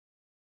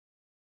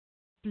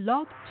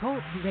Blog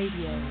Talk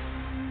Radio.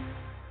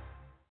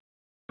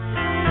 Oh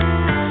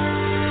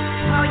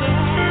yeah.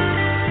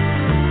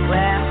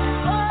 Well.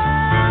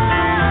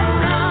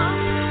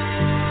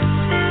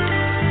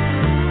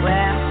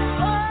 Well.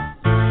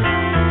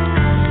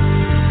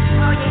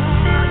 Oh yeah.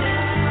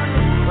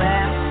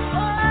 Well.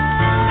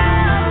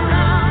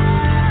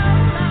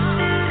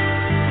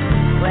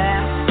 Well.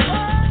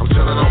 I'm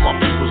telling all my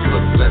peoples,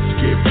 look, let's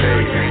get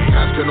paid. Ain't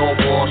asking no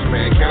boss,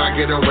 man, can I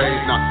get a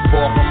raise? Not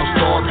far from a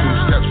star,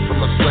 2 steps from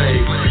a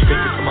slave.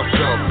 Thinking to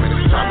myself, man,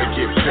 it's time to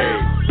get paid.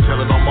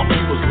 Telling all my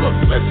peoples, look,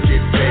 let's get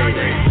paid.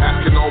 Ain't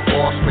asking no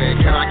boss, man,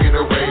 can I get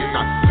a raise?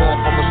 Not far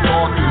from a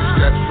star, 2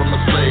 steps from a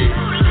slave.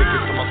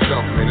 Thinking to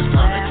myself, man, it's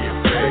time to get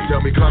paid. They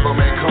tell me, clever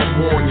man,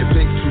 come on, you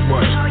think too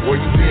much. Where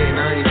you been?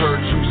 I ain't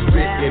heard you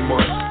spit in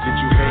months. Did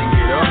you hang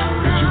it up?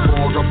 Did you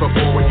fall off the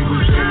ball when you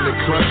was in the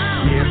clutch?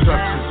 Yeah,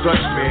 such and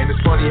such, man. It's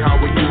funny how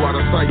when you out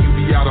of sight, you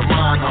be out of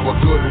mind. How a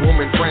good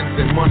woman, friends,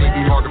 and money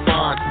be hard to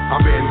find.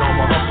 I've been on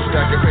my hustle,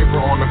 stacking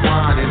paper on the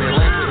grind in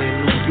Atlanta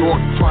and New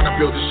York, trying to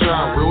build a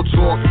shine. Real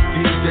talk,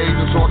 these days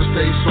it's hard to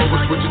stay sober,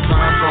 switching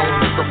time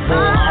zones. It's a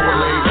 4-hour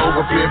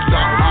layover, flipped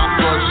out, hot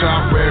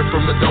bloodshot, red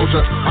from the doja.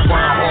 I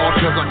grind hard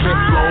cause I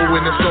can't flow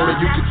in the soda.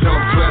 You can tell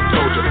I'm Clem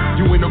told you.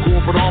 You in the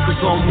corporate office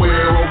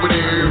somewhere over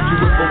there. If you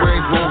with a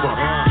Range Rover,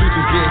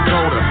 future's getting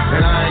colder.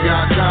 And I ain't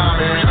got time,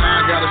 man, I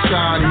ain't got a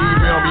shine. He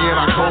emailed me in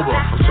October.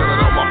 I'm telling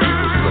all my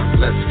people, look,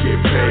 let's get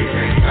paid.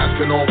 Ain't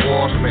asking no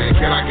boss, man,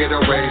 can I get a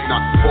raise?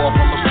 Not far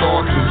from a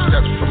star, 2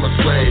 steps from a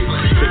slave.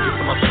 Thinking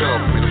to myself,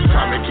 man, it's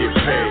time to get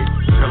paid.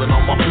 Telling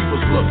all my people,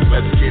 look,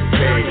 let's get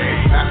paid.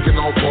 Ain't asking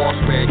no boss,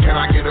 man, can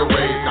I get a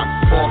raise? Not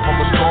far from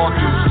a star,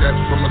 2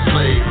 steps from a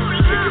slave.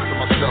 Thinking to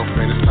myself,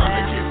 man, it's time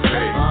to get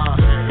paid.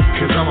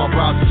 Cause I'm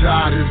about to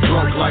die this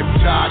broke life,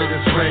 tired of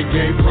this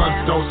reggae.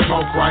 Blunts don't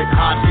smoke right,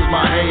 hot is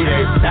my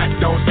heyday. That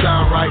don't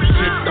sound right,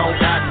 shit don't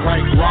act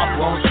right, guap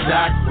won't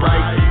stack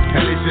right.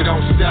 At least it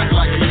don't stack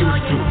like it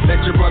used to.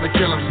 Let your brother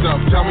kill himself,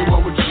 tell me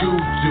what would you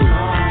do?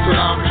 So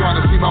now I'm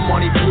trying to see my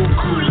money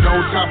buku. No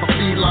time for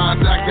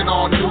felines acting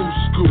all new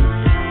school.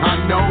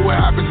 I know what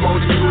happens more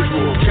than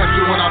usual. Catch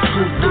you when I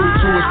scoop through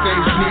to a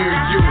stage near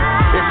you.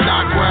 If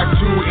not, grab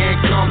 2 and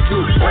come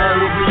through. All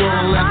will be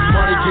on unless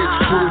money gets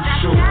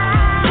crucial.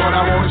 But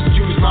I won't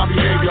excuse my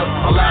behavior,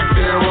 a lack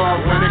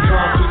thereof when it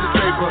comes to the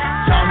paper.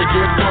 Time to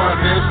get fun,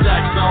 then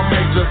stack some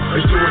major.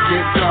 Make sure it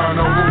get done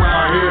over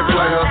around here,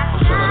 player. I'm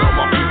telling all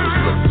my people,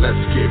 look,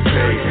 let's get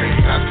paid.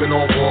 Ain't asking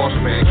no boss,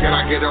 man, can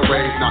I get a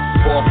raise? Not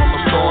far from a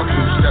star,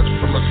 2 steps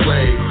from a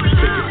slave.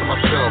 Thinking to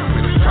myself,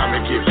 man, it's time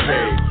to get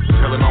paid.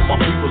 Telling all my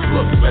people,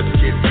 look, let's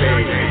get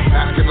paid. Ain't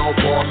asking no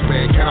boss,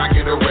 man, can I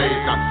get a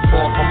raise? Not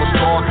far from a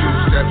star,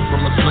 2 steps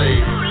from a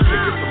slave.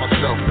 Thinking to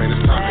myself, man,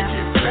 it's time to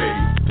get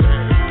paid.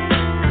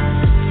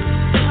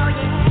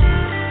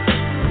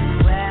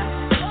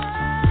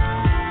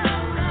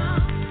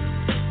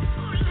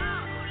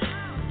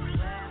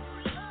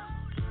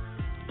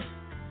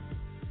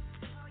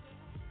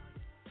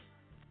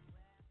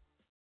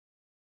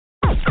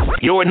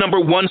 Your number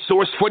one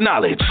source for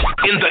knowledge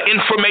in the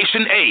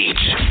information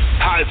age.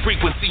 High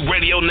Frequency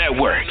Radio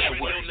Network.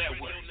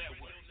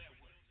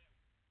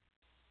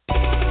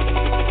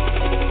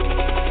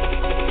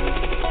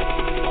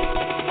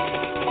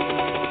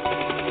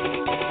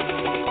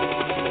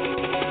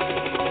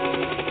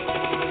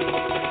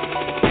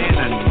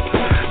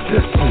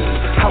 This is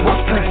how I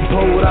think,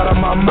 blow it out of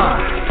my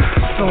mind.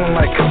 Feeling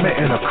like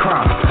committing a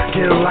crime.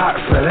 Get a lot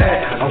for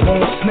that. I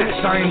won't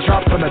snitch, I ain't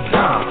dropping a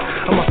dime.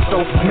 I'm a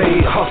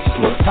self-made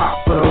hustler,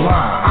 top of the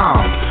line.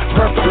 I'm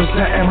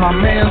representing my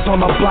mans on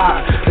the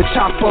block. The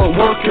chopper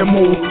work and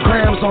move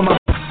grams on the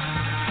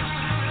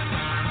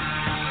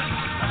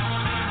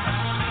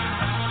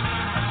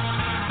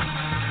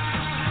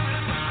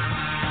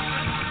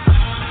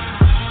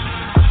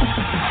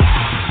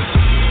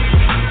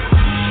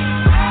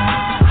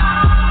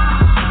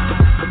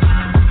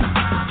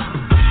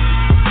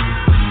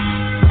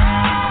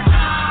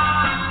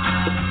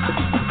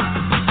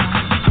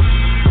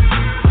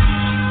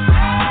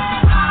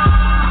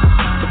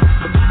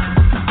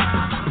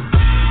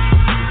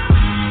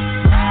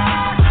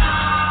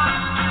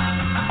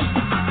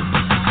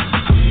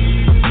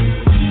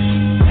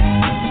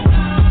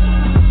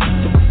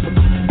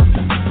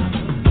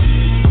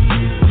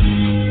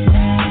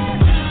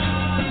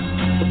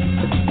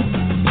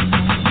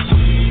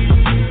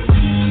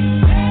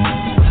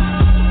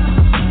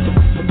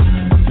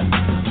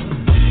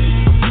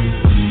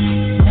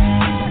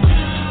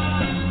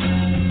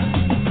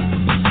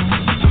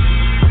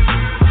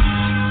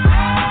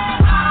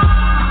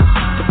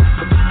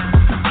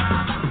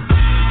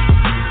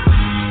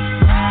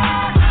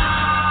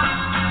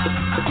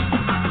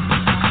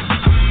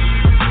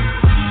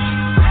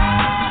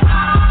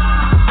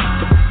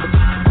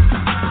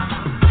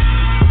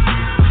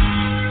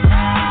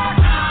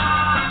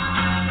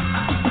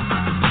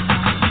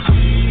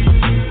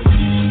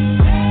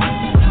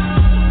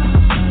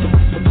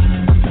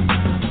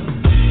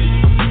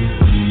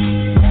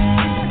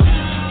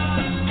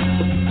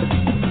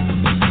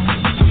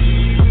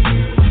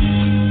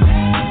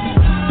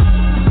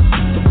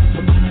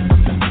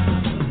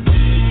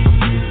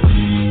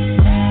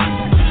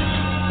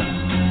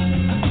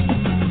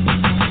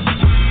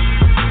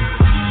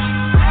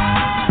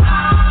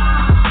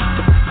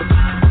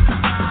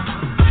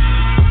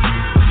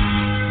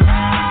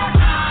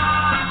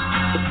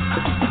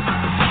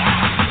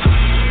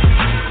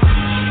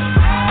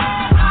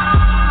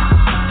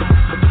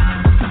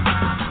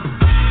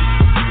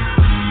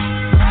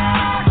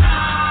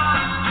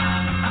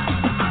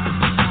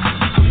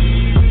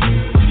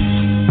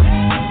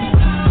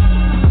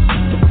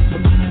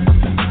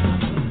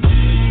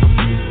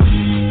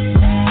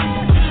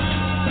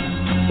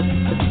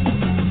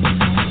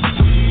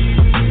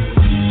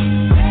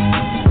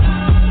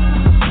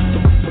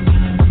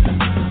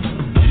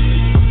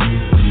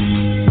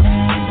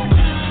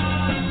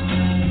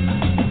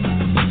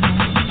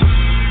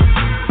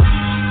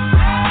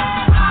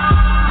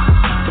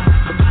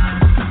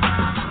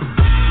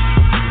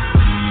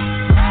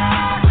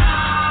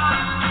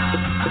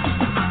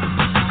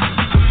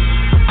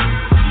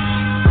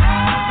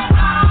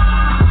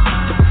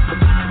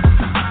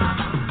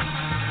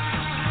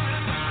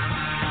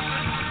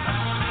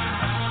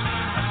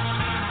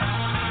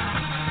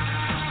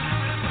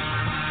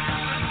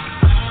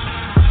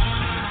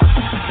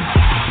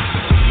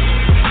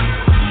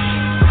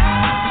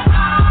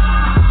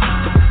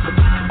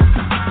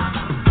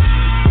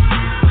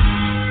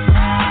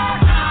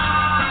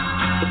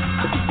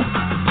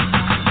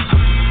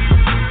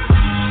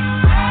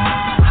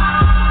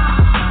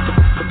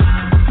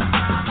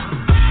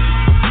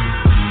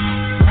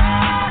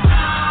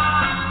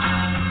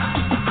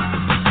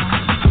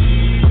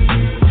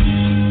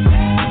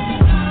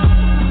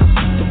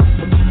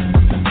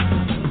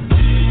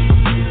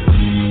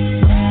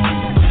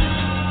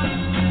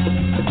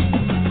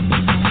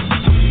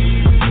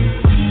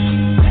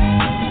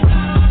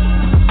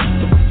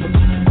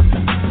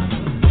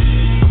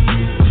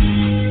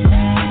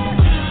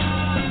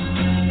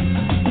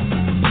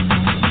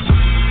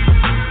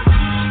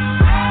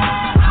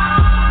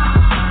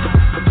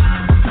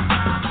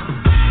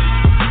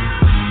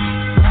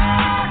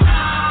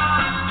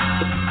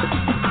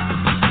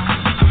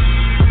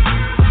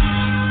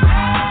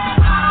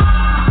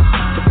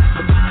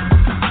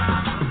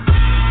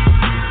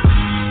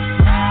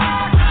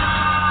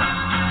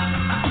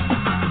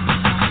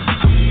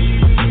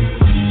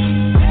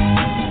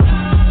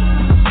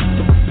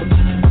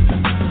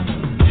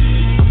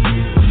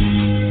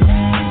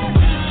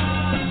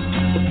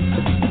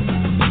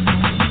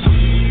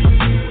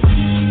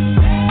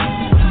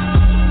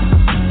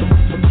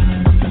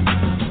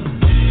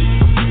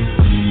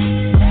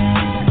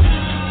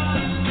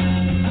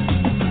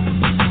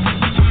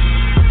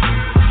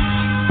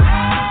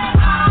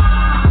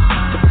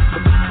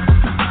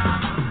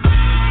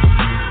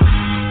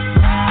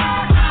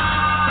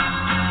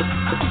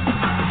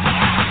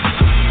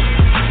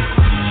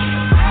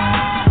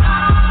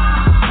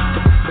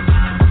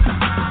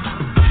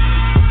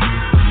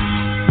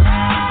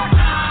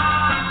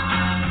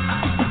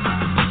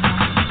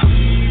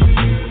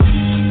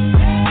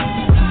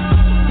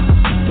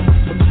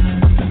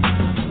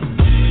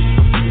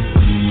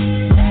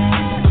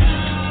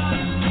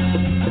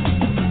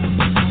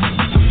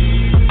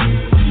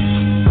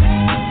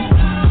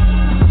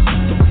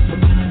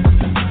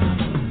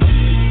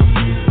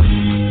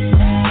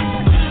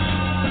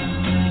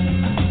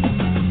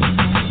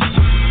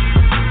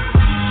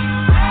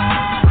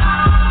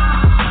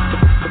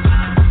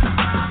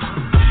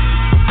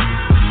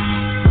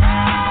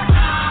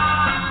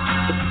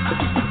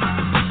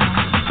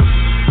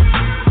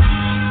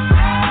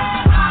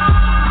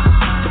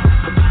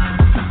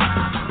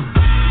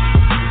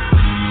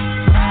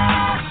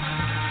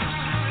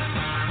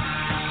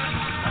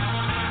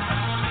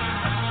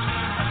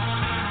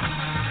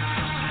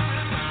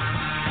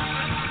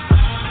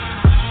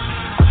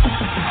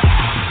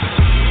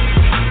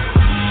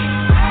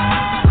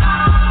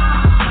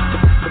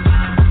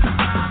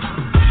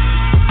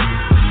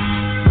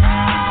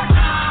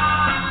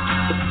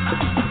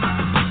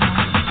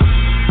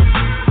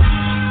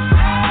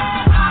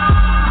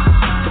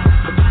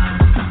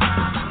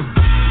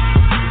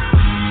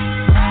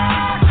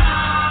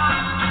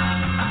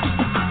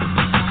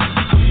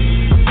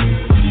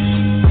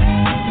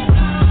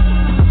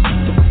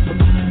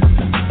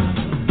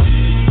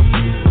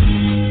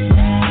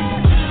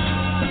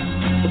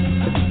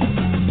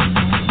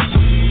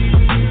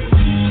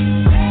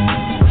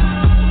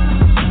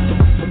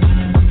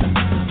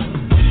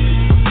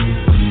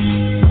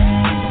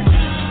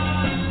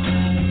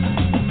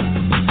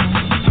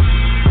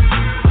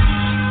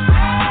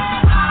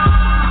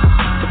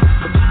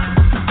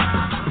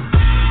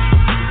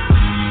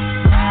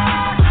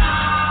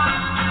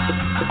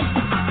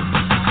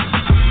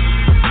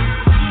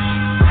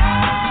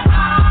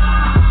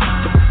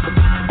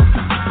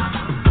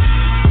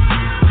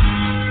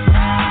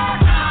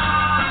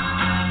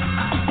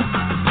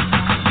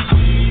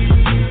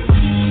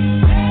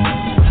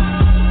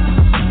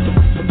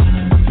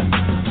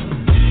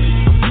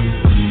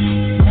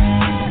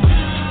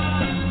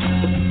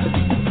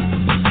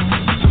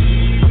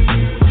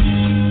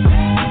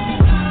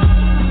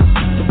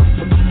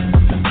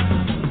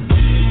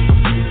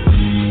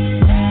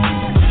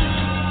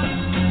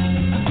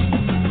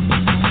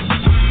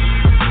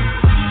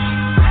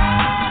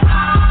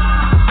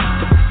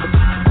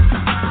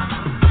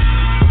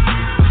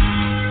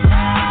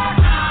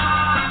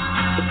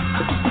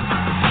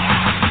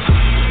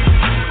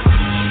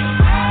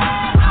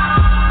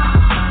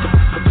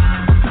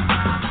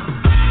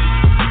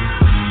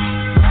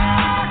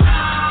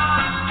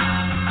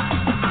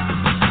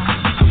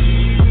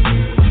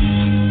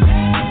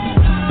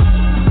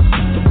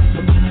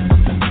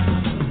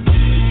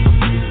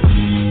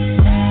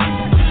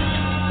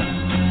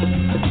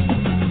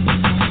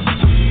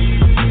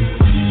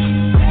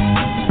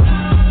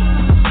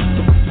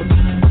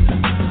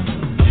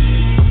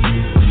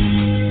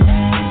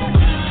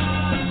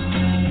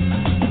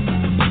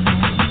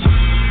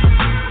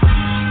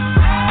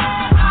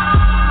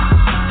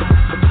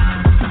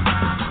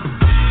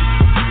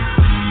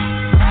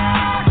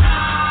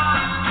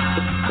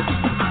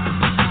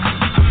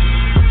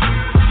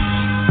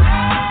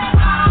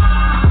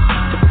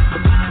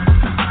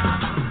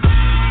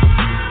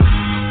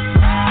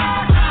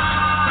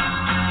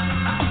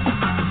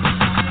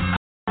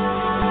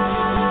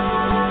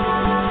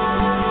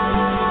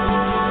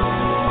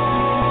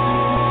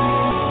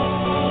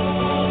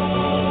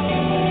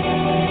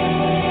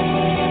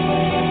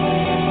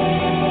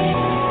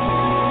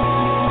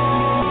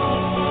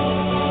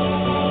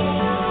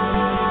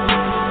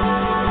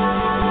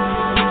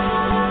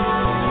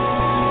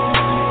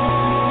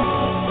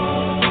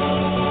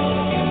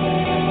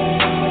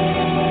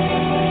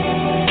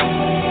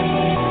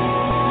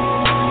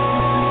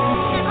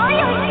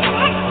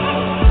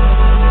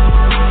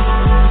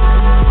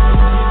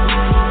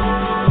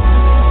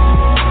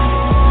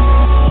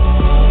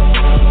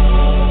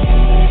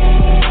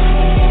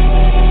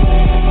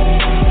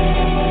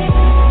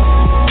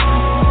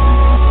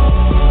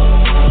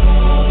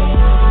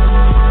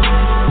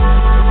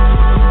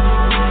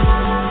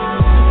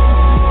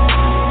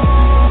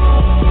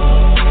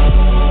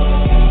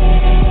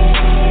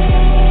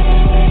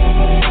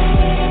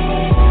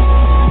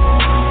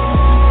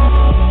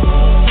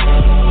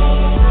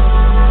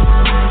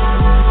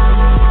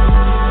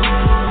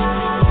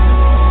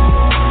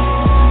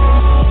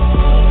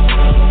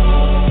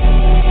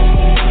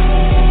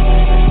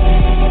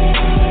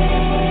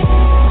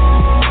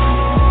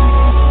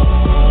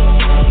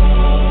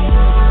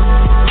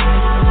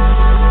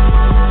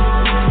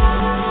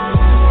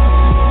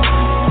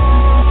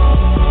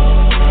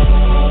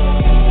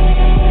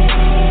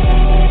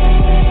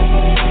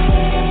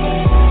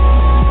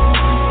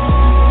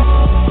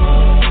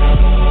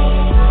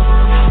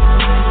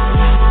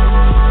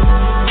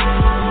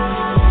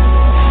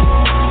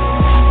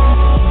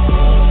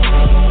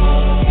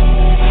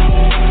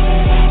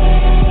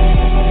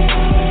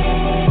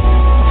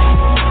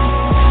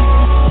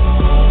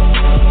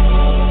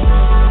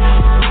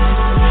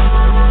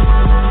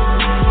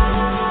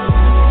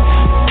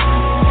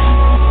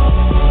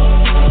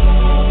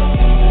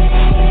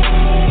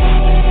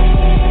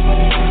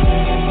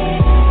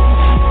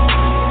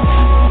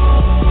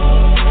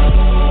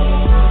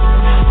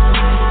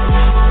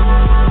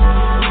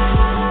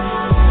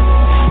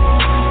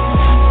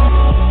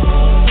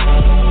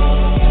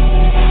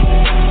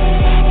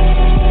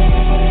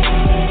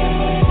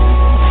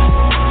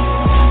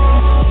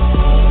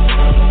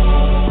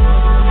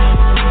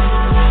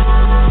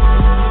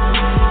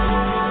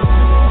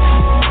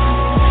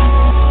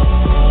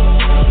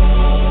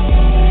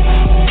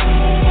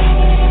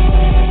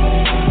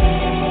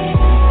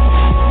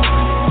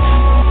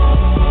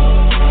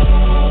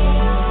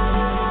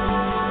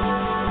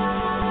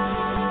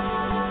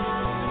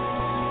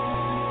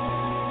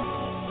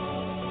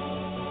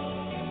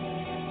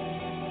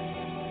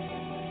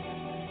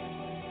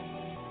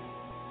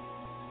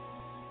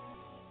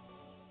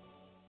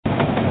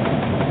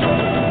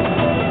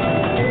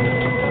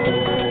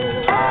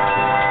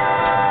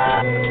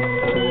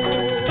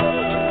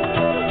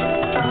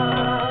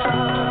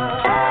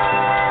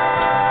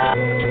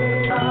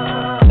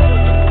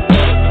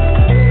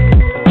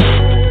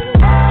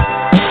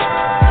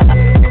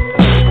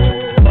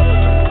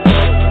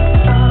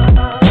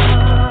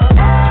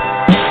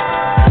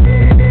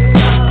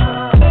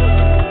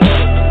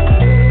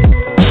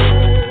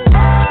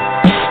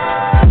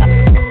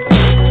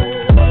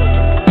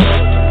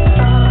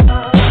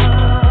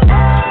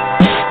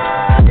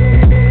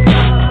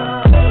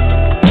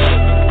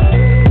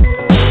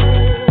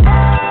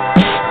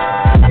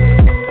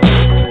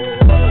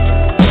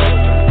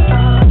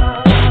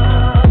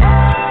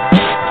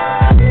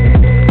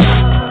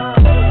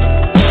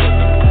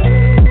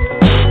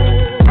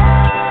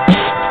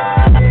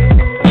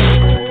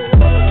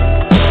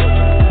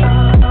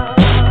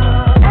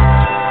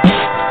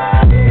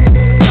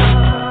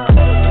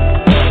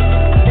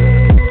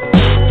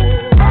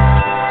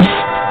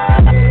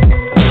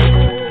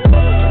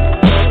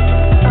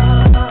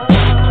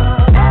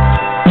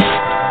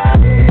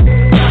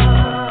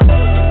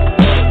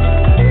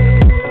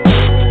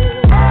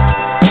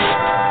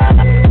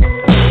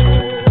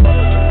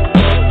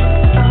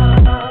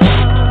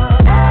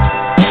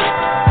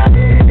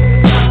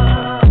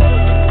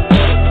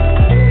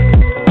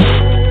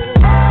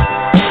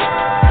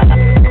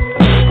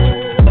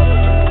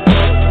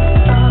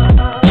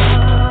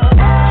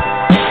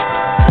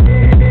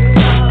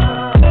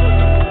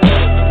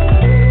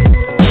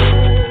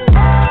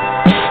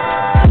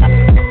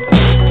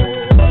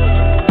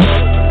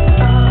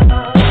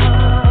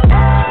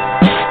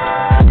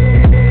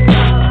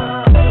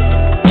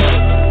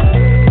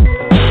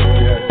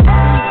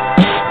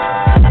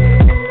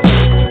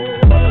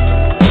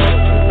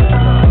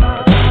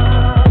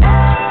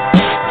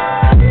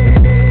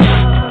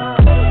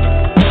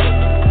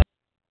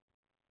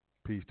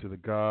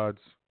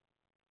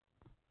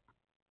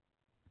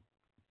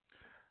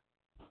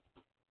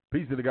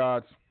Peace to the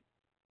gods.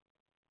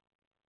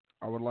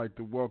 I would like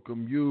to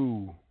welcome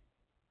you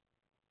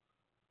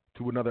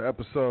to another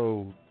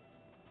episode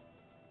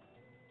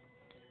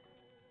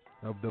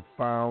of The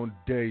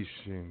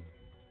Foundation.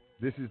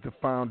 This is The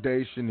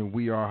Foundation, and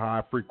we are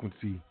high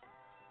frequency,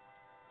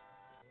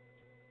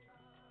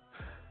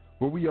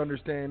 where we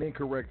understand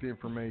incorrect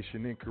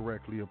information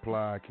incorrectly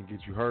applied can get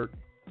you hurt.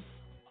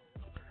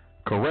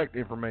 Correct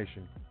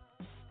information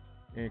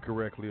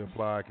incorrectly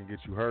applied can get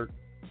you hurt.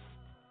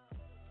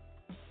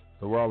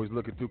 So we're always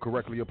looking to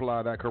correctly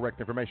apply that correct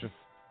information.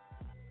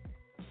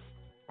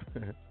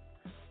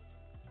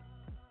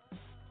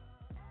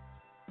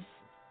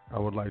 I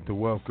would like to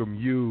welcome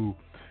you,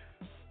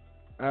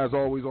 as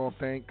always, all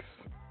thanks,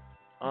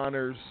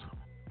 honors,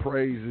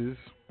 praises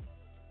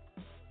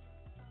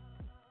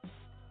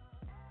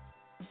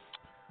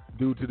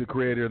due to the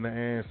Creator and the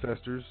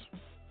ancestors.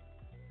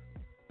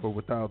 For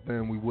without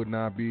them, we would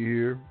not be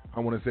here. I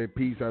want to say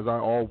peace, as I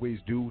always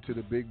do, to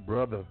the big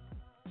brother,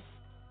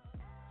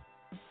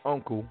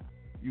 Uncle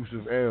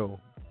Yusuf L.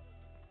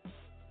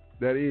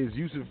 That is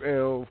Yusuf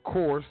L, of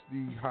course,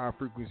 the High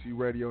Frequency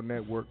Radio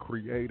Network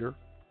creator.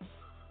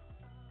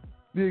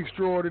 The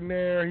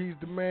extraordinaire, he's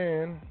the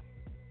man.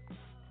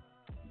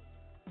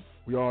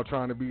 We all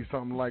trying to be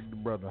something like the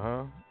brother,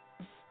 huh?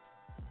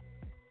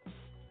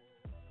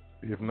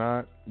 If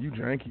not, you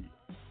janky.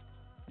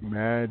 You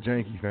mad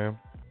janky, fam.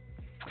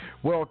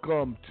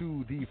 Welcome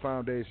to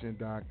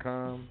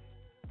thefoundation.com.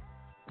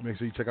 Make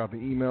sure you check out the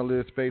email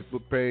list,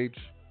 Facebook page.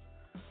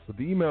 But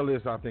the email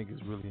list, I think, is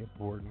really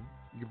important.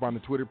 You can find the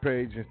Twitter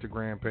page,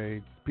 Instagram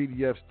page.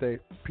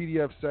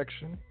 PDF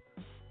section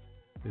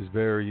is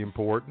very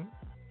important.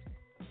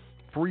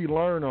 Free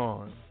learn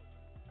on.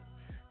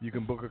 You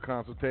can book a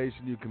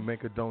consultation. You can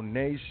make a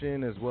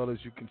donation, as well as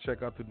you can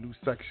check out the new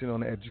section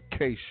on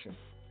education.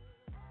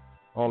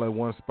 All at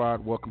one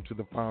spot. Welcome to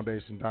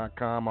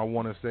thefoundation.com. I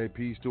want to say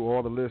peace to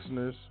all the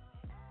listeners.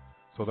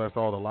 So that's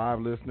all the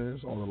live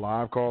listeners, all the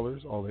live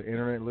callers, all the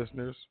internet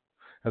listeners,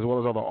 as well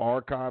as all the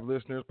archive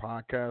listeners,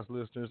 podcast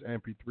listeners,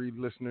 MP3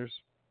 listeners.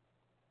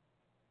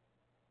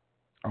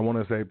 I want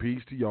to say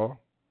peace to y'all.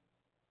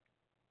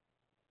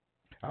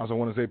 I also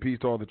want to say peace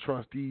to all the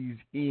trustees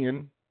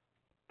in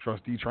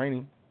trustee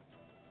training.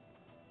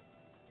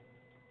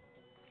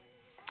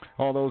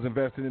 All those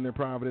invested in their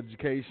private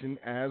education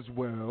as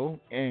well.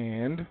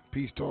 And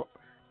peace to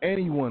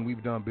anyone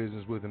we've done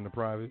business with in the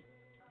private.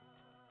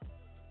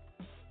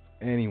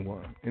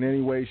 Anyone. In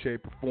any way,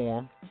 shape, or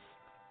form.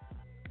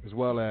 As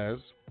well as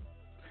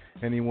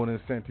anyone has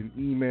sent an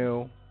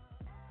email,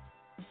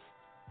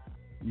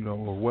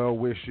 or well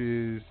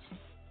wishes,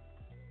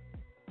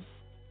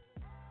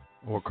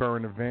 or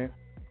current event.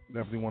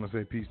 Definitely want to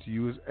say peace to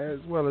you, as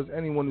well as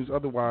anyone who's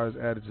otherwise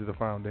added to the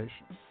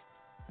foundation.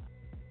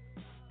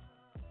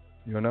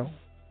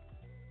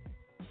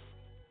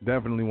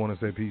 Definitely want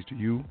to say peace to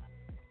you.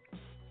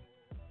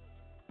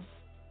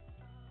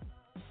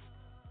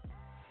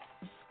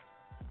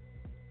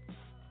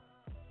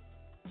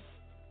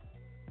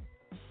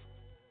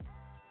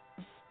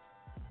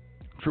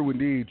 True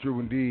indeed, true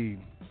indeed.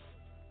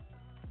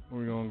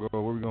 Where we gonna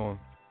go? Where we going?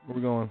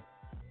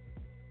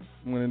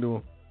 I'm gonna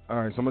do. All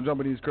right, so I'm gonna jump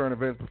into these current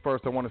events. But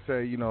first, I want to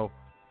say,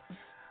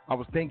 I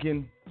was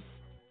thinking,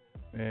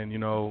 and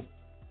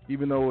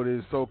even though it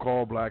is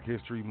so-called Black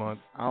History Month,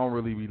 I don't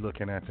really be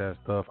looking at that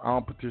stuff. I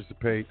don't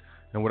participate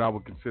in what I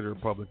would consider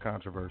public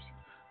controversy.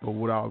 But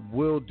what I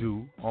will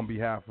do on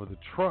behalf of the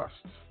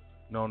trust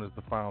known as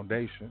the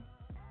Foundation,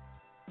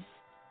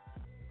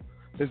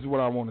 this is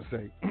what I want to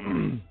say.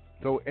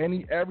 So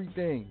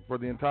everything for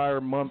the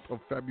entire month of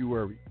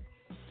February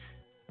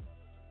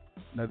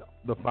that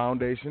the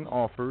Foundation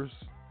offers,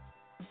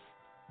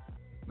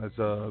 that's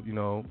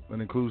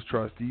and includes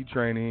trustee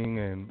training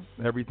and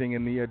everything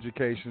in the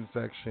education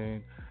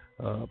section,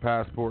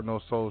 Passport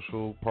No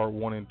Social Part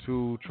 1 and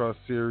 2, Trust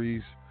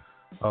Series,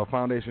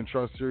 Foundation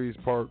Trust Series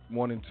Part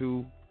 1 and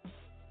 2,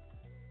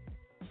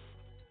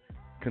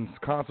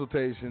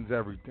 consultations,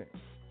 everything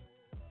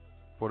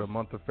for the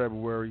month of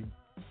February.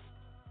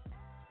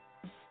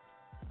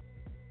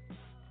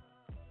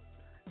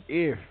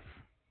 If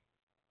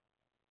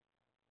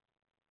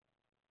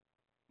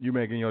you're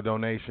making your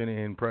donation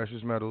in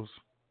precious metals,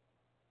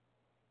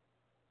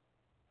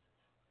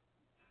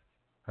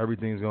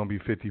 everything's going to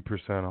be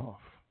 50% off.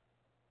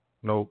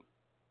 Nope.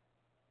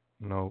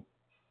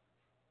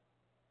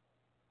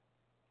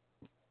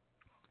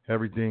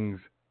 Everything's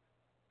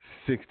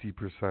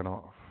 60%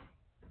 off.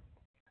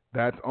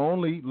 That's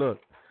only if,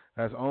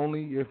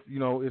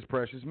 it's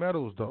precious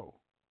metals, though.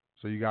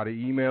 So you got to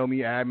email me,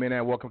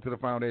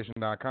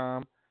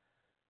 admin@welcometothefoundation.com.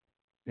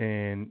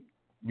 And,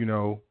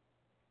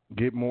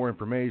 get more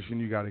information.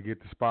 You got to get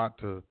the spot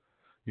to,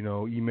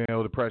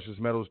 email the precious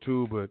metals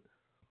too. But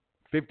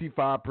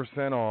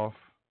 55% off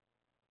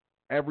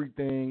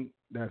everything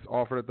that's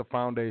offered at the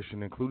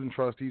foundation, including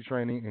trustee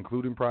training,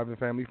 including private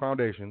family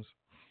foundations,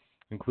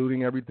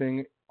 including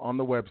everything on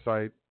the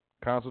website,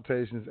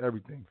 consultations,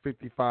 everything.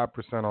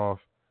 55% off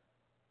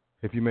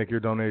if you make your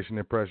donation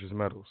in precious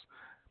metals.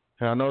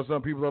 And I know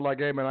some people are like,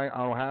 hey, man, I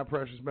don't have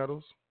precious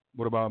metals.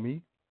 What about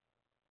me?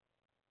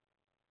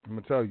 I'm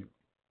going to tell you.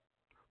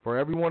 For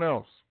everyone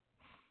else,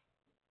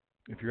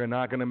 if you're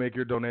not going to make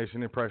your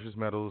donation in precious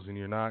metals and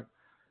you're not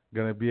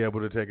going to be able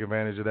to take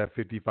advantage of that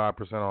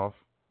 55% off,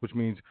 which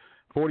means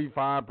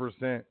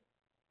 45%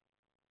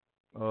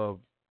 of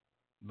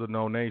the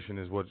donation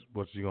is what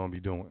you're going to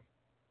be doing.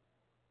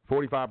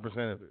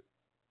 45% of it.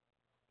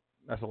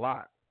 That's a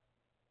lot.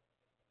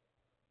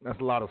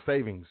 That's a lot of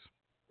savings.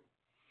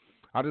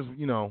 I just, I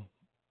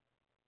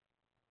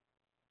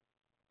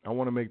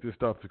want to make this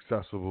stuff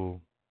accessible,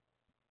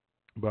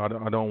 but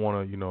I don't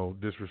want to,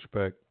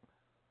 disrespect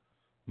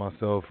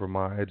myself or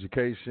my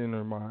education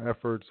or my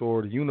efforts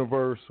or the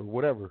universe or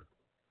whatever.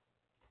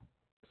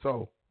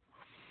 So,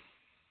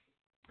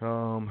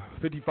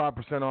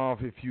 55%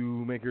 off if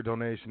you make your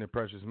donation in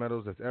precious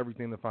metals. That's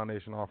everything the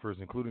foundation offers,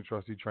 including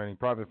trustee training,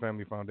 private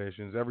family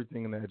foundations,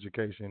 everything in the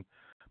education,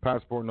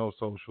 passport, no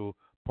social,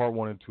 part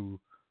 1 and 2,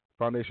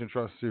 foundation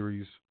trust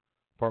series,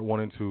 part 1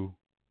 and 2,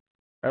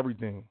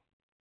 everything.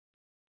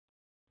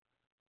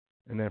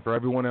 And then for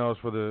everyone else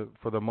for the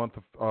month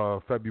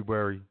of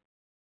February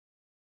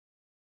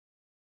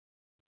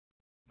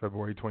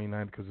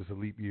 29th, because it's a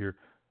leap year,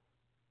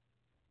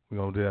 we're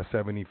going to do that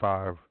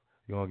 75.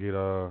 You're going to get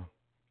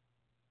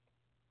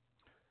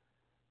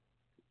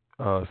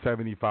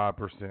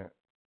 75%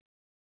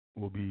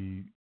 will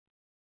be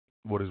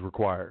what is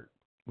required,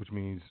 which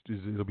means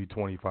it'll be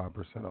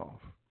 25%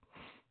 off.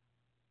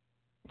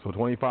 So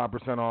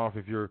 25% off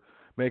if you're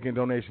making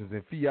donations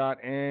in fiat,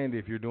 and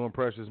if you're doing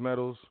precious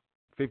metals,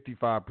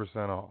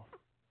 55% off.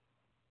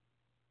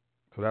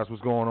 So that's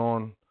what's going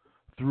on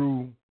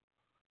through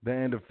the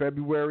end of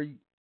February.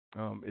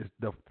 It's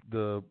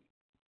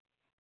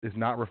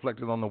not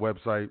reflected on the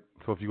website.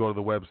 So if you go to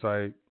the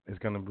website, it's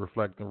going to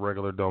reflect the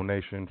regular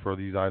donation for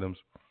these items.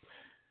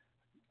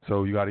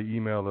 So you got to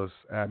email us,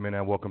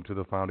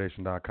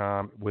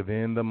 admin@welcometothefoundation.com,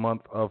 within the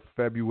month of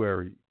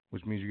February,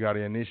 which means you got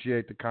to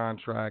initiate the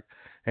contract.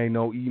 Ain't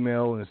no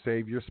email and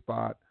save your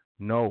spot.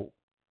 No.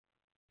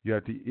 You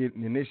have to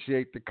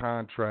initiate the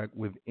contract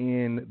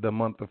within the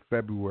month of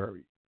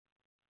February.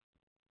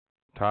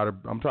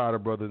 I'm tired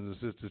of brothers and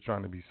sisters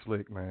trying to be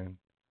slick, man,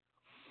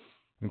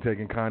 and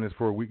taking kindness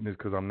for a weakness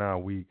because I'm now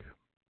weak.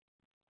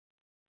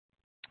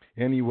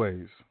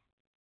 Anyways,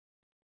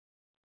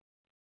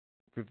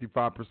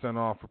 55%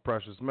 off for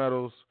precious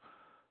metals,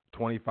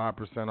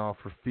 25% off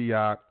for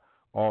fiat,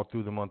 all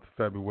through the month of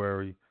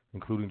February,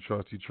 including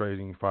trustee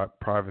trading,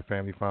 private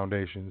family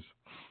foundations.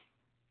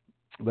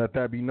 Let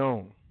that be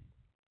known.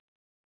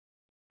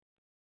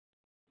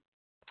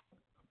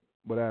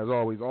 But as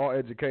always, all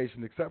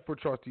education except for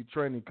trustee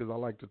training, because I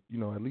like to,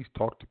 at least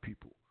talk to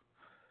people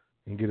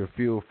and get a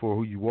feel for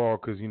who you are,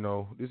 because,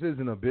 this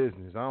isn't a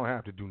business. I don't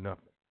have to do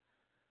nothing.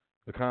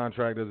 The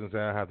contract doesn't say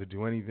I have to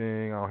do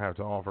anything. I don't have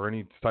to offer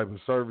any type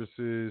of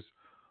services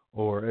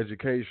or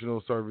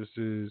educational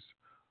services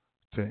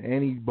to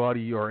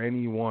anybody or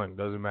anyone.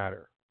 Doesn't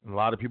matter. And a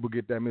lot of people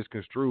get that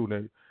misconstrued.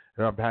 And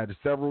I've had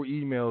several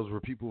emails where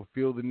people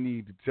feel the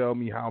need to tell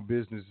me how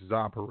businesses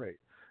operate.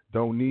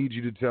 Don't need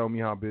you to tell me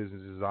how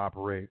businesses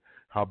operate,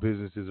 how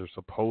businesses are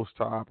supposed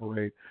to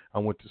operate. I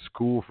went to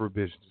school for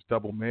business,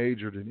 double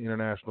majored in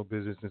international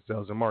business and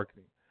sales and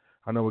marketing.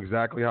 I know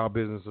exactly how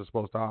business is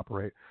supposed to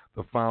operate.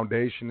 The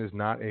foundation is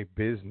not a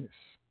business.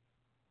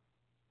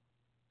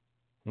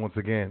 Once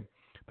again,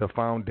 the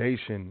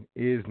foundation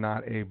is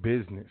not a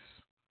business.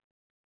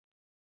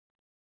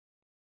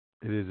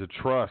 It is a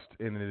trust,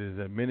 and it is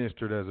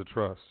administered as a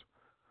trust.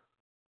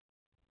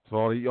 So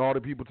all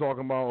the people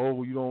talking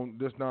about,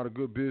 that's not a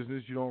good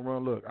business, you don't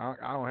run. Look, I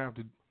don't have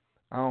to.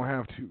 I don't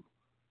have to.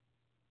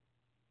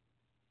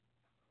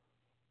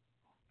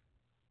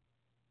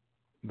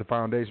 The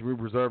foundation, we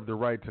reserve the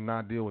right to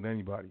not deal with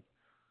anybody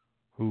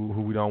who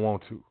we don't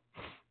want to.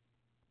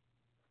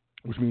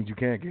 Which means you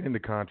can't get into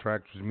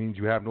contracts, which means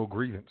you have no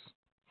grievance.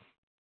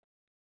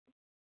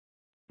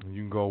 And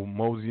you can go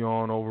mosey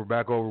on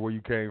back over where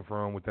you came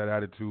from with that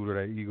attitude or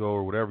that ego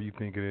or whatever you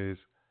think it is.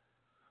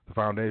 The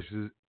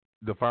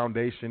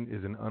foundation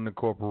is an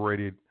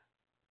unincorporated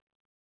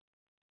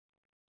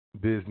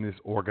business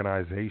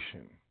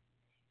organization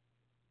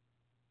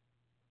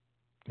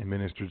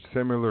administered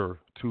similar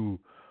to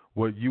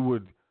what you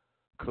would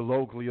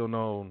colloquially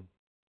know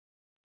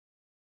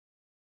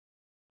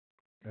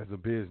as a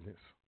business.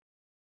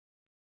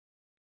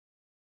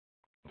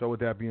 So with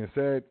that being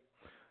said,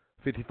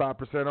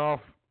 55% off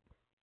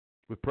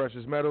with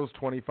precious metals,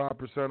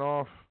 25%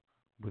 off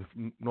with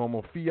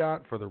normal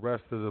fiat for the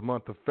rest of the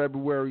month of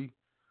February.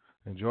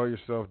 Enjoy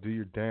yourself. Do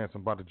your dance.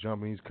 I'm about to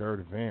jump in these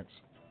current events.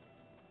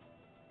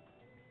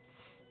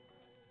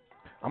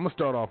 I'm going to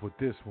start off with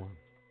this one,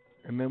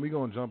 and then we're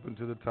going to jump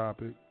into the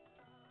topic.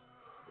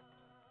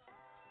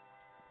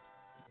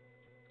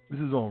 This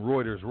is on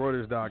Reuters,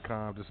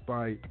 Reuters.com.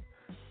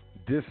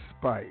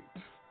 Despite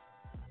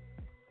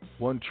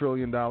 $1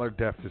 trillion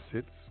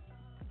deficits,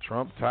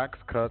 Trump tax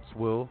cuts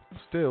will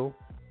still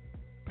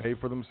pay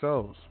for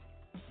themselves.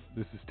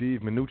 This is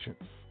Steve Mnuchin.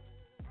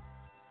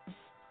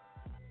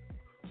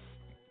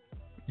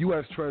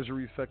 U.S.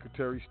 Treasury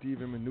Secretary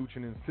Steven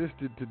Mnuchin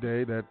insisted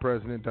today that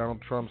President Donald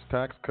Trump's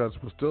tax cuts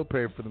will still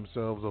pay for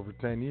themselves over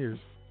 10 years,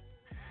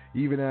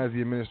 even as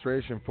the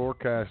administration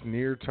forecasts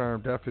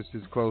near-term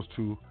deficits close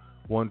to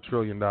 $1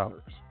 trillion.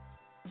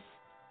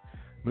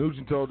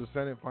 Mnuchin told the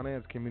Senate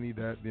Finance Committee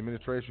that the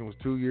administration was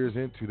 2 years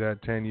into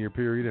that 10-year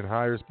period and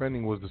higher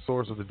spending was the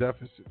source of the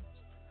deficits,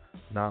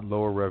 not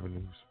lower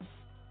revenues.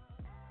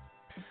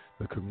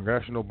 The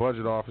Congressional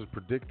Budget Office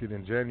predicted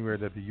in January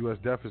that the U.S.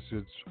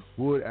 deficits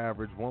would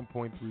average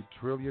 $1.3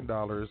 trillion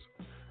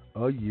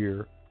a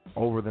year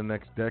over the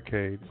next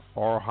decade,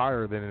 far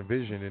higher than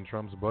envisioned in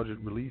Trump's budget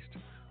released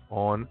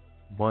on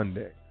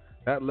Monday.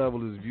 That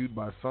level is viewed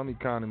by some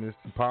economists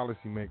and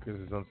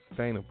policymakers as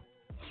unsustainable.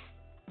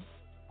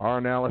 Our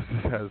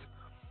analysis has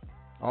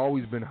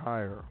always been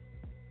higher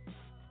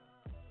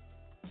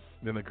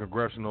than the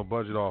Congressional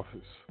Budget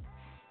Office.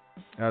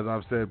 As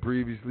I've said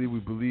previously, we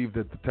believe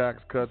that the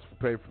tax cuts will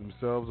pay for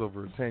themselves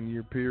over a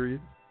 10-year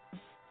period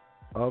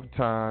of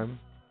time.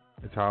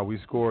 It's how we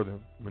score them,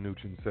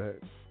 Mnuchin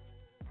said.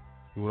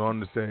 He went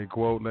on to say,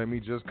 quote, "Let me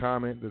just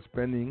comment that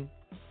spending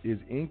is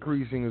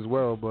increasing as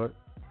well, but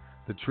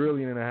the $1.5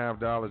 trillion of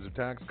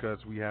tax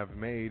cuts we have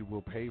made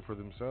will pay for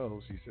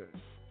themselves," he said.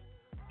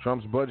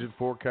 Trump's budget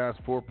forecasts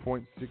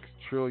 $4.6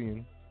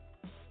 trillion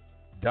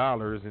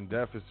in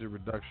deficit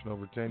reduction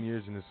over 10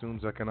 years and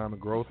assumes economic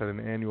growth at an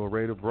annual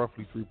rate of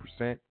roughly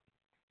 3%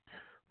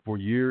 for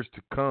years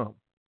to come.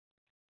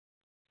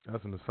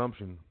 That's an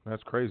assumption.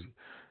 That's crazy.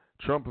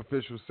 Trump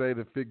officials say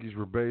the figures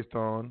were based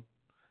on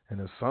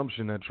an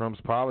assumption that Trump's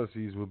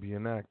policies will be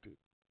enacted.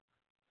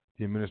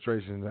 The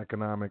administration's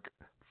economic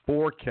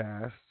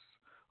forecasts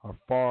are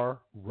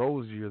far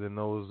rosier than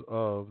those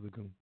of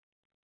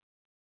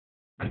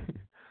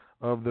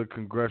the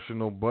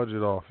Congressional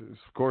Budget Office.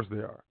 Of course they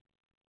are.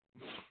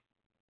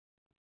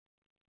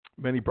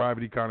 Many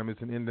private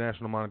economists and the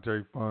International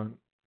Monetary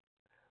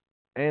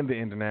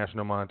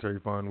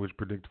Fund, which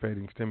predict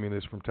fading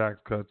stimulus from tax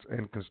cuts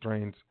and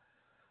constraints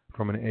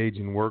from an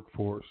aging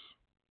workforce.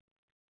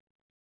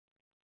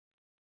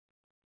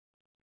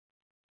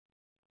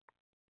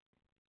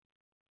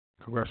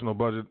 Congressional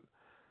Budget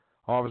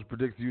Office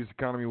predicts the U.S.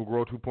 economy will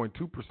grow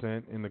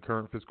 2.2% in the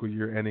current fiscal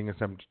year ending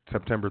in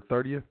September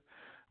 30th,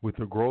 with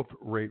the growth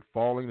rate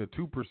falling to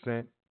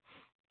 2%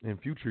 in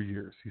future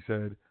years. He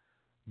said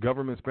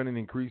government spending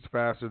increased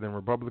faster than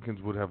Republicans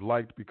would have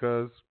liked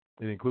because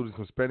it included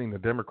some spending the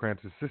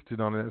Democrats insisted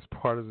on it as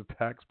part of the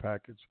tax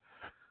package,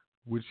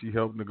 which he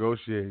helped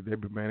negotiate. They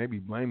be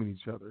blaming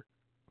each other.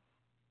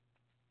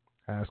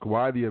 Asked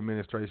why the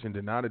administration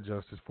did not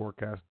adjust its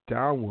forecast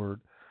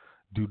downward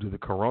due to the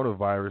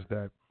coronavirus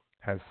that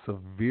has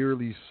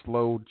severely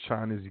slowed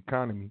China's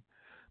economy,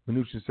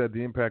 Mnuchin said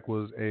the impact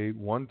was a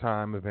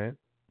one-time event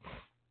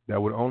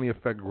that would only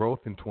affect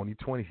growth in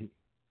 2020,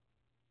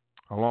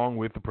 along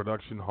with the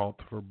production halt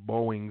for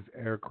Boeing's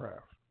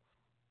aircraft.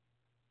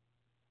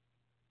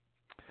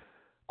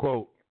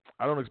 Quote,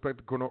 "I don't expect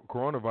the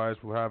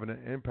coronavirus will have an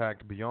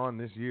impact beyond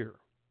this year,"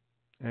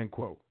 end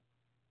quote.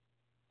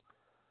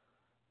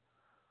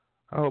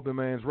 I hope the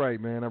man's right,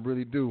 man. I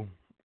really do.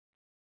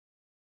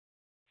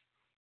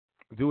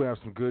 I do have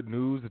some good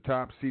news. The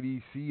top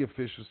CDC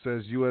official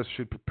says U.S.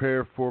 should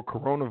prepare for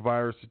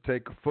coronavirus to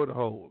take a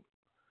foothold.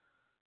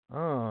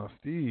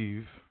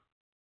 Steve,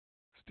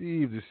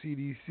 the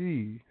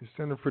CDC, the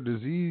Center for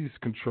Disease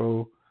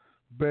Control,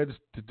 begs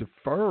to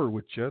defer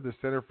with you. The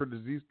Center for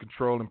Disease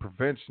Control and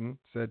Prevention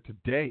said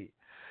today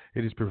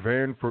it is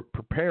preparing for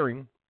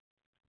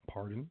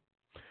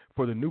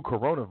the new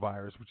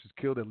coronavirus, which has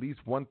killed at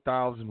least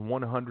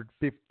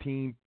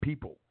 1,115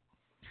 people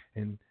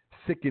and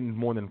sickened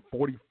more than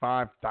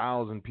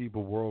 45,000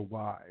 people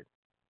worldwide.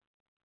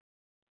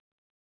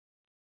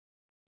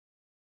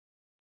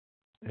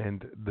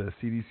 And the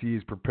CDC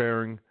is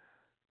preparing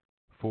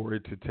for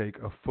it to take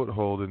a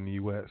foothold in the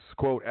U.S.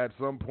 Quote, "At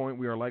some point,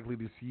 we are likely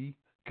to see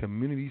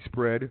community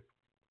spread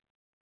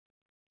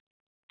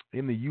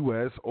in the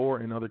U.S.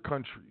 or in other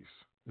countries."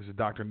 This is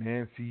Dr.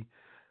 Nancy,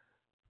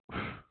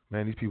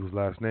 man, these people's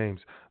last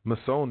names,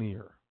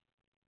 Messonnier,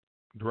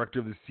 director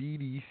of the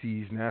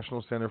CDC's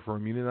National Center for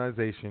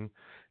Immunization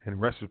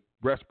and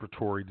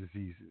Respiratory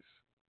Diseases.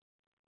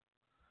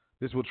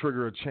 This will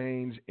trigger a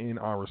change in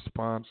our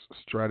response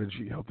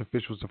strategy. Health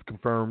officials have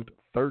confirmed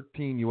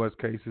 13 U.S.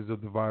 cases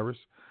of the virus,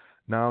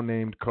 now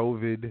named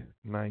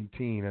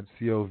COVID-19. That's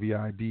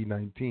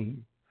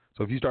COVID-19.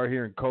 So if you start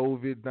hearing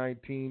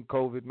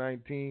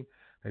COVID-19,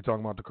 they're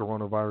talking about the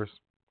coronavirus.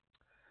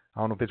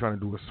 I don't know if they're trying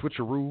to do a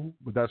switcheroo,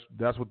 but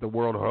that's what the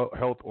World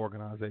Health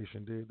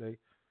Organization did. They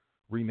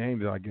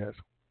renamed it, I guess.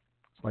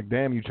 It's like,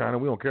 damn you, China,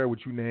 we don't care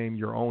what you name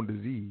your own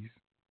disease.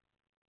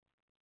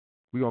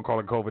 We're going to call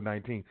it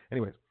COVID-19.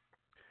 Anyways.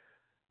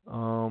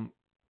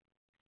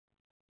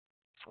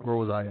 Where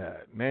was I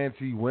at?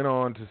 Nancy went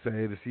on to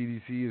say the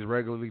CDC is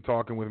regularly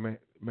talking with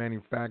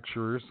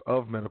manufacturers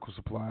of medical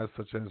supplies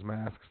such as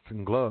masks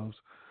and gloves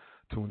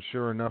to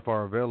ensure enough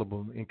are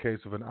available in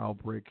case of an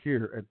outbreak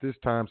here. At this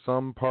time,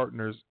 some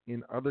partners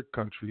in other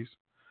countries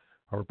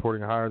are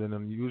reporting higher than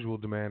unusual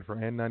demand for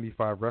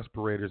N95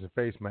 respirators and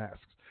face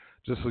masks.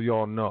 Just so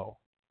y'all know,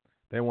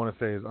 they want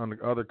to say is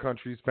under other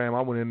countries. Fam,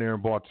 I went in there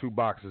and bought 2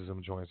 boxes of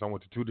them joints. I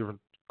went to 2 different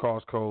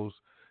Costco's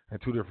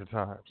at 2 different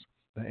times.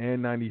 The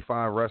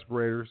N95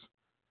 respirators,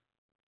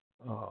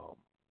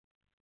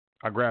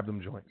 I grabbed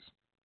them joints.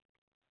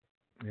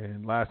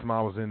 And last time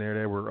I was in there,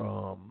 they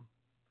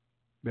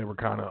were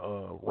kind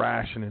of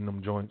rationing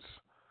them joints.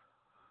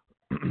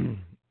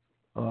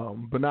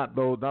 But not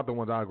the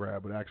ones I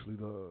grabbed, but actually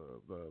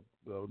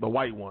the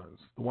white ones.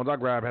 The ones I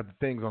grabbed had the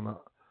things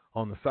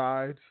on the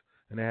sides,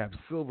 and they have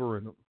silver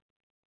in them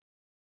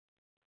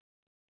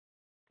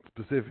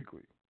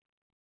specifically.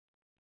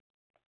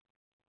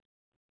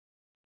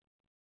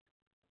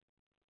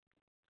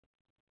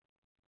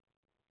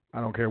 I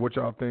don't care what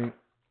y'all think.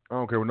 I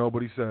don't care what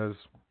nobody says.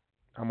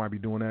 I might be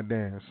doing that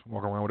dance,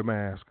 walking around with a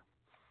mask.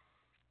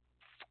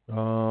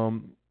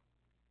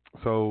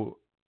 So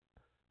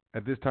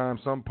at this time,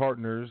 some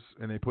partners,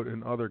 and they put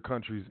in other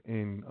countries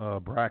in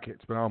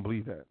brackets, but I don't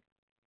believe that.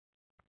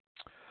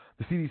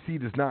 The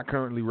CDC does not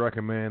currently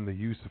recommend the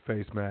use of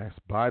face masks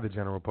by the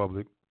general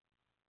public.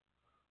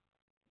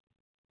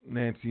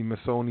 Nancy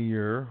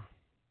Messonnier,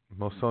 I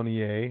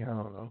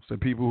don't know, said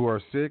people who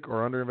are sick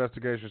or under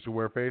investigation should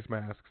wear face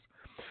masks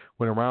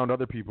when around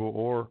other people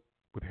or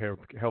with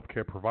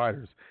healthcare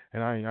providers.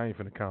 And I ain't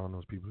finna count on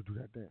those people to do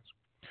that dance.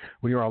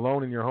 When you're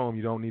alone in your home,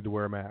 you don't need to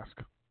wear a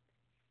mask.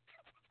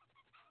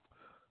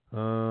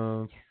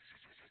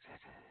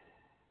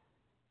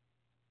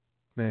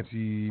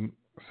 Nancy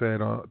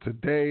said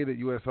today that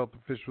U.S. health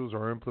officials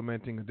are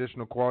implementing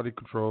additional quality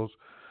controls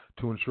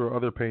to ensure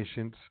other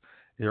patients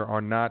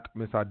are not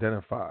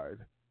misidentified.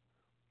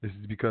 This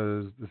is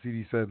because the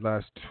CDC said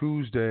last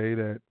Tuesday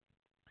that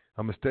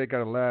a mistake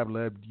at a lab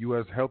led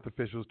U.S. health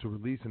officials to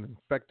release an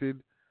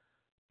infected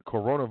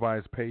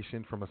coronavirus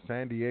patient from a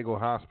San Diego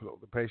hospital.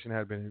 The patient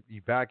had been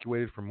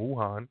evacuated from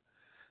Wuhan,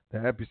 the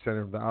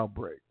epicenter of the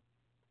outbreak.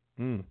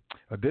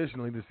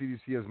 Additionally, the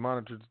CDC has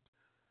monitored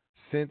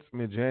since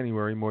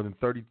mid-January more than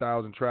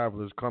 30,000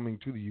 travelers coming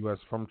to the U.S.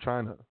 from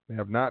China. They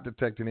have not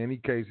detected any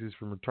cases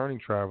from returning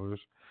travelers.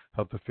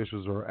 Health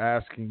officials are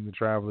asking the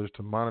travelers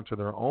to monitor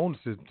their own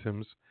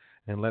symptoms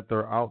and limit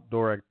their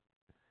outdoor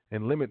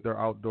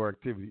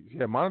activities.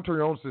 Yeah, monitor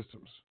your own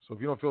systems. So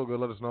if you don't feel good,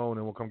 let us know, and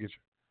then we'll come get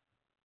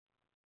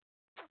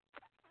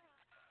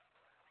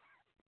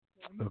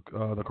you.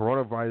 The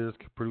coronavirus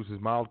produces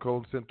mild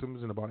cold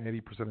symptoms in about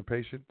 80% of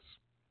patients.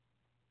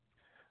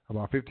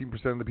 About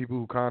 15% of the people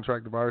who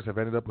contract the virus have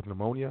ended up with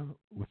pneumonia,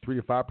 with 3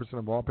 to 5%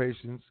 of all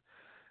patients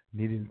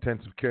needing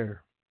intensive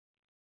care.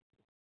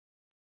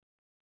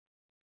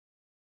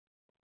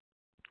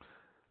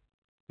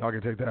 Y'all can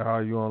take that how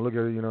you want to look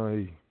at it, you know.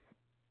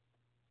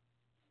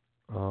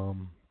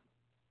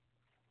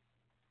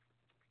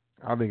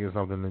 I think it's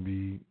something to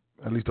be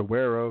at least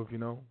aware of, you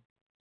know.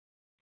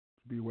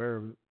 Be aware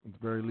of it at the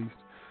very least.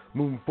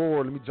 Moving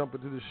forward, let me jump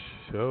into the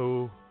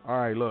show. All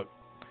right, look.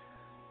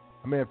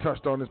 I may have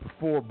touched on this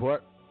before,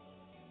 but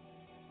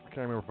I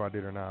can't remember if I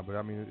did or not. But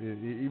I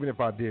mean, even if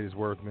I did, it's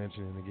worth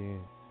mentioning again.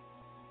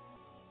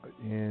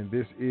 And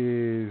this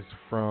is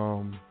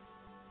from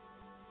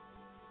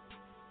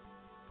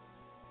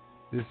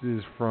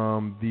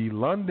the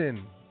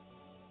London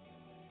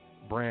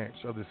branch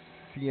of the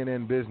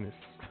CNN business.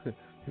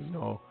 You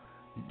know,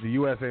 the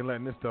U.S. ain't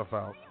letting this stuff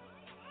out,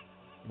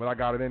 but I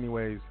got it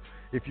anyways.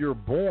 If you're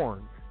born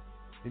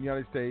in the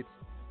United States,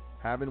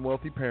 having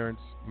wealthy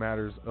parents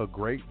matters a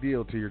great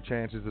deal to your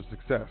chances of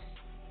success.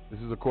 This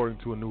is according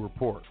to a new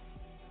report.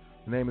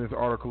 The name of this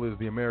article is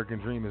 "The American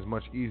Dream is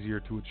Much Easier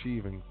to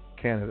Achieve in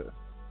Canada."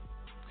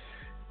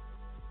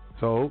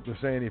 So they're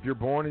saying if you're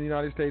born in the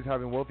United States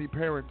having wealthy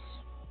parents,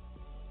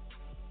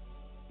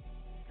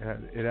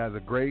 it has a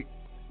great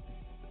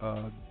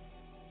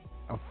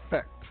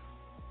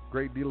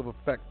great deal of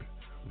effect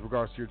with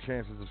regards to your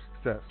chances of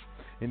success.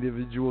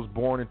 Individuals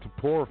born into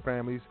poorer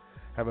families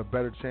have a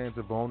better chance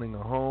of owning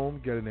a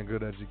home, getting a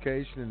good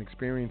education, and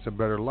experience a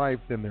better life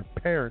than their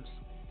parents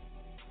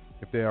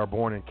if they are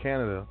born in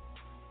Canada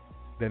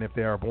than if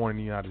they are born in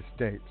the United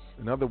States.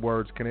 In other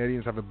words,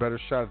 Canadians have a better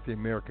shot at the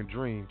American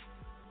dream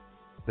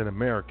than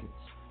Americans.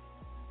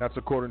 That's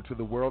according to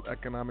the World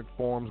Economic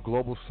Forum's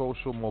Global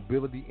Social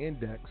Mobility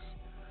Index,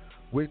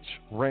 which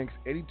ranks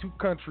 82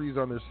 countries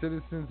on their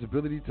citizens'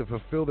 ability to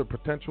fulfill their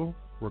potential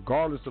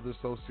regardless of their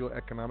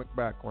socioeconomic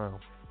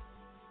background.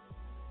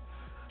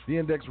 The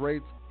index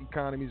rates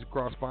economies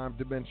across 5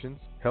 dimensions: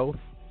 health,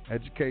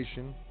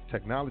 education,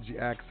 technology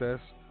access,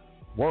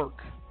 work,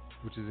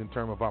 which is in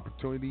terms of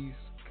opportunities,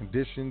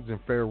 conditions and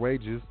fair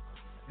wages,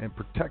 and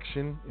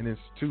protection in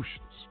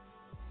institutions.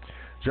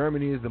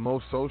 Germany is the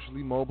most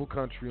socially mobile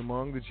country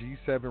among the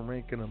G7,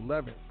 ranking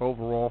 11th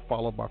overall,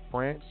 followed by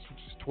France, which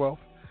is 12th,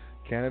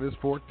 Canada's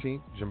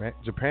 14th,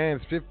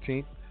 Japan's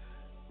 15th,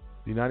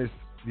 the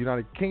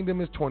United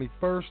Kingdom is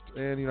 21st,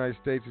 and the United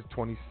States is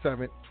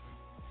 27th.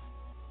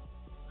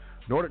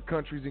 Nordic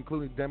countries,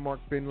 including Denmark,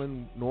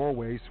 Finland,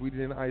 Norway, Sweden,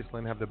 and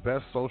Iceland, have the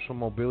best social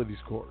mobility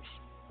scores.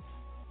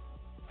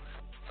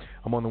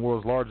 Among the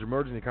world's large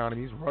emerging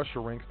economies, Russia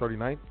ranks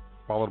 39th,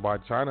 followed by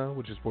China,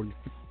 which is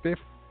 45th.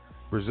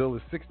 Brazil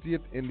is 60th.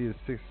 India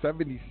is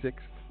 76th.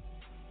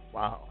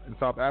 Wow. And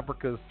South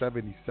Africa is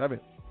 77th.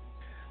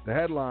 The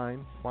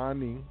headline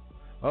finding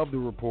of the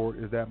report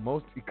is that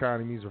most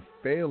economies are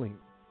failing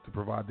to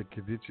provide the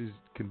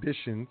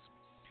conditions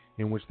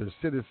in which their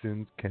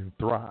citizens can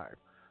thrive,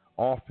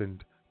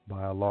 often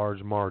by a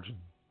large margin.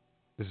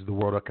 This is the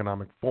World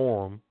Economic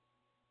Forum,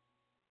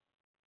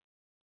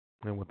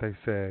 and what they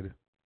said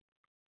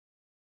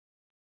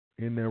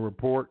in their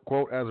report,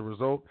 quote, as a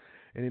result,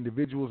 an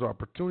individual's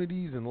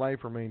opportunities in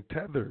life remain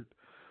tethered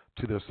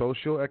to their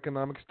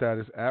socioeconomic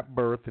status at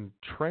birth,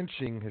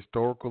 entrenching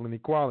historical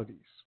inequalities,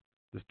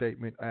 the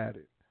statement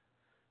added.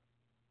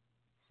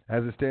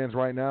 As it stands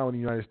right now in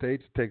the United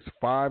States, it takes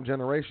 5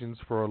 generations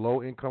for a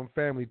low-income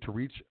family to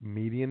reach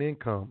median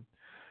income.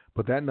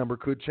 But that number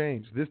could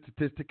change. This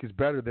statistic is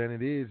better than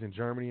it is in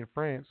Germany and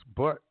France,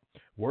 but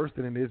worse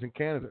than it is in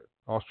Canada,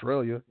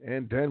 Australia,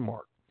 and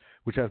Denmark,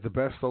 which has the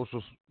best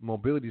social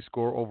mobility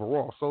score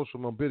overall. Social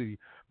mobility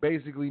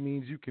basically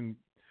means you can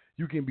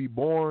be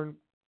born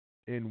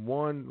in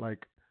one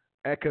like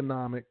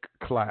economic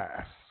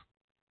class.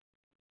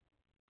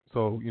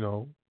 So,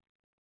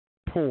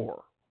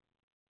 poor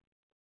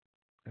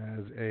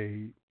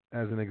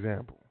as an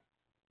example,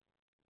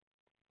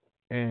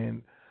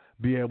 and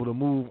be able to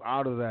move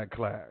out of that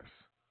class.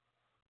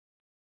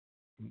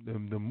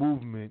 The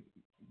movement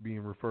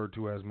being referred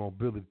to as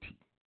mobility.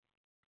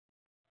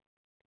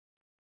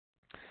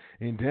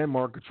 In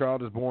Denmark, a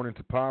child born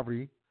into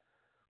poverty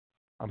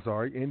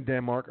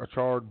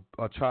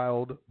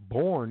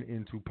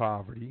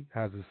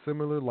has a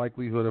similar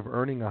likelihood of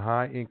earning a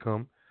high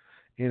income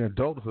in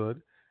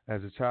adulthood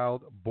as a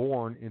child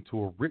born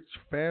into a rich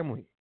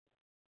family,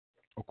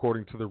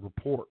 according to the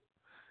report.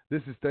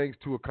 This is thanks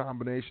to a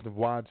combination of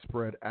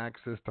widespread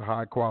access to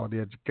high-quality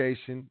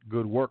education,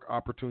 good work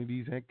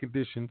opportunities and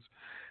conditions,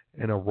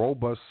 and a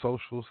robust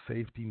social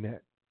safety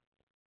net.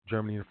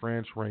 Germany and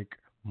France rank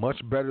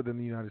much better than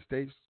the United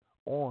States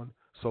on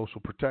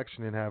social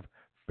protection and have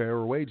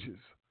fairer wages,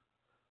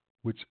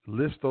 which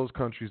lifts those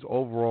countries'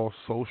 overall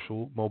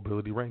social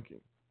mobility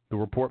ranking. The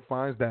report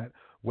finds that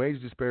wage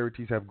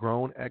disparities have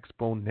grown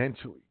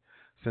exponentially.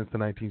 Since the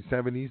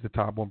 1970s, the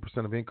top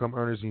 1% of income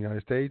earners in the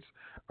United States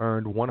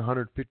earned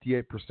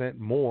 158%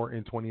 more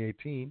in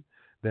 2018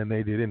 than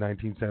they did in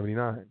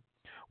 1979,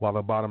 while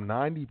the bottom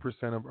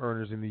 90% of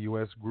earners in the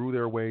U.S. grew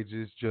their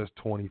wages just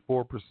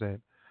 24%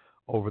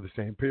 over the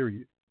same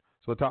period.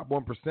 So the top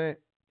 1%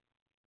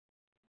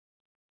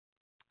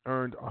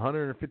 earned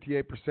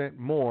 158%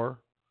 more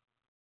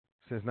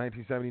since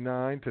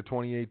 1979 to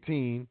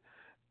 2018,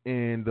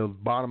 and the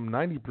bottom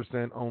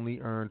 90% only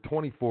earned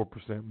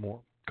 24%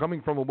 more.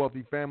 Coming from a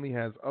wealthy family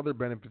has other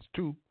benefits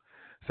too,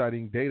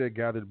 citing data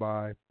gathered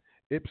by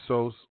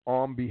Ipsos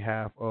on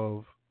behalf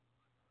of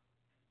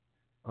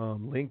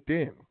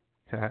LinkedIn.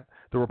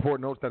 The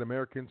report notes that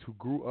Americans who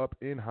grew up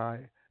in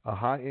a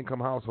high-income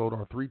household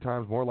are 3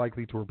 times more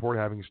likely to report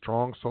having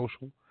strong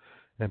social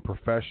and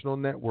professional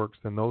networks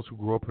than those who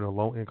grew up in a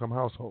low-income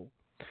household.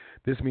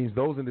 This means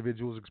those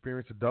individuals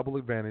experience a double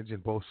advantage in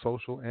both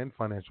social and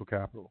financial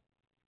capital.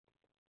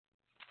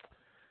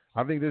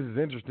 I think this is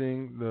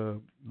interesting.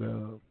 This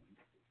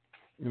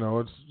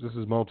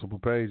is multiple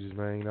pages,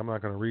 man. I'm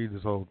not going to read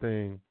this whole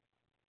thing,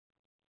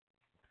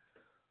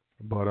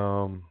 but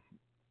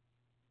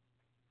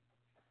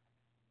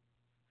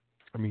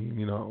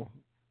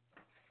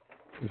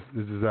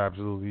this is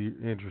absolutely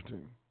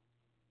interesting.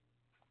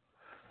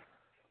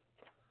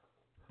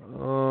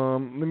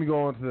 Let me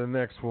go on to the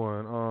next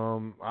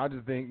one. I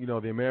just think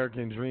the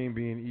American dream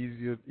being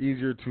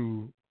easier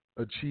to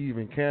achieve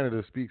in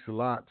Canada speaks a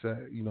lot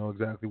to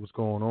exactly what's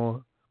going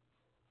on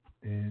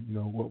and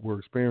what we're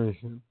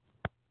experiencing.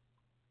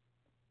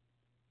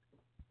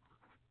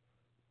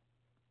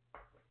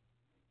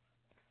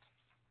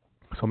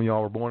 Some of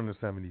y'all were born in the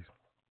 70s.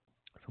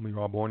 Some of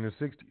y'all were born in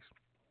the 60s.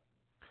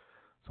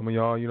 Some of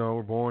y'all,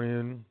 were born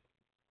in,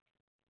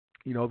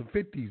 the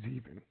 50s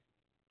even.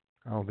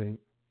 I don't think.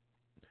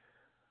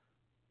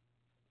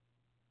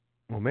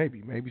 Well,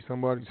 maybe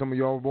some of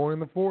y'all were born in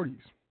the 40s.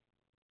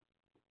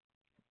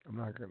 I'm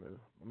not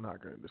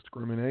gonna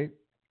discriminate,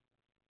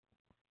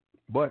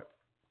 but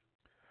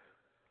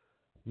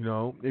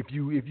if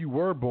you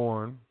were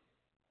born,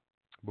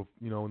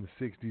 in the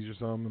 60s or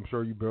something, I'm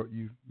sure you've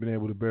been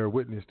able to bear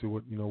witness to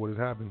what has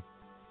happened.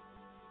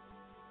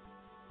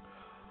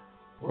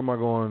 Where am I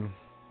going?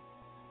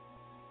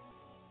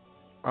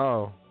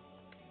 Oh,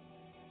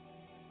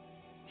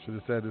 should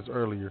have said this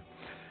earlier.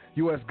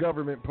 U.S.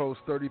 government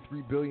posts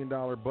 $33 billion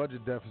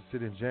budget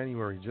deficit in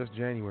January, just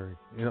January.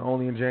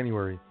 Only in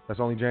January. That's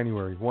only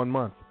January. 1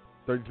 month.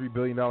 $33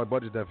 billion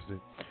budget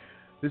deficit.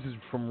 This is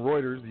from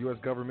Reuters. The U.S.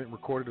 government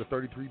recorded a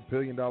 $33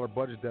 billion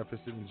budget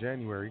deficit in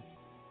January,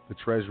 the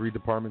Treasury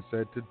Department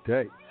said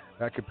today.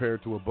 That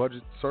compared to a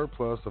budget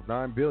surplus of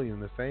 $9 billion in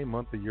the same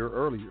month a year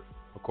earlier,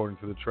 according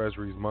to the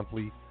Treasury's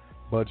monthly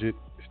budget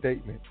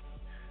statement.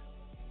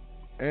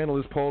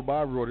 Analysts polled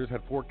by Reuters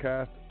had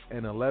forecast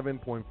an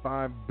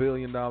 $11.5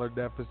 billion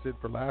deficit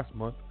for last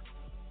month.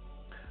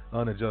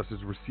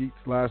 Unadjusted receipts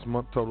last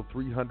month totaled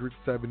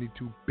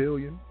 $372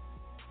 billion,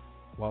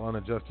 while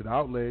unadjusted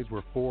outlays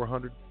were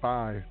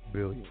 $405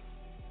 billion.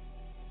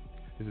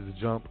 This is a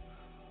jump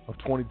of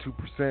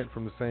 22%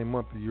 from the same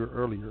month a year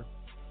earlier.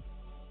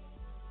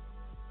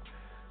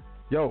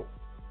 Yo,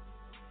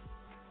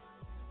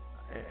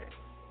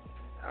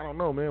 I don't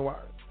know, man. Why?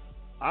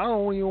 I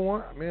don't even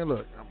want, man.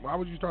 Look, why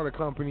would you start a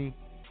company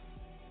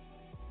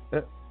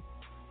that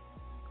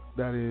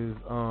is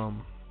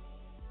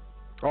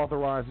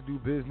authorized to do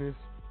business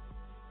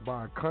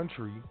by a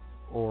country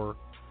or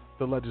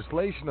the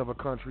legislation of a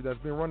country that's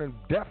been running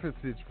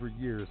deficits for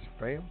years,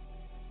 fam?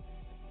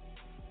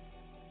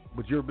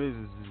 But your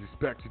business is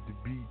expected to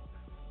be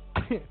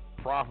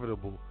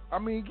profitable. I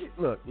mean,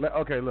 look,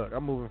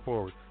 I'm moving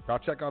forward. Y'all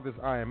check out this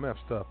IMF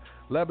stuff.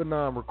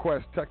 Lebanon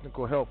requests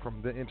technical help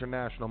from the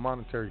International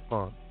Monetary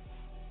Fund.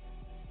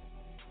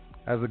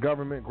 As the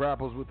government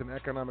grapples with an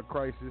economic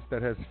crisis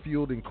that has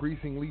fueled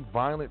increasingly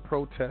violent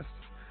protests,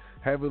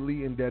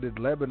 heavily indebted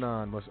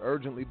Lebanon must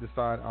urgently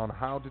decide on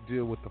how to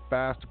deal with the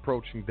fast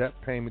approaching debt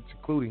payments,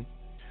 including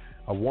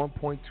a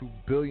 $1.2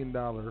 billion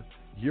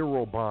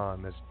Euro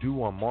bond that's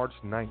due on March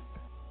 9th.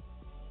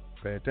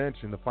 Pay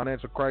attention. The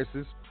financial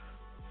crisis,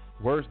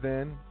 worse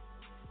than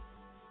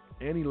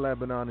any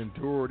Lebanon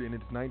endured in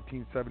its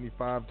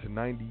 1975 to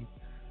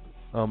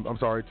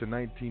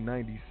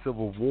 1990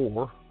 civil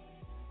war,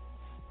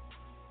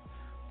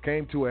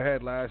 came to a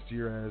head last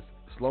year as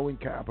slowing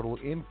capital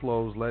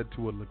inflows led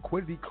to a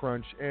liquidity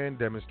crunch and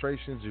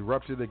demonstrations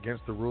erupted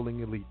against the ruling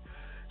elite.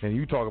 And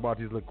you talk about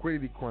these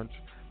liquidity crunch,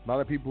 a lot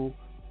of people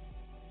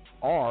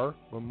are,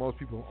 but most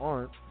people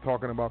aren't,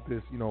 talking about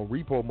this,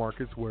 repo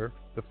markets where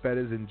the Fed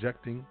is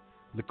injecting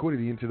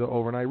liquidity into the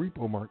overnight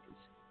repo markets.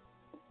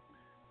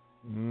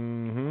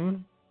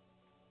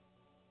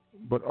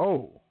 But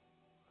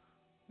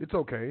it's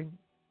okay.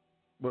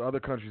 But other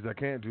countries that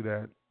can't do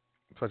that,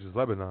 such as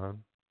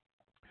Lebanon,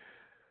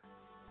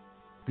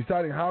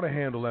 deciding how to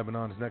handle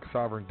Lebanon's next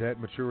sovereign debt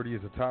maturity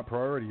is a top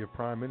priority of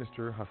Prime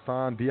Minister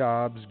Hassan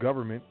Diab's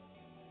government,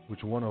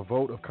 which won a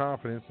vote of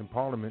confidence in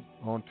Parliament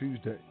on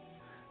Tuesday.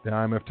 The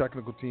IMF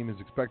technical team is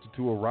expected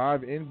to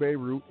arrive in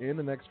Beirut in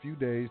the next few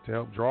days to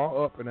help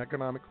draw up an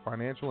economic,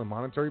 financial, and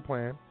monetary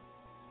plan,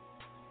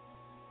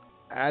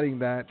 adding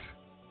that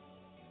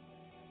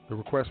the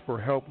request for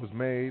help was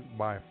made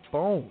by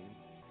phone.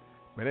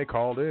 Man, they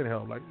called in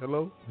help, like,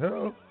 hello.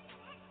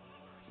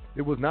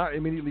 It was not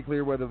immediately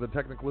clear whether the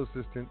technical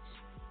assistance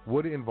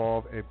would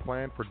involve a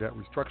plan for debt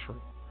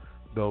restructuring,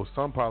 though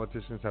some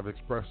politicians have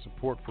expressed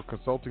support for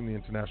consulting the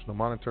International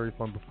Monetary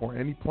Fund before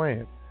any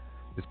plan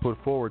is put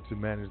forward to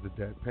manage the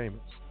debt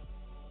payments.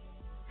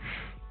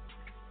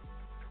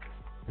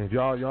 If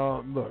y'all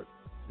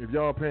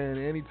paying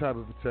any type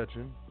of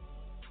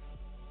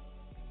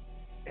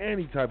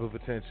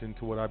attention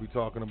to what I be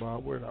talking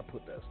about, where did I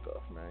put that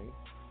stuff, man?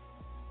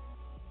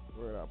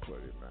 Where did I put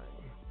it, man?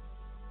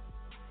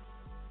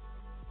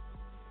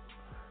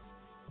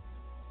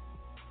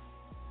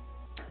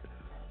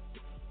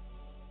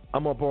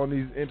 I'm up on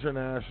these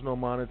International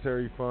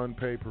Monetary Fund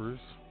papers.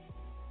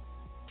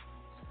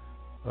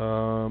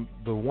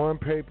 The one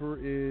paper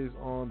is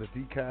on the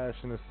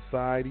decashing of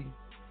society.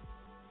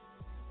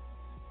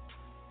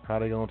 How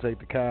they gonna take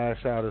the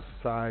cash out of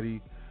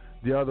society.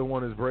 The other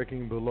one is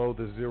breaking below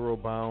the zero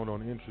bound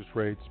on interest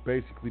rates,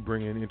 basically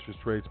bringing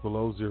interest rates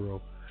below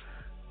zero,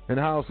 and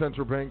how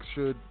central banks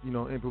should,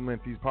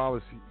 implement these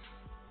policies.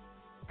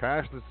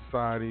 Cashless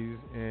societies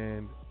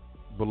and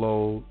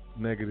below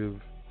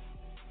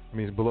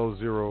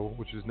zero,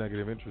 which is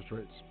negative interest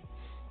rates.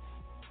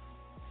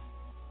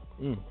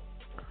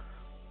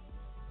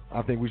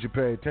 I think we should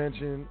pay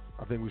attention.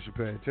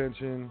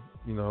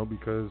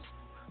 Because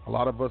a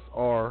lot of us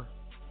are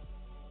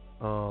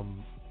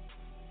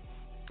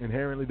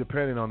inherently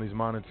dependent on these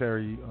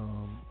monetary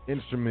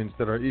instruments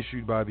that are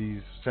issued by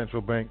these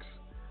central banks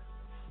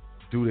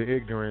due to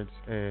ignorance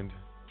and,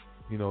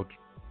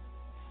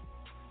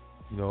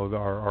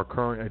 our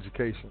current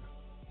education.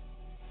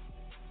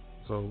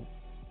 So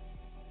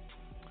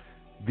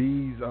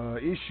these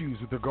issues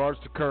with regards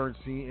to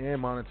currency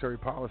and monetary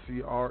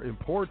policy are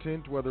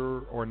important whether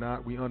or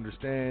not we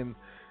understand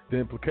the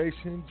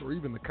implications or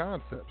even the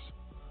concepts.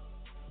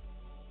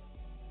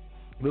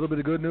 A little bit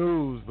of good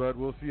news, but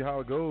we'll see how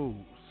it goes.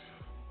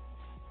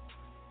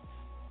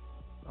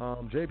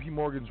 JP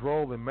Morgan's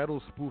role in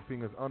metal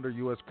spoofing is under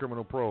U.S.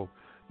 criminal probe.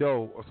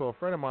 So a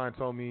friend of mine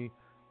told me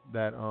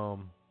that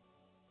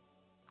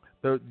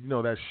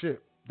that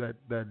ship, that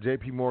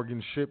JP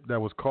Morgan ship that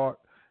was caught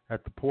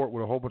at the port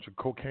with a whole bunch of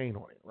cocaine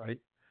on it, right?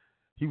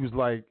 He was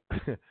like,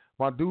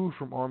 my dude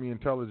from Army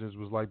Intelligence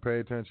was like, pay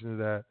attention to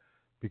that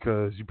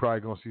because you're probably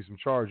going to see some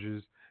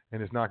charges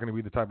and it's not going to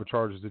be the type of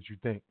charges that you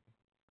think.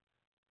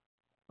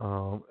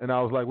 And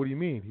I was like, what do you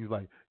mean? He was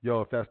like,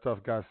 yo, if that stuff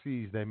got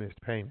seized, they missed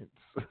payments.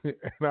 And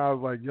I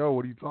was like, yo,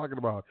 what are you talking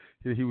about?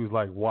 He was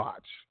like,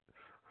 watch.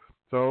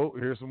 So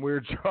here's some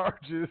weird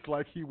charges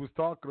like he was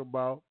talking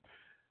about.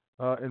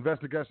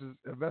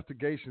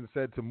 Investigation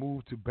said to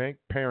move to bank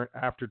parent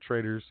after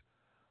traders,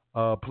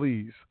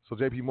 please. So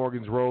J.P.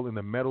 Morgan's role in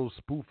the metals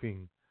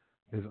spoofing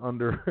is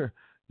under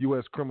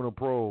U.S. criminal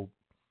probe.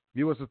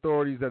 U.S.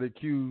 authorities that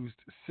accused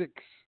 6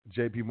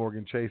 J.P.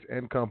 Morgan Chase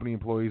and Company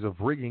employees of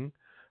rigging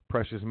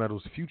precious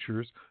metals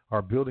futures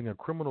are building a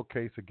criminal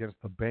case against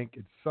the bank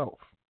itself,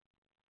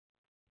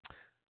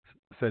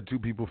 said 2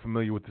 people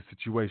familiar with the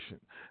situation.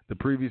 The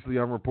previously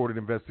unreported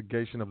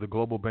investigation of the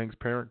global bank's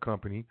parent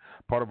company,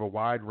 part of a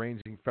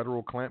wide-ranging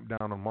federal clampdown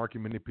on market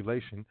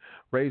manipulation,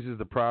 raises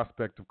the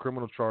prospect of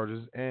criminal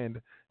charges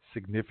and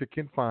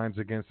significant fines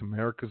against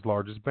America's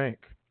largest bank.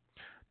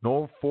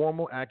 No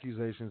formal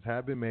accusations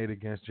have been made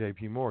against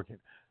J.P. Morgan,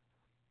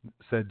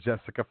 said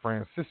Jessica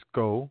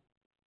Francisco.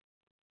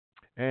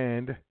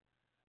 And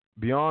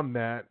beyond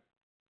that,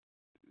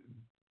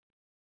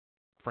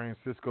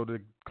 Francisco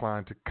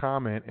declined to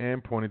comment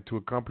and pointed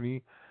to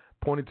company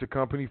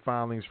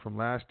filings from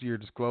last year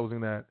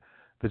disclosing that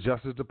the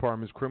Justice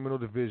Department's criminal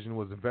division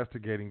was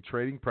investigating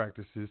trading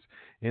practices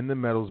in the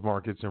metals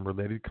markets and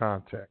related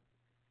conduct.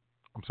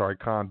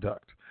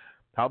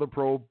 How the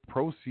probe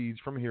proceeds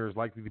from here is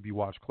likely to be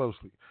watched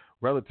closely.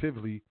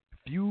 Relatively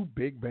few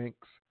big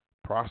banks'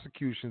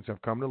 prosecutions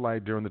have come to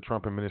light during the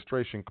Trump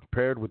administration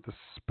compared with the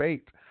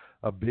spate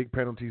of big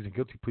penalties and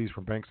guilty pleas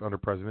from banks under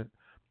President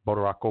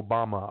Barack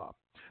Obama.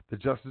 The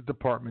Justice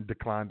Department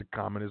declined to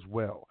comment as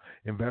well.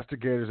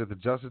 Investigators at the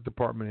Justice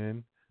Department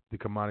and the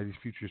Commodities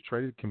Futures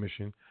Trading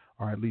Commission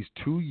are at least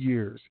 2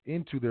 years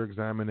into their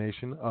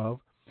examination of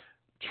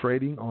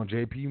trading on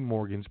J.P.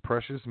 Morgan's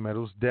precious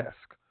metals desk.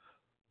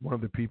 One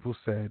of the people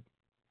said,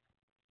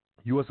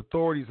 U.S.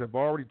 authorities have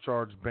already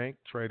charged bank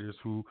traders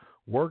who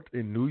worked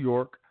in New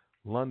York,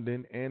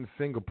 London, and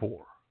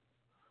Singapore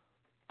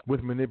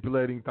with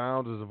manipulating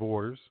thousands of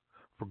orders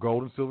for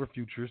gold and silver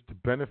futures to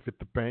benefit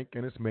the bank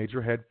and its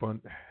major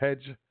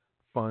hedge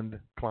fund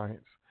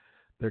clients.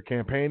 Their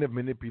campaign of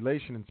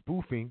manipulation and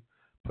spoofing,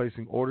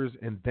 placing orders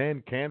and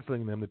then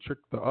canceling them to trick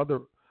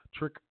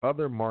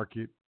other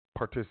market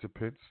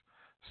participants,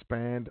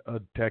 spanned a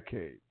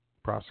decade,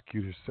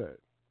 prosecutors said.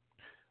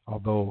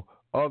 Although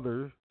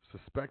other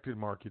suspected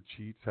market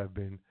cheats have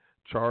been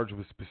charged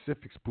with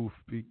specific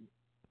spoofing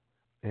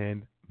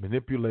and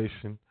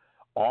manipulation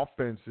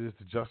offenses,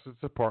 the Justice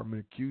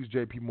Department accused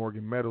J.P.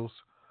 Morgan Metals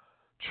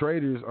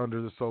traders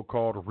under the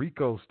so-called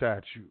RICO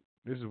statute.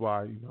 This is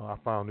why I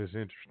found this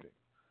interesting.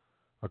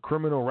 A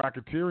criminal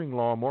racketeering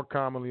law more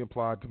commonly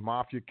applied to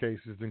mafia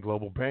cases than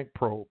global bank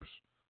probes.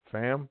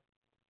 Fam,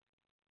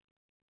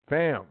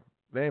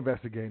 they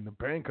investigating the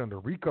bank under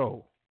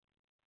RICO.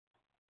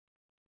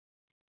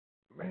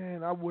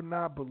 Man, I would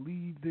not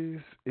believe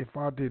this if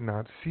I did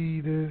not see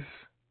this.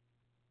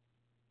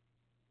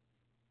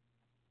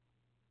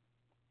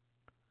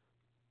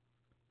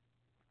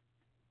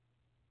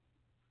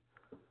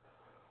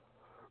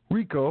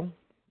 RICO.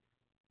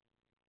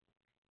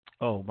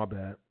 Oh, my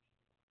bad.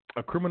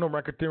 A criminal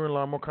racketeering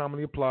law more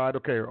commonly applied.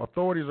 Okay,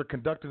 authorities are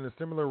conducting a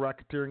similar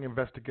racketeering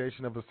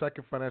investigation of a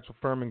second financial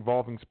firm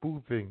involving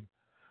spoofing,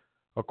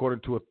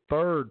 according to a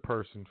third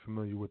person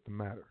familiar with the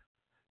matter.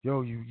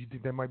 Yo, you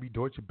think that might be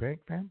Deutsche Bank,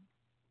 fam?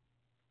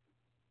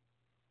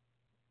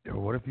 Yo,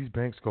 what if these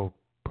banks go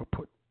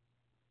put?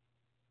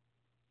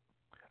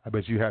 I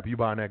bet you happy you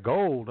buying that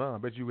gold, huh? I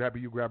bet you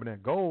happy you grabbing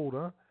that gold,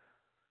 huh?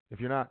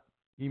 If you're not,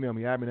 email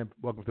me, admin at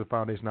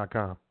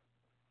welcometothefoundation.com.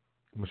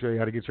 I'm going to show you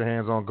how to get your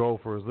hands on gold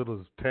for as little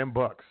as $10.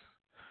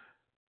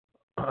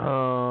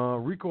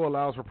 RICO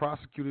allows for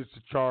prosecutors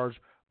to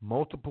charge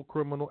multiple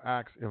criminal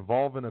acts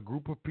involving a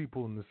group of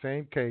people in the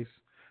same case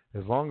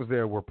as long as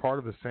they were part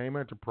of the same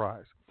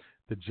enterprise.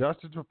 The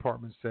Justice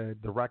Department said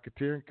the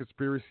racketeering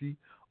conspiracy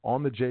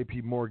on the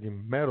J.P.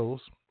 Morgan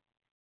metals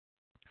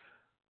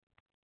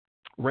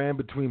ran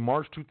between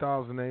March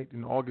 2008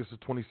 and August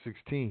of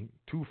 2016.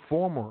 2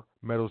 former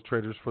metals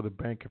traders for the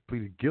bank have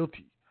pleaded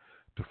guilty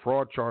to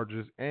fraud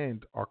charges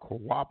and are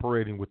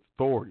cooperating with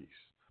authorities.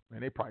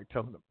 Man, they probably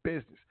telling the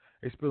business.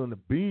 They spilling the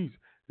beans.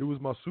 It was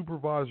my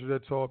supervisor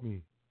that taught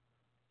me.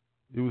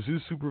 It was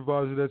his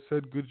supervisor that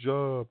said, good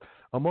job.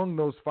 Among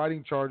those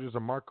fighting charges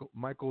are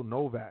Michael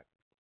Novak,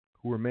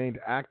 who remained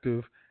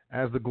active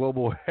as the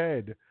global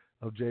head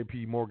of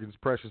J.P. Morgan's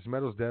precious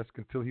metals desk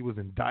until he was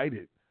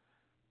indicted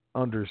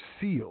under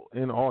seal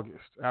in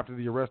August. After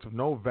the arrest of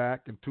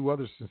Novak and 2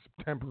 others in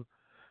September,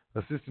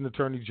 Assistant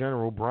Attorney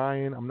General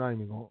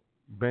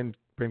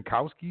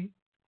Benkowski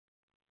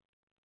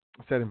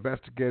said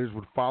investigators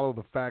would follow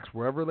the facts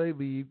wherever they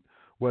lead,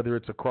 whether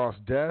it's across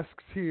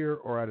desks here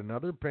or at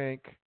another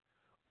bank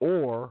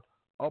or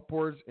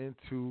upwards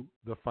into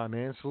the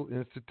financial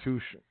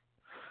institution.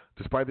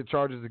 Despite the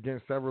charges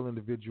against several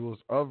individuals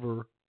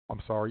over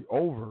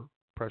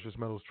precious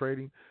metals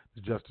trading,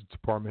 the Justice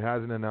Department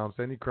hasn't announced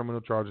any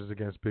criminal charges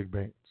against big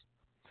banks.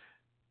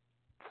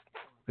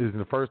 This is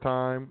the first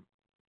time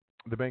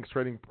the bank's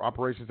trading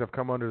operations have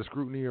come under the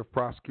scrutiny of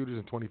prosecutors.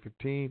 In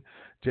 2015,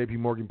 J.P.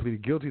 Morgan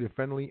pleaded guilty to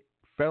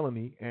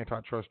felony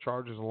antitrust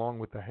charges along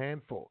with a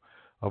handful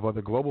of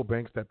other global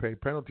banks that paid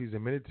penalties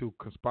admitted to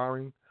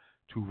conspiring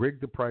to rig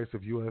the price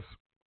of U.S.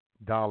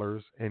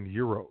 and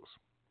euros.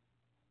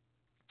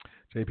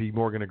 JP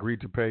Morgan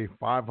agreed to pay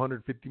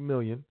 $550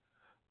 million,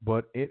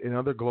 but it and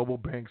other global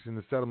banks in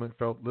the settlement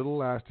felt little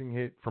lasting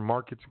hit from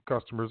markets and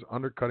customers,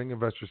 undercutting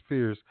investors'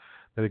 fears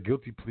that a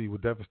guilty plea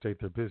would devastate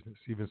their business.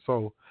 Even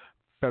so,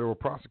 federal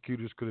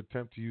prosecutors could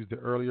attempt to use the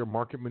earlier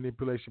market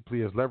manipulation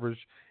plea as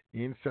leverage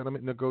in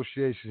settlement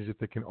negotiations if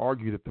they can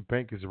argue that the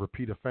bank is a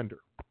repeat offender.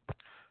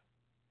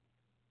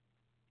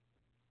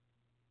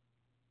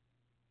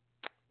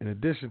 In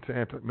addition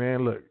to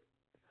look,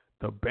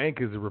 the bank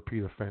is a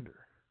repeat offender.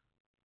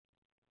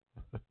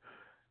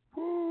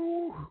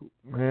 Woo,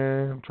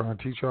 man, I'm trying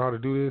to teach y'all how to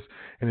do this.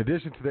 In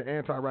addition to the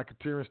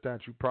anti-racketeering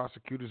statute,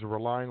 prosecutors are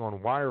relying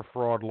on wire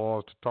fraud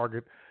laws to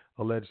target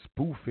alleged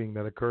spoofing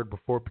that occurred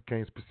before it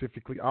became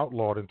specifically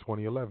outlawed in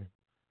 2011.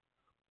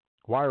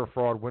 Wire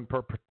fraud, when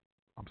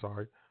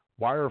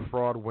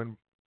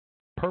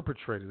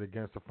perpetrated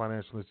against a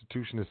financial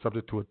institution, is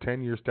subject to a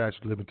 10-year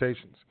statute of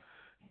limitations,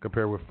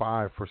 compared with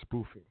 5 for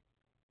spoofing.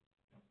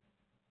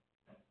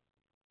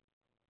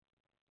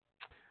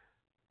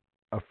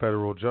 A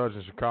federal judge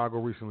in Chicago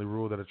recently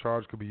ruled that a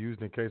charge could be used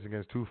in a case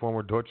against 2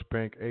 former Deutsche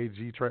Bank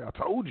AG traders. I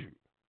told you.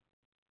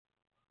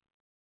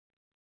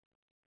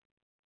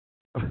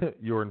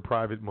 You're in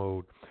private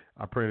mode.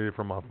 I printed it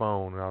from my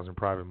phone and I was in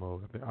private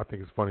mode. I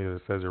think it's funny that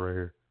it says it right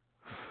here.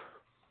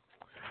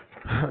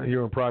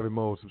 You're in private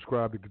mode.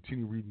 Subscribe to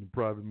continue reading in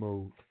private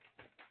mode.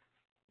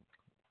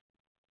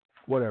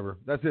 Whatever.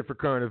 That's it for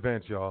current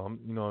events, y'all.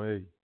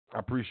 Hey, I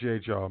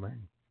appreciate y'all,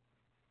 man.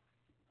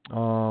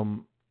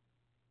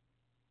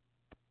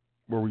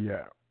 Where we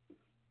at?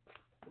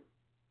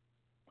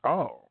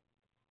 Oh.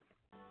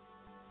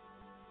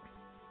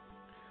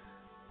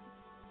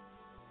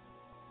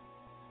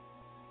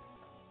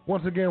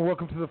 Once again,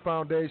 welcome to the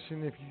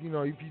foundation. If you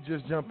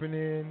just jumping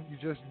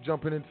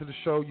into the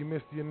show, you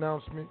missed the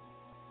announcement.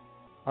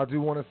 I do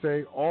want to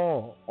say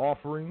all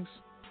offerings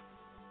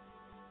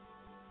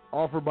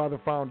offered by the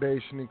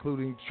foundation,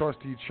 including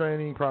trustee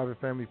training, private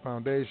family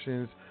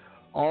foundations,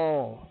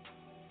 all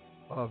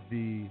of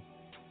the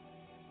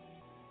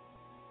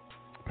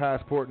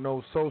Passport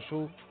No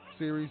Social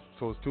series,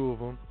 so it's 2 of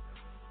them,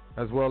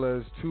 as well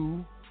as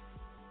 2,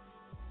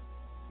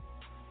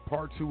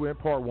 part 2 and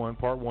part 1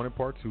 and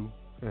part 2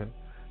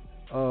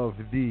 of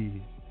the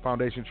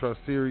Foundation Trust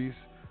series,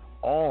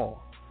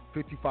 all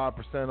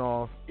 55%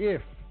 off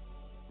if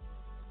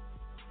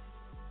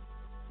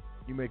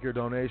you make your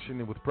donation.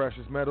 And with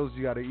precious metals,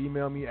 you got to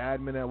email me,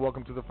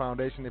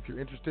 admin@welcometothefoundation, if you're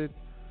interested.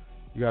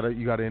 You got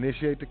to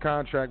initiate the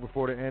contract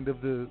before the end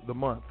of the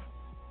month.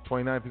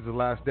 29th is the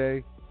last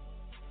day.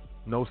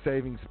 No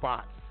saving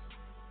spots,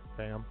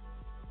 fam.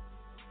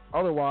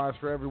 Otherwise,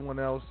 for everyone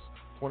else,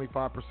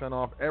 25%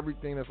 off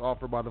everything that's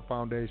offered by the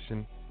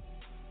foundation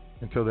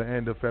until the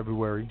end of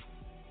February.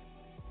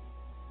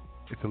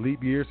 It's a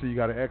leap year, so you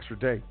got an extra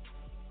day.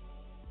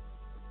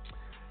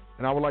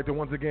 And I would like to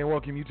once again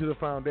welcome you to the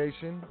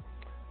foundation.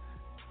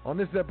 On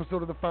this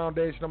episode of the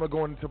foundation, I'm going to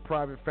go into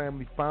private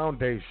family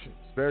foundations.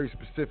 Very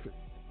specific.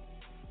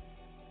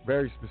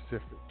 Very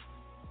specific.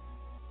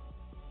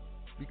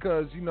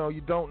 Because,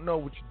 you don't know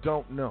what you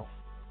don't know.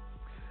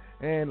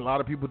 And a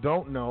lot of people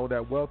don't know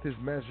that wealth is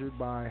measured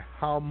by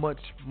how much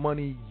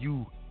money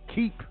you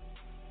keep,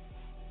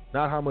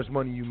 not how much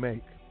money you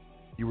make.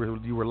 You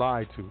were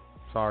lied to.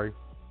 Sorry.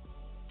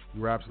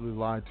 You were absolutely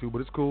lied to, but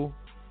it's cool.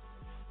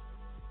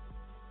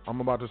 I'm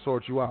about to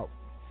sort you out.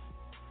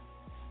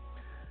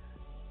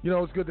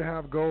 It's good to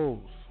have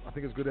goals. I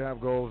think it's good to have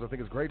goals. I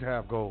think it's great to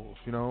have goals,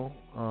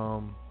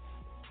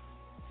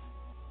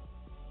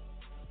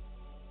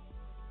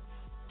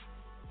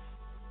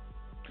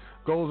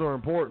 Goals are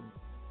important.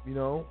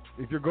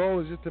 If your goal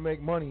is just to make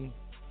money,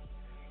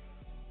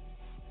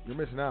 you're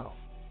missing out.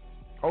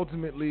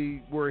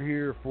 Ultimately, we're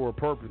here for a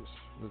purpose.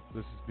 Let's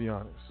just be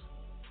honest.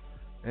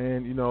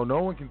 And,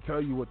 no one can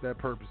tell you what that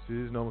purpose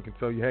is. No one can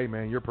tell you, hey,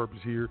 man, your purpose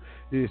here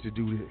is to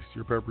do this.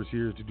 Your purpose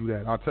here is to do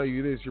that. I'll tell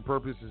you this, your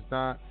purpose is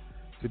not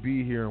to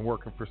be here and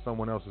working for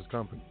someone else's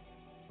company.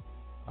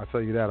 I'll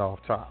tell you that off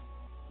top.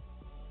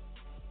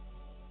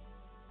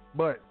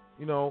 But,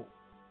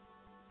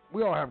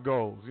 we all have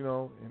goals,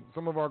 and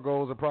some of our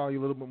goals are probably a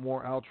little bit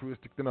more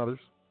altruistic than others.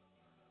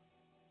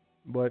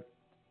 But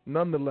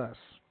nonetheless,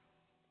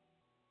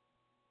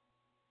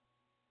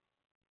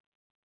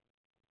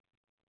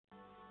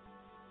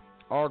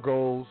 our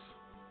goals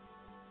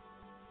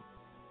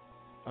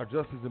are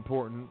just as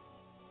important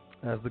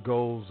as the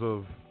goals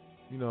of,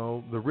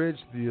 the rich,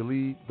 the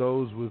elite,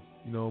 those with,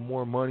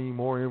 more money,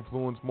 more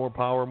influence, more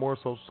power, more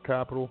social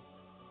capital,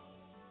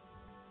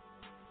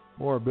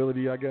 more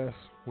ability, I guess,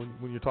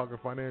 when you're talking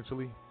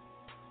financially.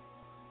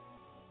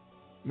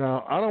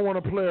 Now, I don't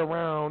want to play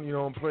around,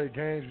 and play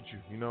games with you,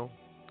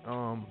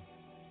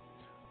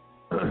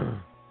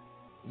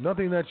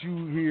 Nothing that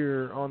you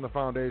hear on the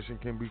foundation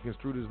can be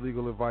construed as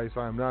legal advice.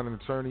 I am not an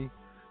attorney.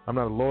 I'm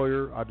not a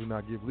lawyer. I do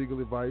not give legal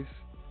advice.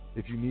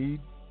 If you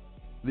need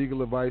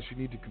legal advice, you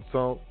need to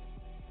consult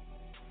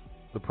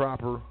the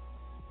proper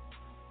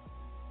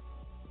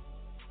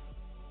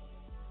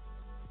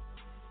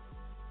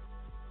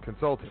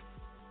consultant.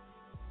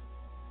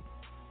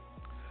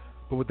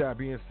 But with that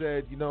being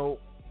said,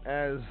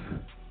 as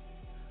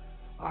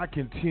I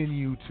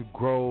continue to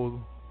grow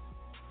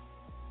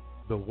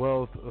the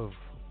wealth of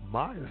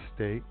my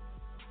estate,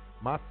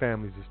 my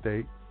family's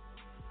estate,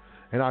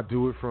 and I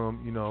do it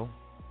from,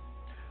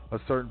 a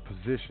certain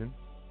position.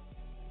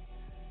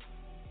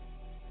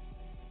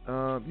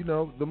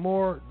 The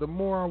more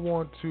I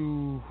want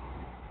to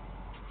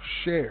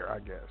share, I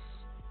guess.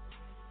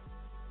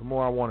 The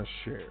more I want to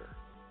share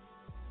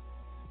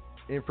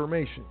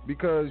information,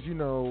 because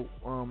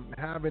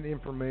having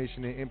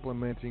information and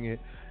implementing it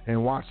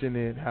and watching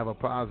it have a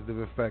positive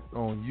effect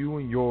on you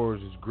and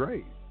yours is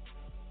great.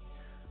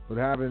 But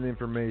having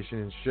information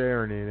and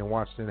sharing it and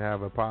watching it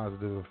have a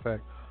positive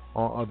effect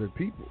on other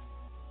people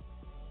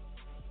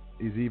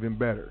is even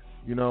better.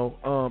 There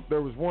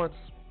was once,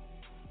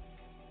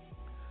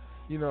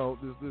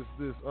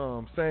 this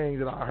saying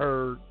that I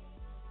heard,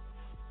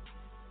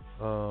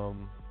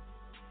 and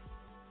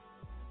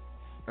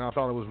I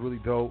thought it was really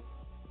dope.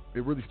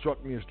 It really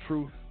struck me as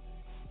truth,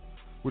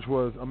 which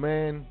was, a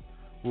man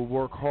will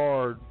work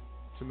hard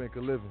to make a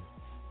living.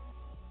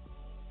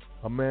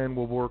 A man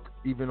will work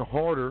even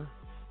harder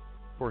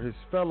for his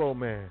fellow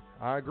man.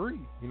 I agree.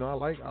 I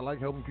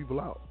like helping people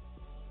out.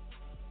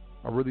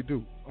 I really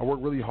do. I work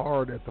really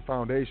hard at the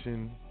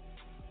foundation,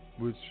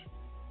 which,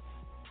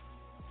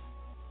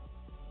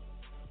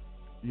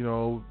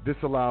 this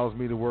allows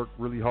me to work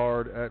really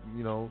hard at,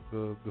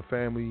 the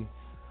family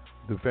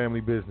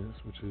business,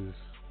 which is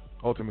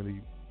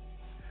ultimately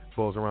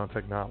boils around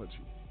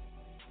technology.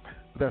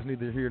 But that's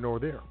neither here nor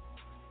there.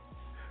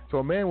 So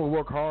a man will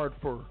work hard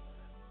for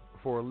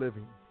a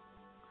living,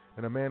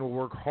 and a man will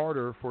work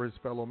harder for his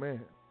fellow man.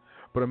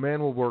 But a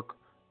man will work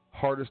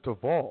hardest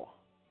of all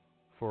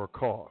for a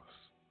cause.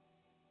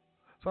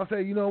 So I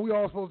say, we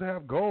all supposed to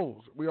have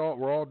goals. We're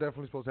all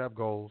definitely supposed to have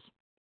goals.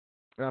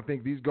 And I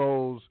think these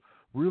goals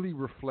really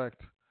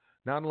reflect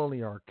not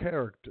only our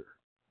character,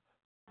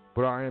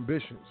 but our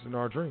ambitions and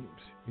our dreams,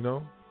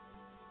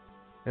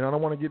 And I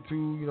don't want to get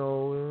too,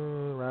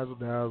 razzle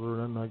dazzle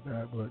or nothing like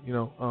that, but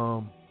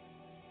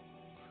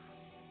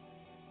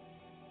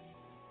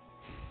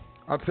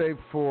I'd say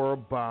for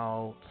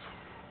about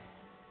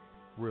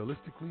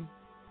realistically,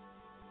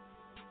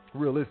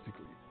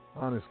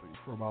 honestly,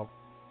 for about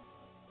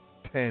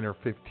 10 or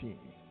 15,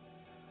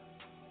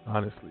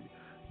 honestly.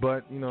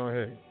 But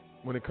hey,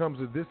 when it comes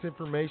to this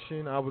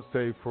information, I would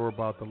say for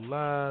about the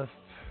last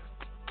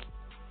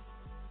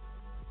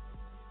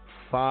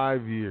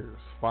 5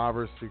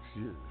 or 6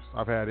 years,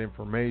 I've had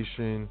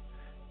information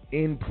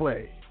in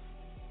play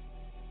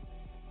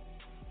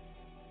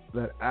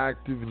that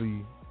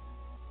actively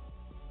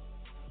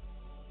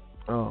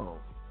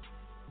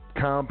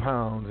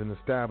compounds and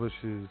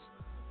establishes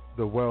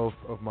the wealth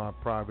of my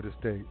private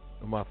estate,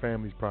 of my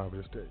family's private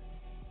estate.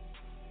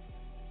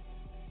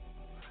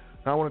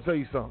 Now, I want to tell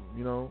you something,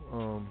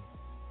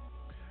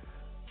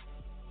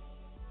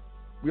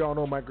 we all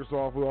know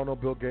Microsoft, we all know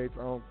Bill Gates.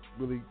 I don't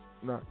really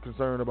not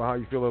concerned about how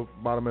you feel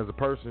about him as a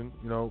person,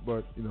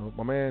 but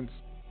my man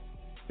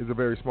is a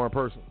very smart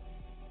person.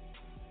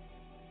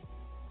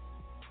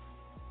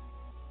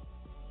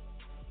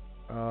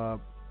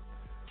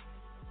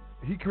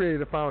 He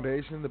created a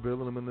foundation, the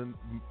Bill and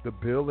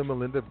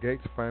Melinda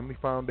Gates Family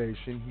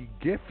Foundation. He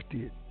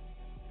gifted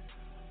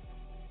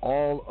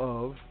all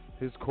of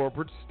his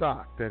corporate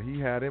stock that he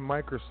had in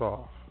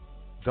Microsoft,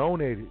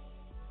 donated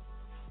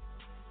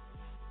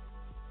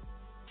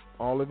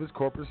all of his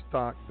corporate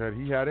stock that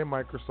he had in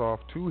Microsoft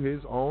to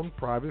his own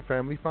private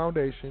family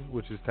foundation,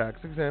 which is tax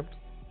exempt,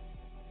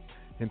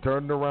 and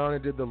turned around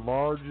and did the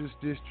largest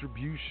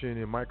distribution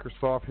in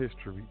Microsoft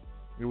history.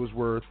 It was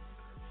worth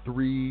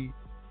 $3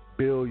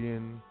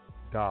 billion.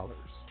 How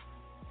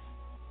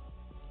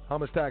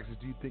much taxes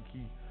do you think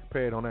he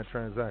paid on that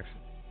transaction?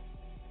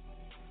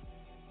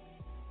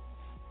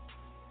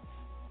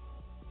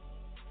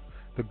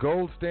 The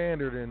gold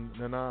standard in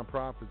the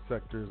nonprofit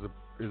sector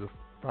is a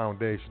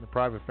foundation, a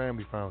private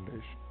family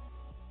foundation.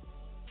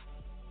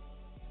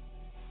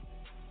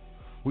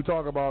 We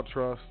talk about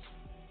trust,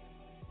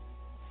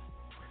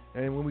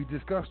 and when we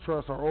discuss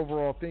trust, our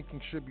overall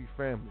thinking should be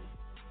family.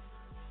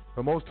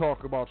 But most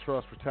talk about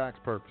trust for tax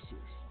purposes.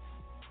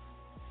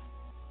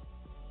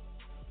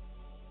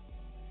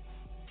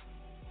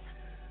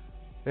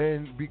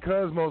 And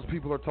because most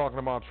people are talking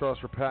about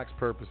trust for tax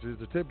purposes,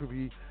 they're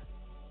typically,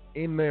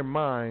 in their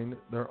mind,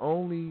 their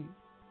only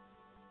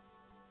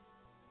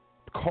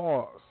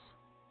cause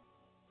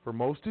for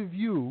most of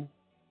you,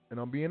 and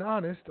I'm being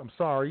honest, I'm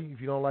sorry if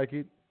you don't like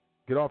it,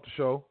 get off the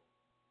show,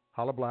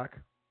 holla black.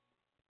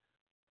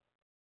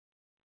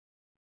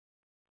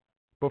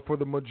 But for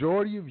the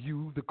majority of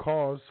you, the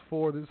cause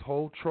for this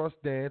whole trust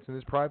dance and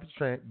this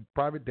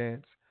private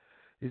dance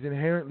is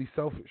inherently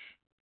selfish.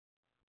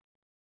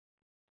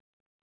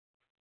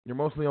 You're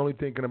mostly only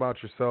thinking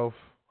about yourself,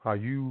 how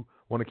you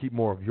want to keep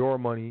more of your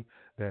money,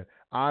 that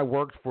I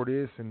worked for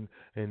this and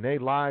they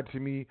lied to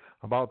me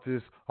about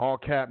this all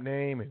cap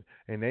name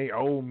and they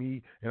owe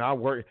me and I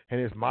work and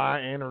it's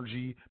my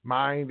energy,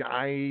 mine,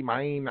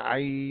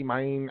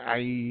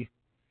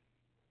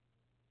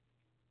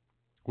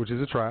 which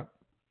is a trap.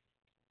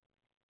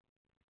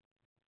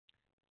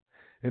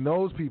 And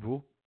those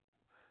people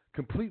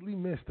completely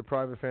miss the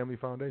private family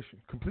foundation.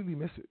 Completely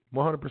miss it.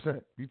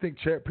 100%. You think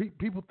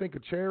people think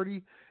of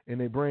charity and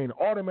their brain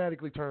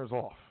automatically turns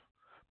off.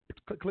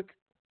 Click, click.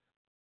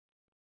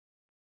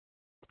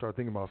 Start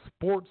thinking about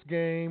sports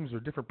games or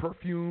different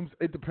perfumes.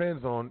 It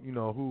depends on,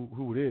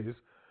 who it is.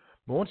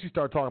 But once you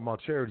start talking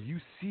about charity, you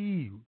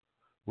see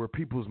where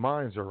people's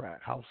minds are at,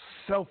 how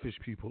selfish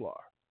people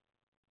are.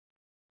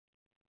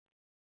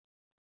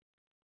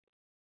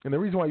 And the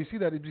reason why you see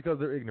that is because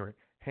they're ignorant.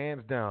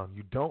 Hands down,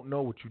 you don't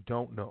know what you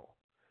don't know.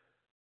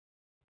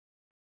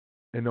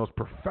 And those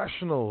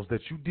professionals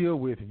that you deal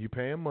with and you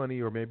pay them money,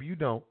 or maybe you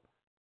don't,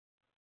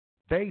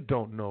 they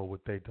don't know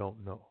what they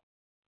don't know.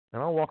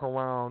 And I walk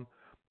around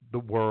the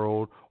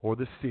world or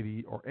the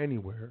city or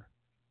anywhere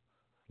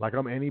like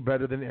I'm any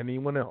better than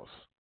anyone else.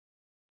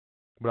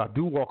 But I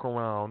do walk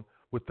around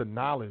with the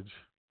knowledge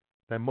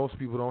that most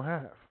people don't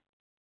have.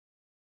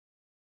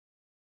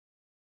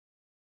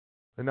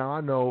 And now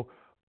I know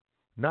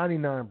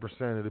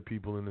 99% of the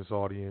people in this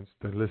audience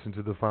that listen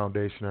to the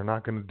foundation are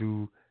not going to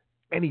do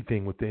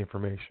anything with the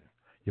information.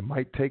 You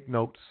might take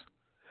notes.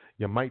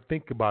 You might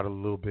think about it a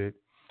little bit.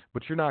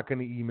 But you're not going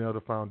to email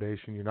the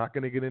foundation. You're not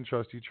going to get in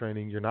trustee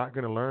training. You're not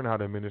going to learn how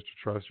to administer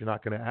trust. You're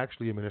not going to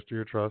actually administer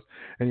your trust.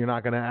 And you're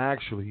not going to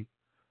actually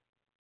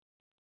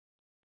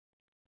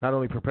not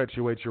only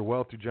perpetuate your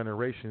wealth through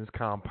generations,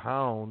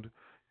 compound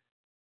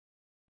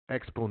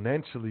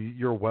exponentially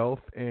your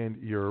wealth and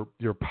your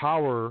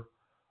power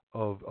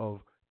of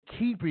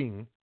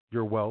keeping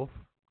your wealth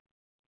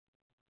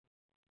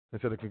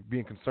instead of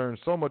being concerned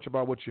so much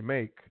about what you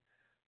make.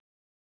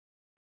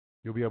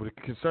 You'll be able to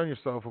concern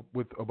yourself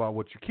about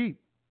what you keep.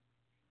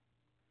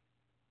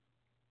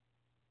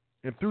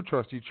 And through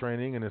trustee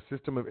training and a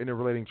system of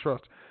interrelating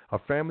trust, a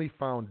family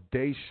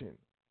foundation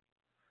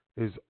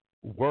is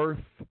worth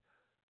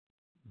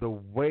the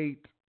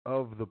weight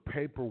of the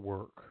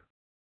paperwork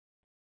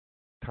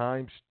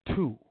times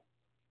 2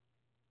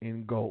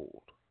 in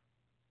gold.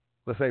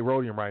 Let's say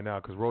rhodium right now,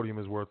 because rhodium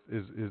is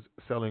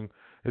selling.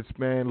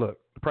 Look,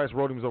 the price of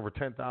rhodium is over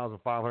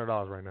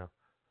 $10,500 right now.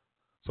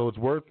 So it's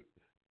worth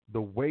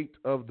the weight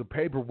of the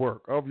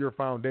paperwork of your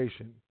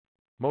foundation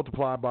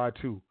multiplied by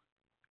 2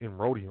 in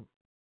rhodium.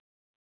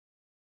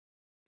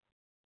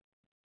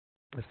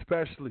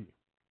 Especially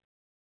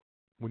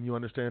when you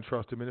understand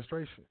trust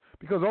administration.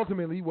 Because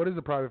ultimately, what is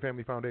a private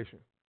family foundation?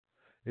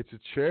 It's a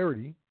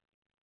charity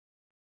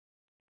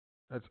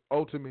that's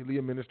ultimately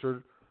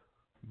administered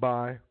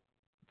by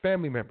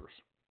family members.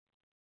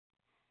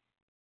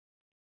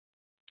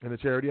 And the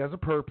charity has a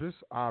purpose,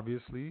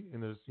 obviously,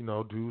 and there's,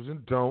 do's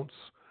and don'ts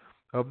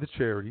of the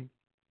charity.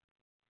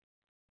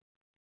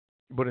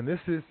 But in this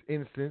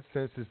instance,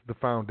 since it's the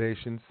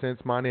foundation, since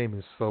my name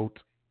is Sot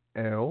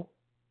L,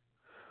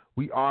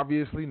 we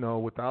obviously know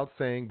without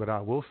saying, but I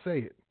will say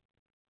it,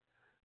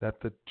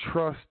 that the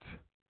trust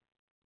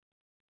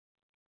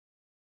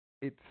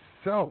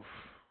itself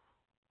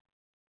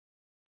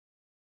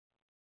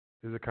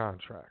is a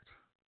contract.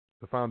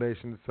 The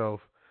foundation itself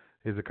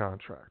is a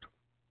contract,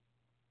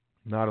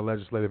 not a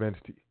legislative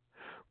entity.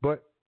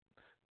 But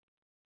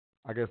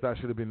I guess that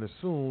should have been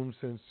assumed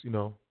since,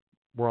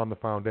 we're on the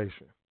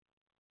foundation.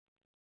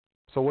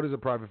 So what is a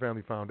private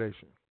family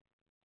foundation?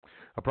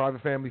 A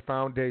private family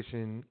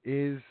foundation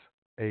is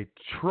a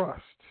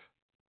trust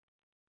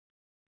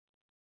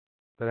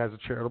that has a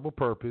charitable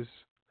purpose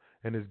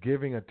and is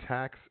giving a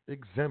tax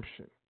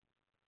exemption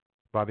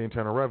by the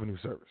Internal Revenue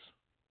Service.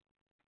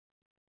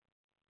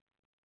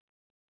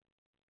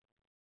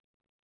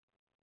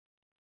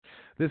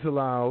 This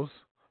allows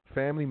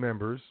family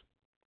members,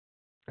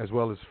 as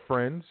well as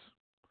friends,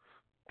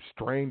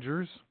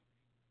 strangers,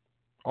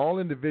 all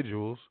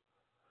individuals,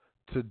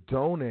 to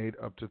donate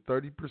up to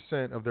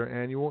 30% of their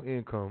annual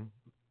income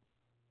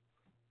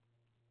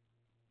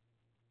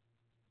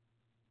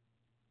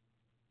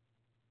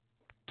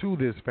to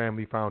this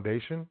family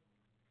foundation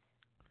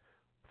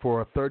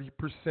for up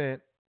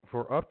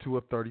to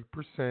a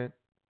 30%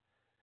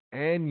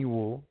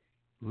 annual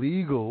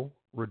legal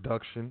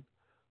reduction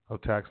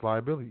of tax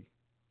liability.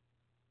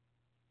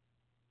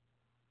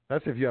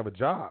 That's if you have a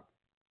job.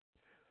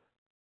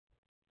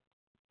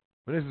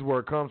 And this is where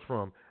it comes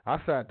from. I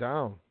sat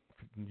down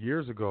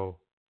years ago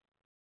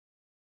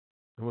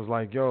and was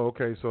like,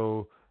 okay,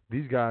 so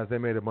these guys, they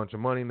made a bunch of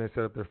money and they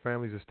set up their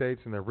families'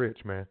 estates and they're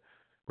rich, man.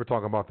 We're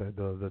talking about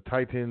the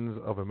titans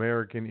of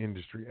American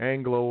industry,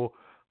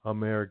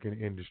 Anglo-American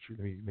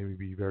industry. Let me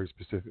be very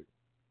specific.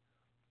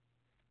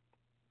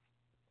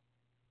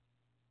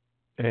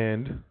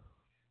 And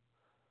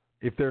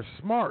if they're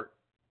smart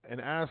and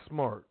as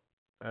smart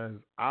as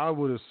I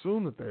would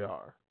assume that they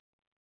are,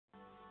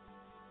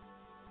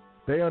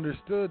 they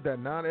understood that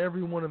not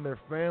everyone in their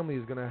family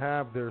is going to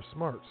have their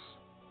smarts.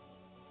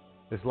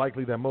 It's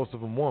likely that most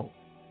of them won't.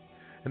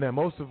 and that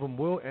most of them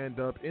will end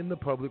up in the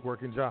public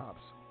working jobs.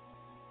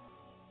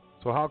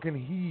 So how can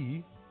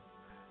he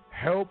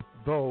help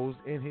those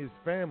in his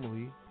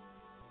family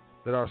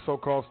that are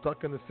so-called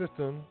stuck in the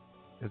system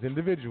as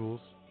individuals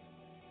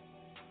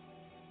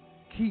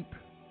keep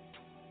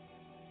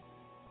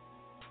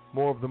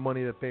more of the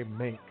money that they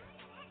make?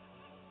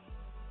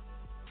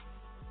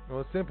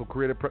 Well, it's simple.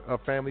 Create a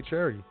family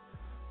charity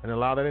and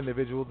allow that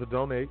individual to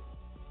donate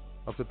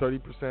up to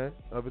 30%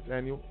 of its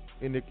annual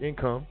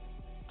income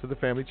to the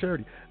family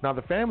charity. Now,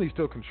 the family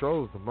still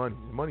controls the money.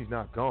 The money's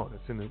not gone.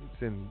 It's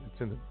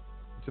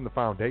in the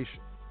foundation.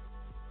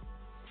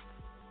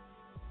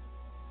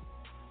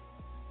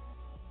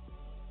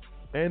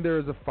 And there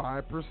is a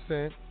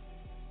 5%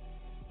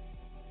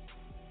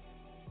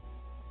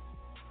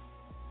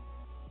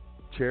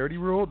 charity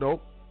rule.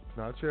 Nope, it's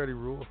not a charity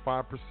rule. A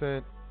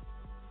 5%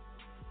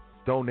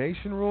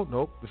 donation rule.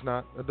 Nope, it's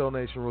not a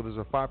donation rule. There's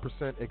a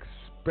 5%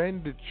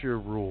 expenditure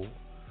rule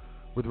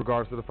with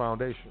regards to the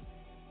foundation.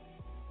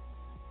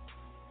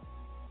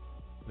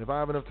 And if I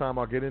have enough time,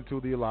 I'll get into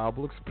the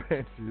allowable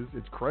expenses.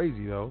 It's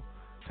crazy, though.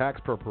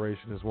 Tax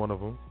preparation is one of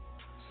them.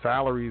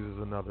 Salaries is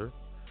another.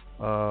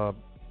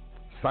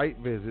 Site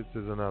visits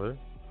is another.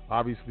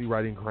 Obviously,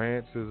 writing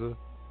grants is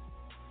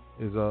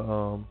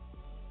an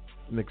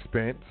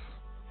expense.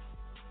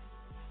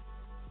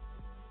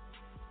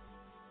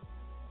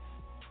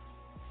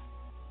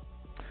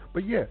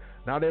 But yeah,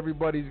 not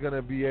everybody's going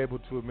to be able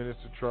to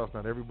administer trust.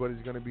 Not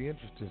everybody's going to be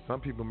interested. Some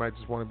people might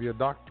just want to be a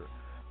doctor.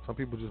 Some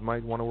people just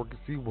might want to work at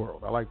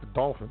SeaWorld. I like the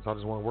Dolphins. I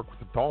just want to work with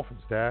the Dolphins,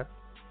 Dad.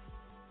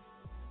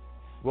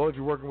 Well, if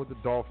you're working with the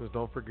Dolphins,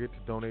 don't forget to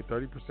donate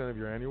 30% of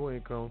your annual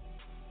income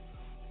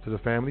to the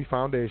Family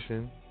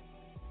Foundation,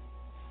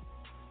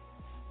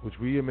 which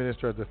we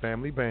administer at the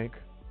Family Bank.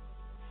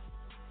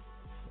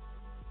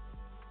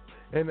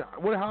 And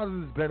how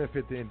does this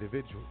benefit the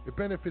individual? It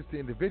benefits the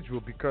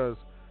individual because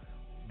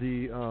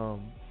the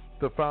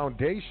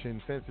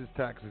foundation, since it's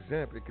tax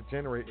exempt, it could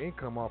generate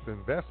income off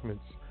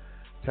investments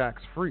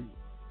tax free.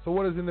 So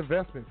what is an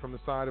investment from the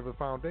side of a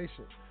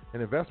foundation?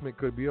 An investment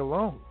could be a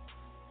loan,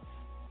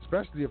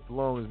 especially if the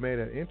loan is made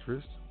at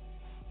interest.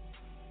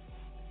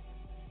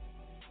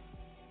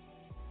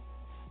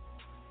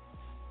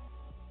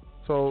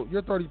 So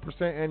your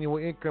 30% annual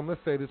income,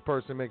 let's say this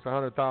person makes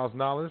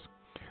 $100,000.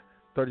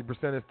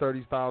 30% is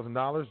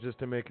 $30,000, just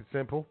to make it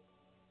simple.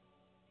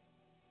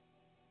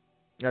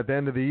 At the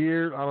end of the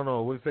year, I don't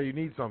know, let's say you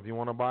need something. You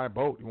want to buy a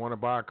boat. You want to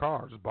buy a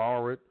car. Just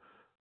borrow it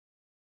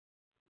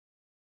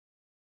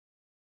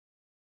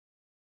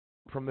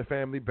from the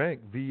family bank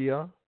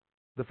via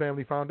the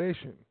family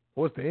foundation.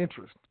 What's the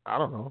interest? I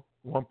don't know.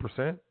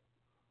 1%?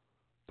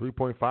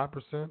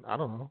 3.5%? I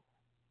don't know.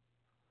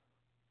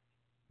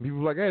 People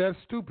are like, hey, that's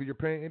stupid. You're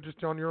paying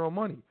interest on your own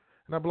money.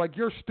 And I'd be like,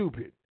 you're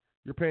stupid.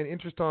 You're paying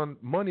interest on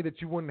money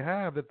that you wouldn't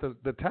have, that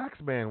the tax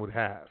man would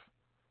have.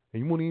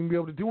 And you wouldn't even be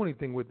able to do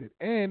anything with it.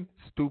 And,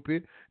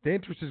 stupid, the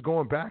interest is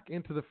going back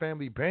into the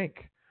family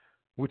bank,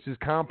 which is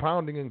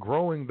compounding and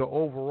growing the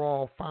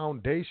overall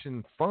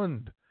foundation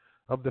fund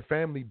of the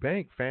family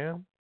bank,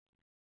 fam.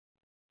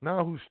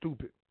 Now who's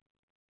stupid?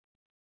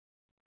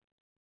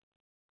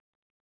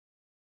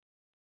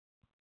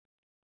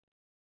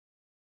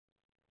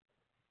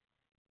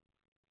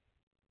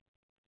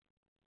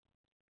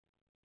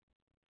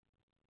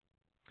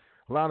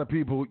 A lot of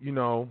people,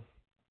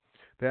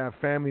 they have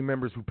family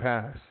members who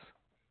pass.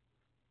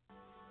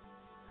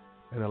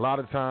 And a lot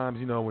of times,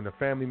 when a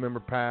family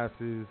member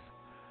passes,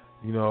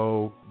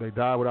 they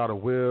die without a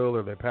will,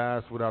 or they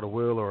pass without a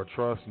will or a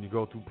trust, and you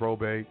go through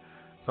probate.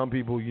 Some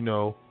people,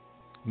 know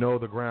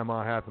the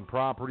grandma had some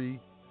property,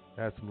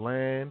 had some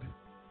land,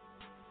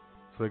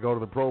 so they go to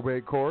the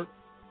probate court,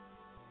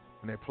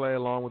 and they play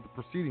along with the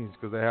proceedings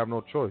because they have no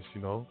choice,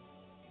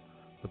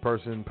 The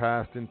person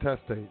passed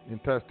intestate.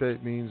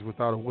 Intestate means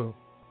without a will.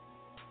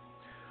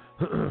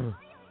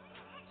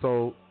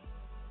 So,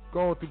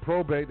 going through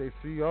probate, they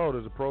see,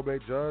 there's a probate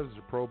judge, there's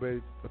a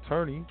probate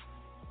attorney,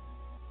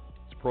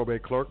 there's a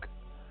probate clerk.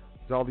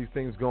 There's all these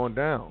things going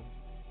down.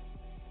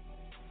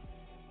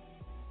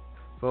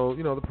 So,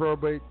 the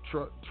probate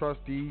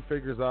trustee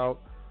figures out,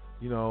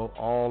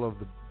 all of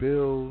the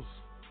bills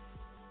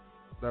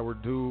that were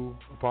due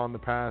upon the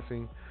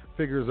passing,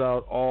 figures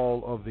out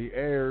all of the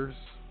heirs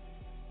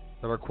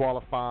that are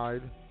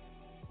qualified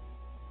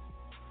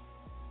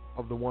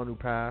of the one who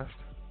passed.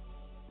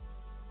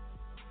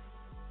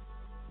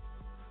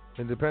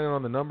 And depending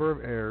on the number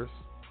of heirs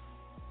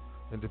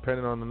and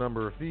depending on the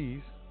number of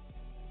fees,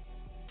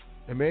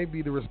 it may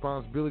be the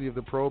responsibility of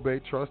the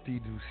probate trustee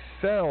to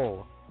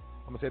sell,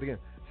 I'm going to say it again,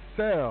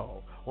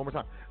 sell, one more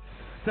time,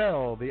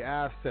 sell the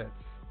assets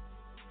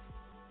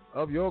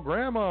of your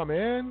grandma,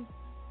 man,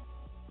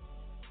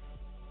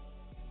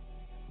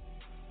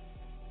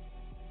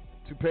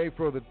 to pay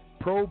for the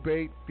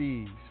probate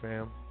fees,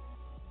 fam.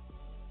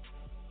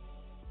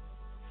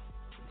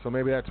 So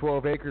maybe that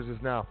 12 acres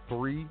is now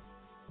 3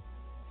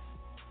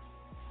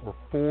 or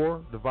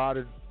 4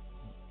 divided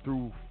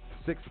through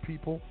 6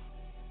 people.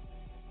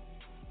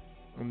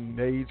 and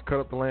they each cut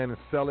up the land and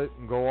sell it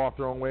and go off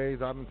their own ways.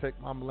 I didn't take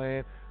my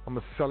land. I'm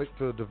going to sell it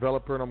to a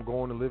developer, and I'm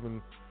going to live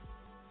in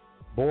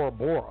Bora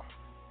Bora.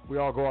 We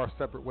all go our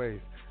separate ways.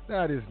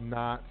 That is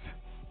not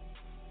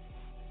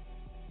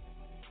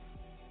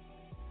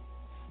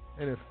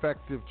an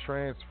effective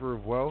transfer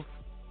of wealth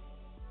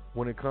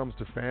when it comes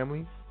to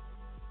family.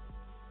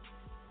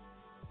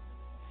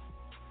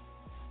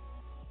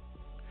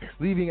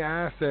 Leaving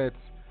assets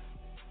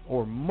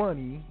or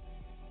money.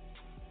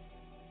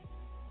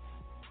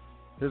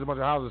 Here's a bunch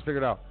of houses, figure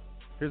it out.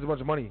 Here's a bunch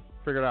of money,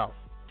 figure it out.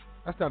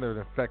 That's not an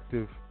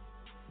effective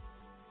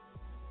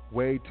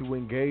way to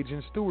engage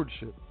in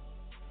stewardship.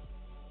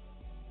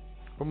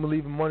 If I'm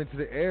leaving money to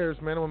the heirs,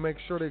 man, I'm going to make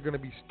sure they're going to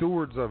be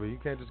stewards of it. You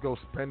can't just go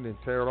spend it and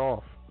tear it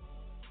off.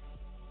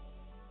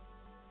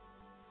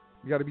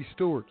 You got to be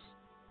stewards.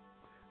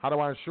 How do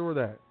I ensure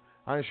that?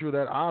 I ensure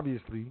that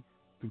obviously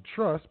through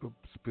trust, but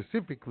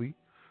specifically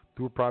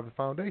through a private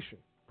foundation,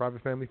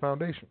 private family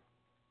foundation.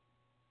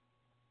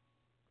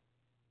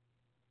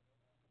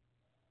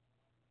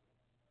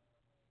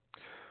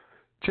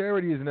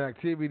 Charity is an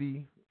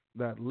activity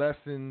that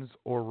lessens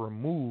or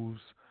removes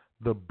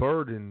the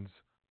burdens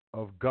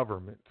of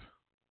government.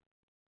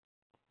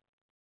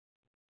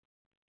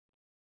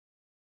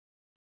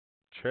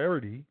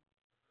 Charity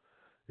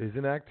is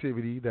an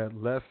activity that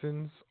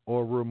lessens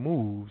or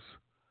removes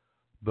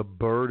the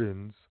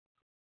burdens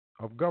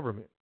of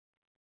government.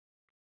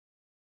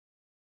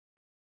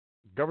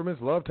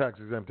 Governments love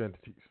tax-exempt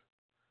entities.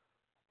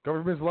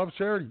 Governments love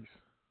charities.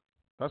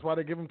 That's why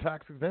they give them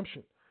tax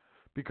exemption,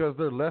 because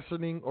they're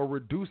lessening or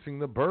reducing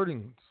the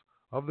burdens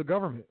of the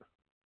government.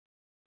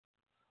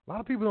 A lot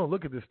of people don't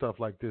look at this stuff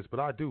like this, but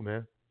I do,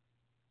 man.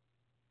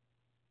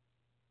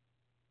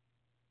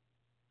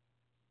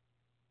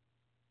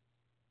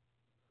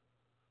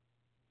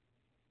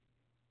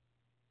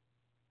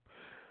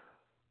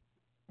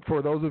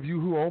 For those of you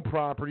who own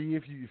property,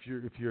 if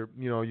you're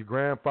your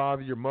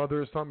grandfather, your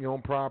mother or something, you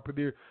own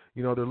property,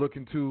 they're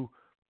looking to,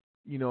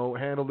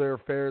 handle their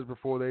affairs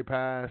before they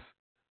pass.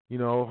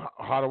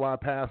 How do I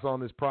pass on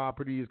this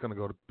property? Is it going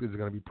to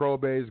be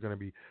probate? Is it going to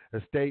be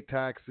estate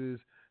taxes,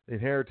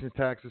 inheritance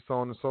taxes, so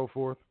on and so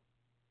forth?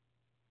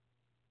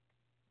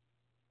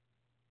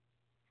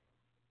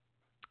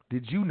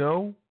 Did you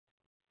know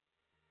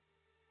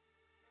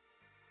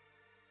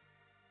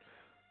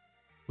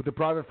with the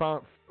private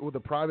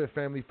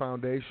family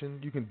foundation,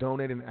 you can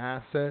donate an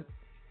asset,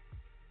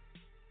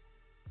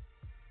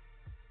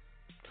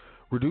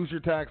 reduce your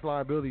tax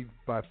liability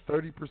by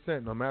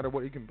 30%, no matter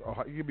what. It can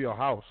be a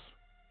house.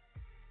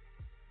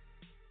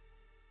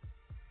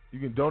 You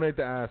can donate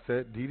the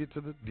asset, deed it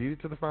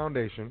to the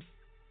foundation.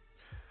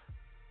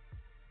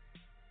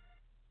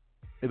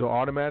 It'll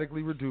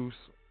automatically reduce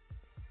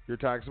your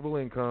taxable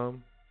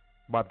income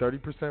by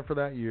 30% for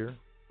that year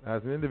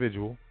as an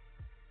individual.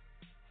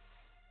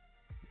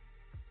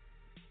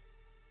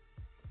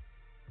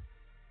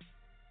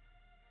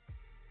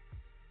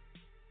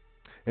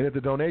 And if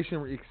the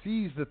donation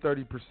exceeds the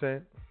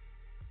 30%,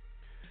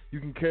 you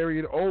can carry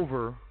it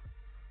over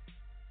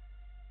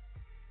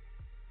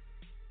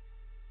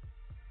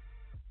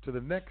to the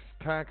next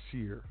tax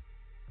year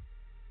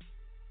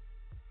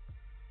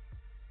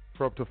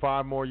for up to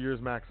 5 more years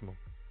maximum.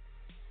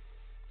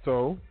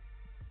 So,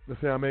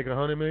 let's say I make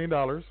 $100 million.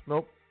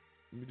 Nope.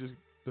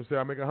 Let's say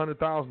I make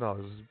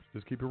 $100,000.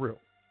 Just keep it real.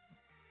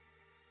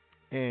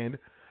 And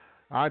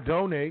I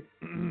donate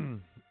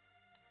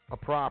a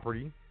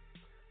property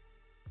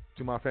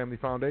to my family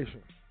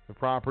foundation. The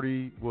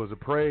property was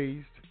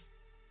appraised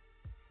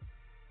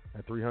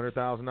at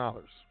 $300,000.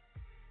 All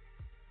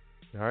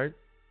right?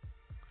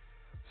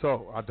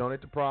 So, I donate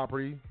the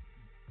property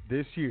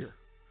this year.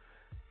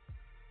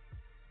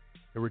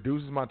 It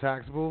reduces my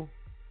taxable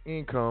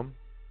income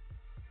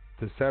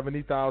to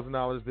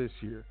 $70,000 this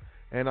year,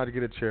 and I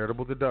get a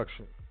charitable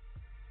deduction.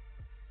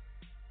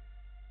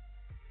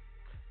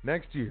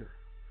 Next year,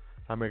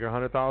 I make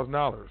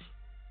 $100,000.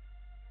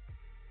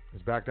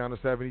 It's back down to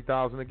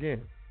 $70,000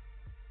 again.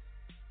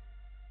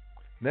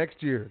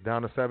 Next year,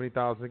 down to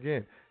 $70,000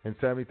 again, and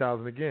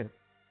 $70,000 again,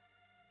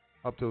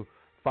 up to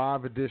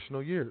 5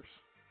 additional years.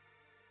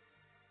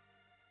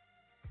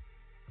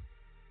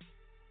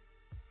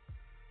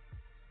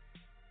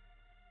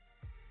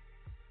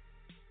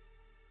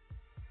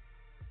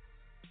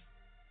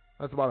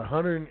 That's about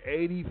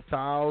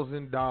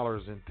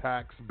 $180,000 in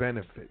tax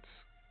benefits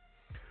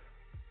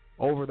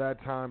over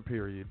that time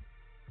period,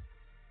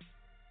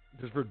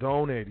 just for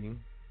donating,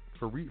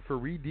 for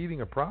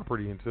redeeding a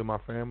property into my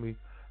family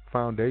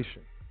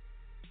foundation.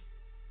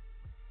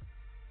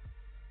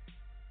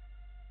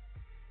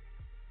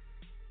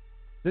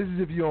 This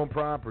is if you own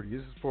property. This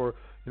is for,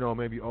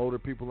 maybe older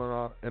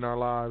people in our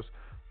lives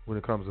when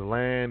it comes to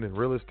land and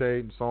real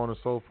estate and so on and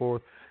so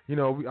forth.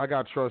 I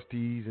got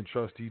trustees and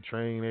trustee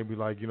training. They be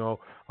like,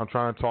 I'm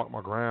trying to talk my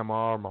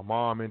grandma or my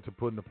mom into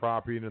putting the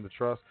property into the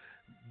trust.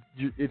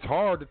 It's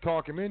hard to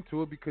talk them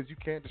into it because you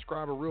can't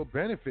describe a real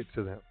benefit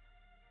to them.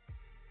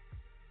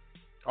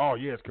 Oh,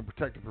 yeah, it's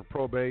protected for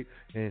probate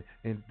and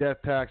death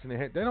tax. And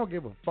they don't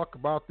give a fuck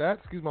about that.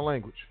 Excuse my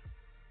language.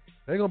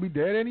 They're going to be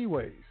dead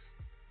anyways.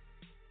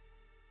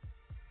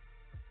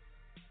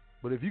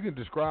 But if you can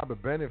describe a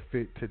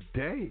benefit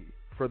today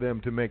for them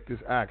to make this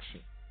action,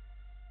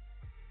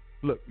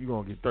 look, you're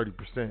going to get 30%.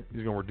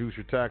 You're going to reduce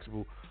your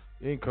taxable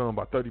income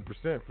by 30%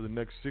 for the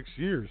next 6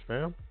 years,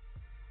 fam.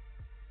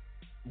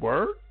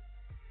 Word?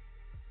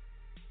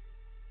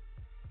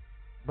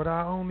 But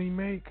I only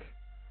make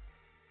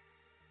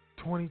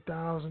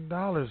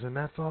 $20,000, and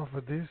that's off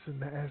of this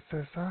and the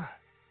SSI.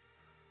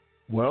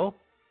 Well,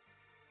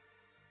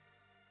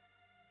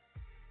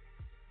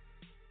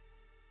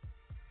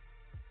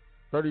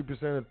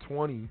 $30% of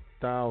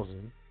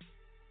 20,000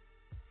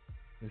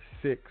 is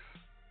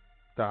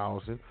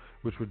 6,000,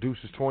 which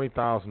reduces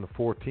 20,000 to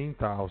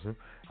 14,000.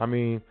 I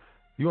mean,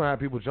 you gonna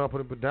have people jumping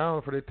up and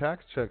down for their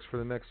tax checks for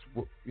the next,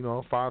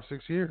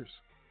 5-6 years.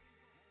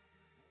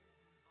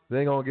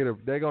 They're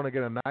gonna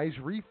get a nice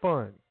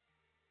refund.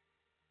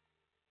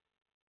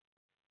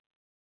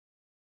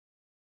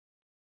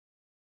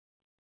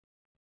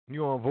 You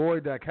gonna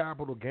avoid that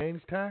capital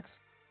gains tax?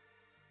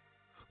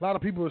 A lot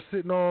of people are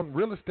sitting on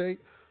real estate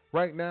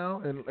right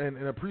now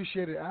and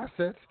appreciated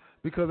assets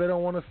because they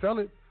don't want to sell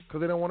it because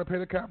they don't want to pay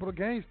the capital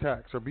gains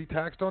tax or be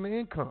taxed on the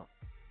income.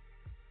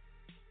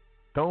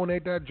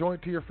 Donate that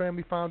joint to your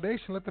family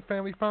foundation. Let the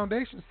family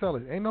foundation sell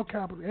it. Ain't no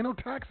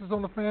taxes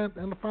on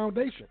the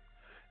foundation.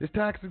 It's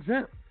tax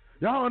exempt.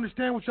 Y'all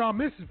understand what y'all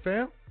missing,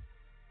 fam?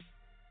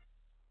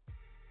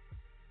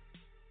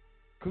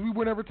 Because we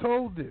were never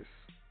told this.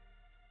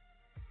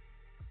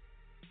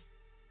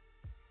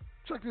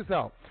 Check this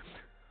out.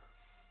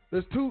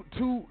 There's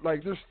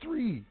there's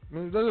three. I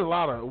mean, there's a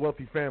lot of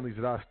wealthy families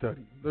that I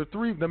study. The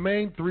three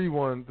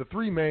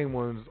main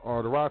ones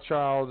are the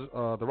Rothschilds,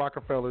 the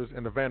Rockefellers,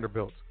 and the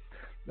Vanderbilts.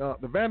 The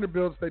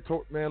Vanderbilts, they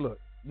told, man, look,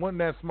 one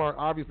that smart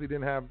obviously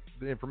didn't have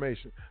the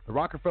information. The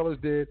Rockefellers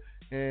did,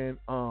 and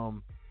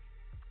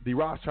the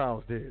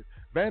Rothschilds did.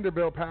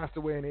 Vanderbilt passed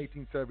away in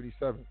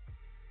 1877.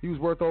 He was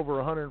worth over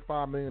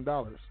 $105 million.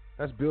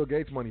 That's Bill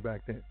Gates money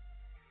back then.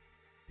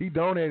 He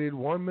donated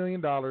 $1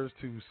 million to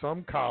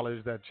some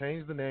college that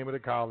changed the name of the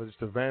college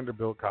to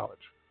Vanderbilt College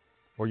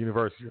or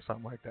University or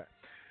something like that.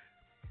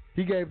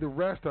 He gave the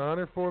rest,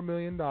 $104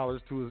 million,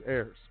 to his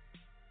heirs.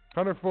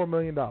 $104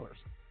 million.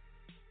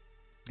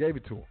 Gave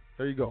it to him.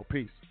 There you go.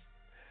 Peace.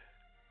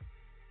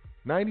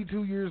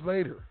 92 years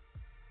later,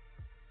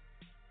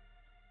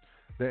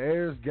 the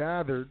heirs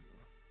gathered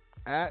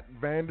at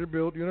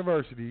Vanderbilt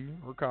University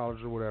or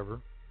college or whatever.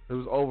 There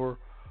was over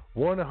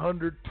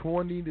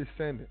 120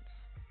 descendants.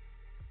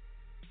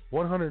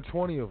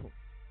 120 of them.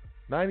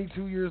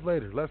 92 years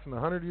later, less than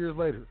 100 years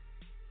later.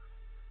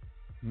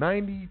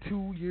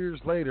 92 years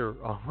later,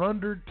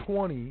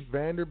 120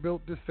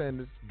 Vanderbilt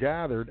descendants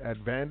gathered at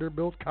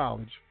Vanderbilt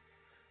College,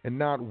 and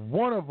not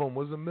one of them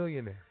was a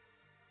millionaire.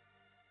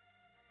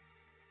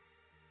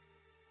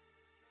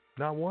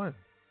 Not one.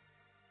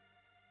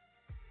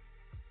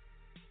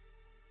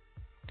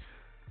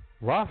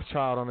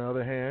 Rothschild, on the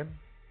other hand,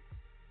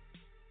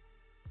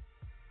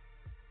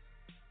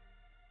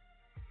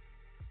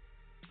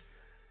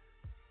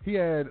 he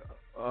had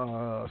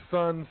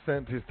sons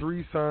sent his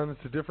three sons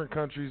to different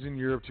countries in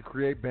Europe to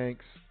create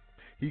banks.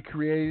 He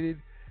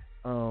created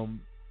a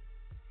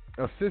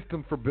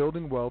system for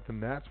building wealth,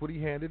 and that's what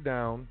he handed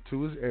down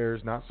to his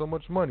heirs. Not so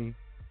much money,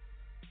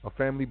 a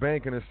family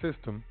bank and a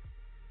system.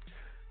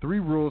 3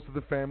 rules to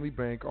the family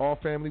bank: all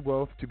family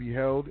wealth to be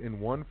held in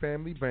one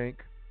family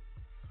bank.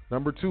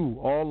 Number 2,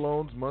 all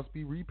loans must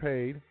be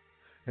repaid.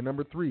 And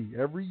number 3,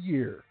 every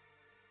year,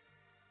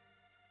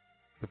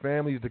 the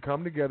family is to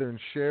come together and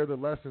share the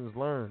lessons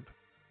learned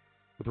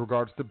with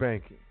regards to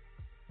banking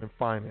and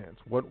finance.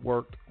 What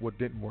worked, what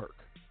didn't work.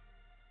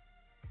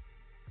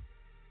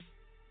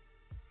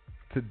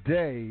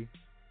 Today,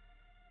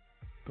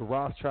 the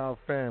Rothschild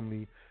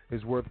family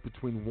is worth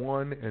between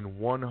 $1 and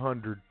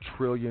 $100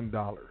 trillion.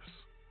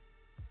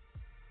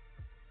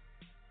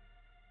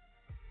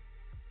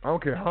 I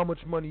don't care how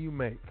much money you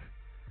make,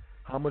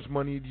 how much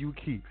money do you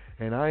keep.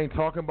 And I ain't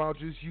talking about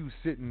just you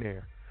sitting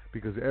there,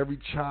 because every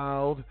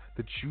child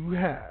that you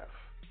have,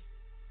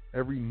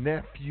 every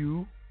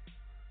nephew,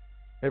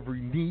 every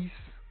niece,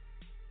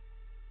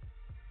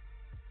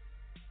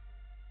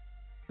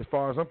 as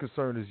far as I'm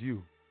concerned, is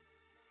you.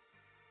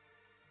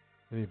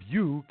 And if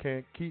you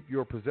can't keep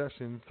your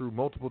possessions through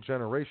multiple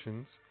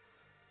generations,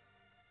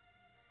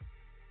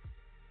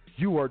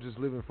 you are just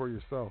living for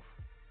yourself.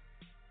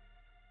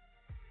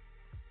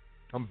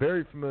 I'm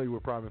very familiar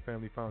with private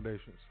family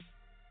foundations.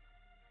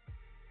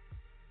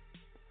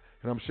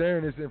 And I'm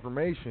sharing this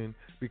information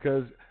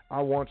because I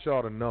want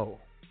y'all to know.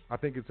 I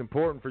think it's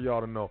important for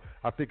y'all to know.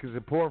 I think it's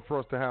important for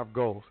us to have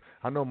goals.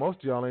 I know most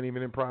of y'all ain't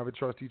even in private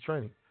trustee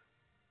training.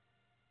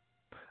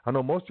 I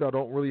know most of y'all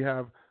don't really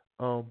have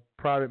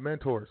private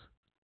mentors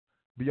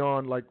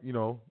beyond, like,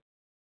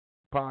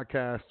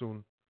 podcasts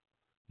and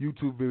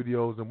YouTube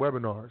videos and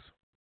webinars.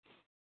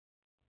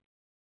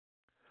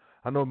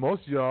 I know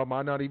most of y'all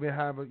might not even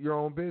have your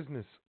own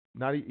business,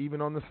 not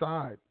even on the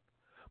side.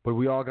 But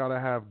we all got to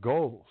have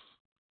goals.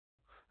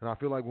 And I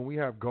feel like when we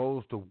have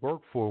goals to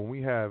work for, when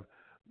we have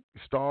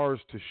stars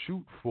to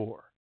shoot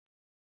for.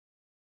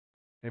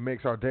 It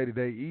makes our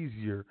day-to-day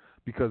easier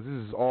because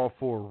this is all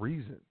for a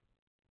reason.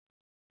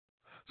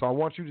 So I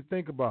want you to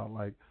think about,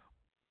 like,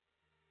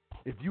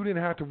 if you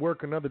didn't have to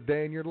work another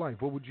day in your life,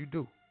 what would you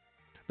do?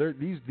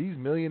 These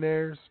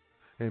millionaires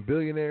and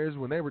billionaires,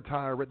 when they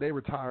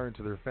retire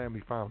into their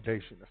family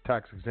foundation. That's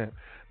tax exempt.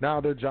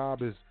 Now their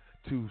job is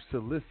to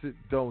solicit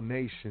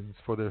donations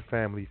for their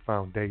family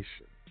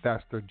foundation.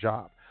 That's their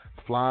job.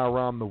 Fly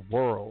around the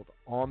world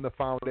on the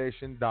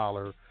foundation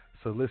dollar,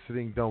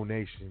 soliciting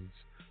donations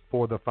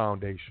for the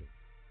foundation.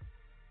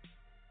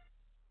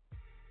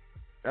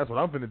 That's what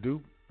I'm finna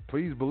do.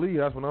 Please believe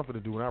that's what I'm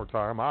finna do when I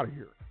retire. I'm out of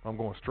here. I'm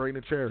going straight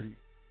into charity.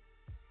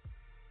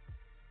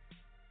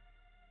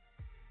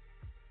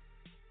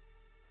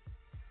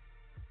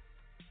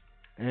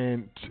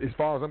 And as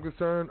far as I'm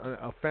concerned,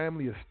 a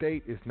family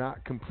estate is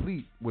not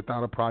complete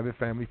without a private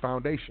family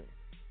foundation.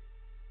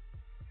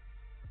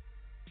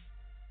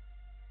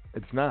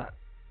 It's not.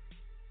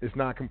 It's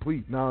not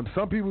complete. Now,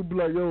 some people be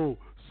like, yo,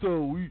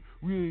 so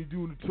we ain't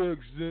doing the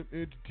tax exempt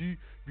entity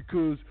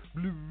because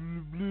blah,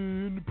 blah, blah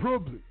in the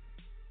public.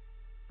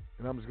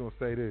 And I'm just going to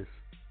say this.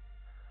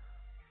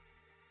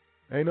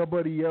 Ain't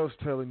nobody else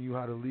telling you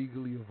how to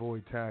legally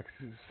avoid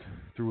taxes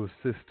through a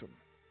system.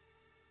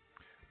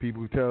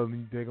 People telling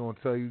you they're going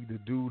to tell you to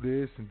do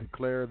this and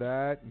declare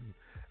that and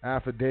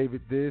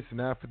affidavit this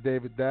and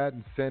affidavit that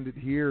and send it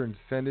here and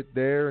send it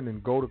there and then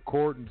go to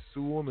court and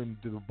sue them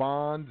and do the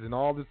bonds and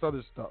all this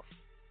other stuff.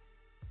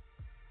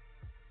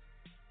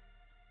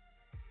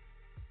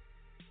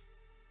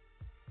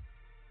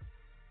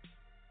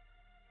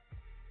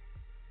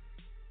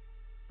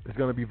 It's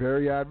going to be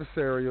very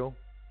adversarial.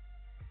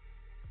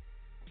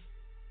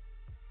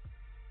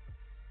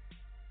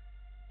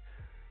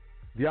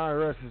 The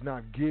IRS is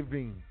not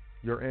giving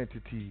your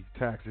entity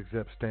tax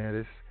exempt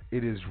status.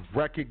 It is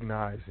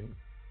recognizing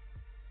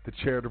the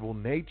charitable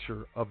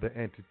nature of the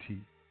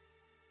entity.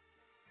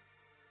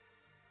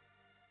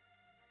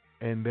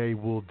 And they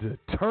will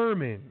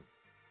determine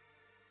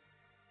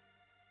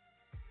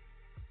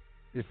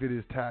if it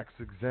is tax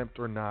exempt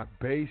or not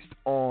based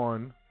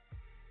on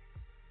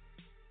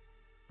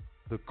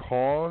the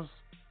cause,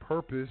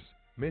 purpose,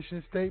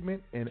 mission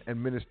statement, and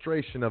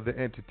administration of the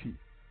entity.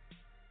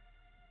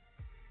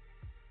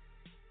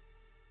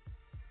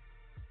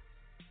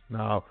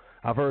 Now,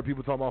 I've heard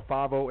people talking about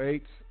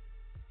 508s.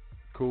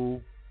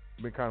 Cool.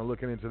 Been kind of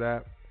looking into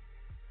that.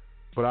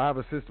 But I have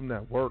a system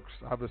that works.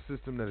 I have a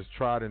system that is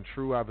tried and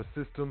true. I have a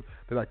system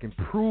that I can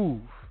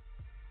prove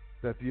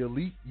that the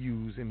elite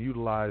use and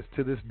utilize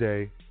to this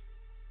day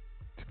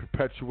to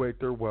perpetuate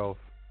their wealth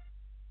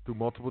through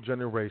multiple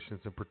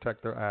generations and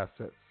protect their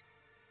assets.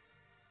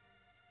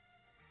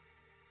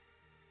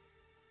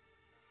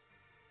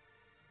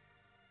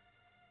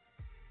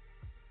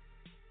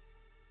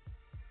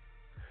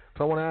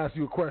 So I want to ask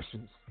you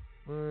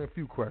a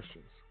few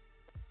questions.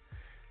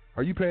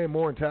 Are you paying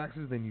more in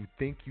taxes than you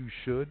think you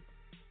should?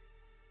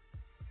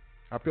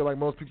 I feel like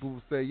most people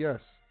will say yes.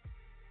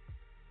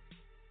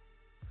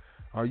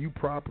 Are you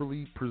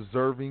properly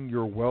preserving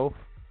your wealth?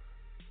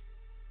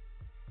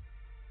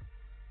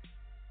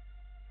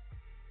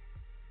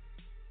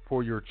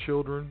 For your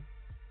children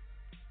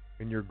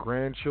and your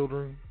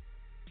grandchildren,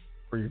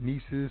 for your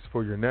nieces,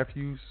 for your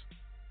nephews?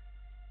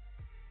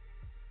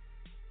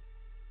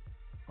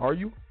 Are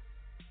you?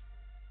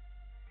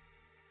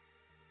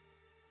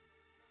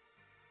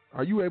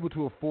 Are you able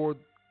to afford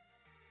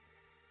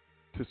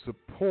to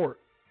support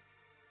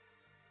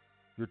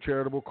your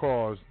charitable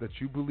cause that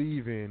you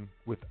believe in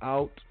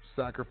without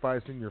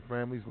sacrificing your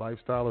family's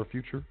lifestyle or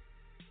future?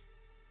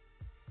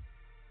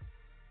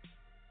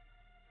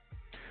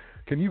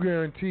 Can you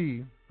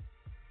guarantee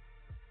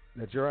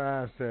that your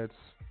assets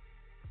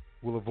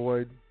will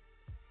avoid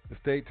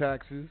estate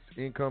taxes,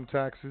 income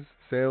taxes,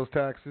 sales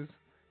taxes,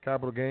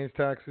 capital gains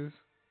taxes,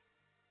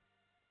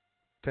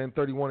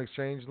 1031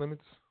 exchange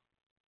limits?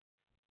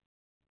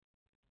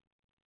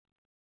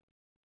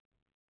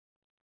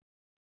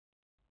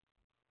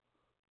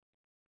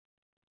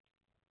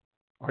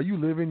 Are you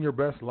living your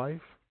best life?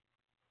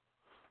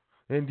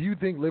 And do you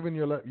think living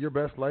your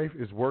best life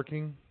is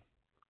working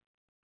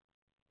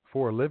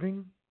for a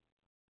living?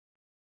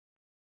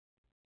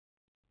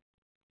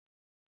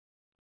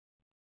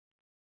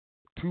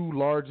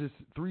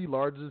 Three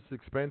largest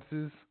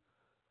expenses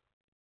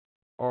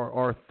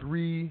are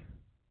three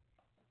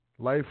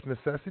life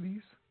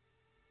necessities.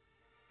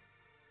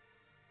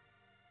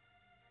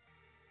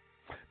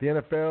 The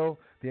NFL,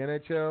 the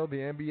NHL, the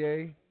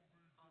NBA,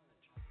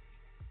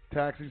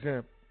 tax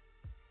exempt.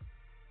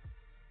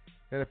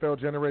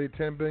 NFL generated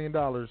 $10 billion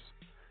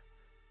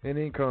in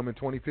income in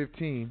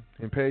 2015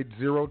 and paid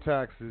zero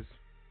taxes.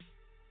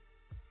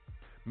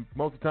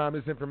 Most of the time,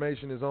 this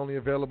information is only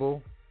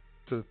available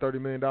to the $30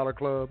 million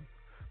club.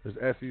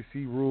 There's SEC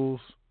rules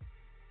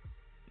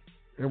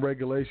and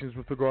regulations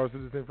with regards to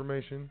this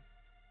information.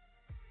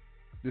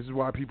 This is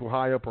why people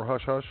high up are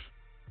hush-hush,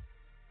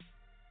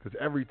 because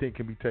everything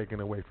can be taken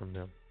away from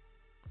them.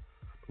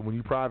 But when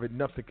you're private,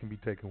 nothing can be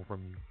taken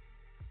from you.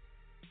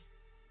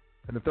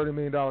 And the $30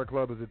 million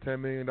club is at $10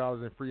 million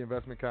in free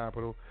investment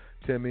capital,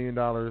 $10 million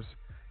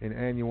in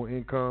annual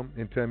income,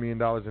 and $10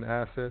 million in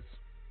assets.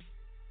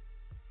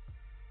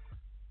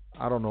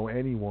 I don't know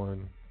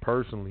anyone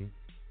personally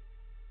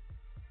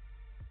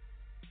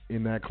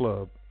in that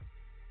club.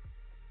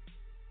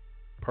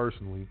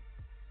 Personally.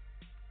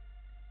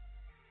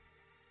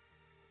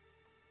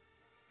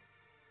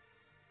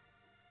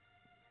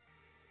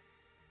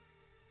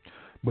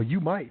 But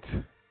you might.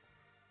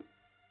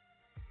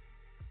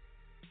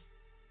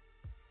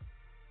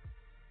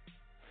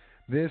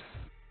 This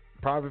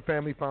private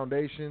family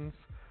foundations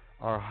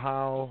are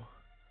how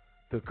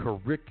the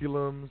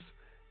curriculums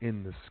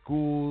in the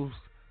schools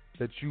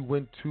that you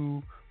went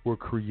to were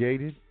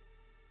created.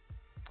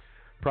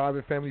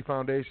 Private family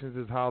foundations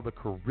is how the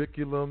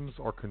curriculums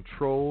are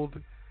controlled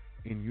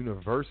in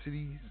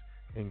universities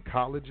and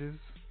colleges.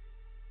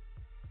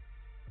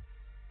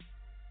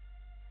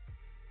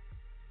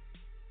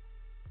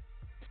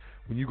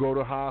 When you go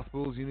to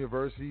hospitals,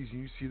 universities,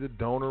 you see the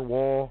donor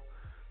wall,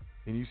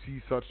 and you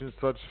see such and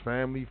such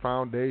family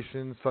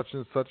foundation, such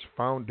and such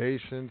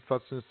foundation,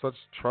 such and such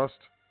trust.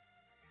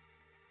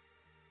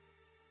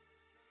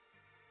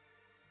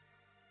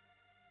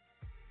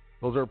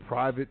 Those are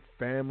private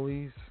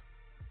families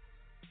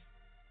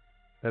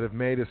that have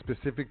made a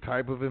specific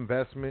type of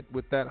investment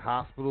with that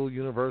hospital,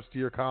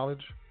 university, or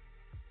college.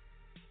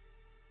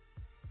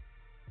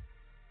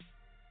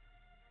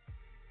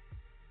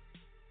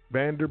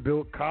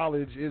 Vanderbilt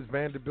College is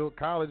Vanderbilt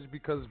College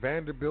because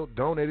Vanderbilt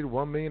donated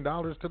 $1 million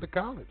to the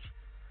college.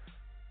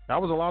 That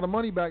was a lot of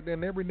money back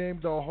then. They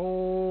renamed the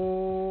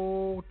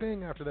whole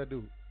thing after that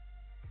dude.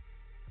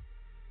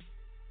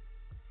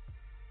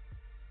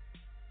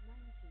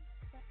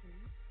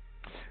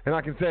 And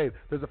I can say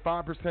there's a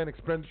 5%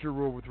 expenditure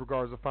rule with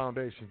regards to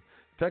foundation.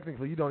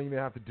 Technically, you don't even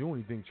have to do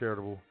anything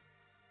charitable.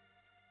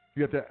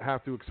 You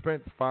have to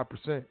expense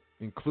 5%.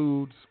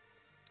 Includes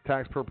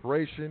tax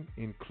preparation,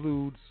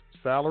 includes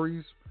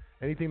salaries,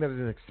 anything that is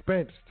an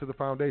expense to the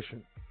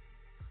foundation.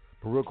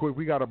 But real quick,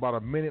 we got about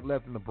a minute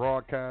left in the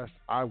broadcast.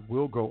 I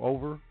will go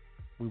over.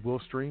 We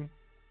will stream.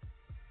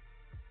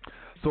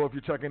 So if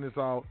you're checking this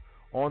out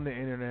on the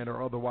internet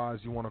or otherwise,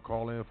 you want to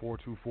call in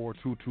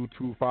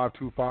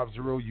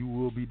 424-222-5250, you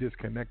will be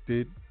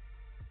disconnected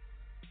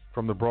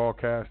from the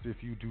broadcast if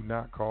you do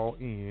not call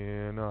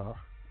in.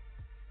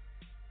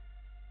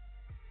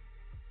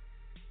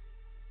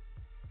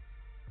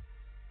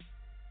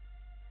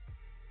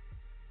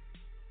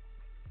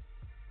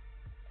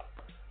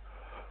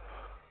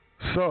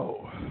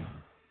 So,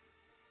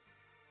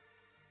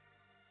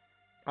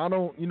 I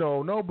don't,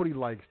 nobody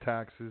likes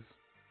taxes.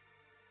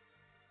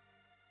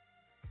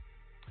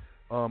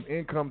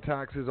 Income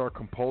taxes are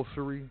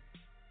compulsory.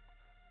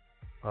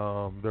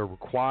 They're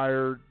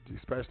required,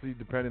 especially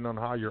depending on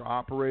how you're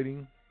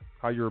operating,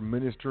 how you're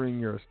administering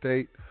your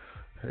estate,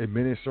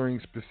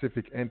 administering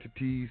specific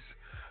entities,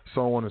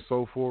 so on and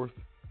so forth.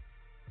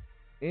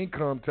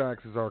 Income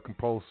taxes are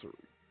compulsory.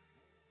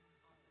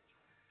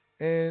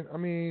 And, I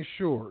mean,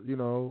 sure,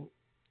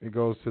 it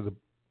goes to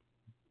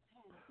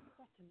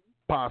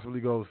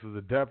possibly goes to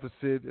the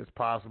deficit. It's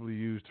possibly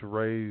used to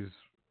raise,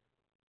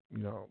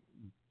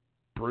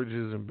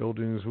 bridges and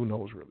buildings. Who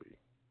knows, really?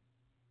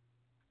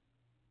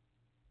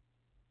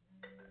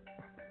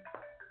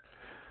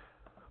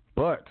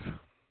 But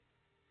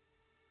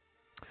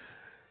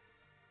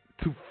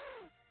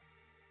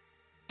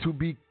to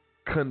be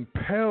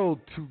compelled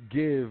to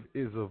give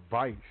is a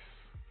vice.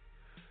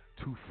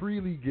 To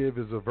freely give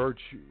is a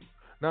virtue.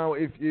 Now,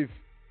 if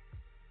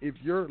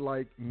you're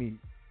like me,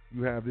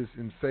 you have this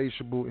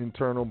insatiable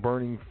internal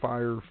burning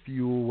fire,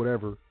 fuel,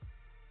 whatever,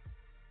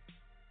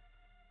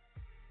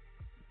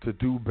 to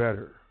do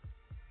better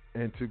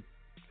and to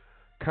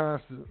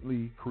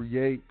constantly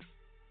create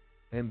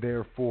and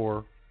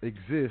therefore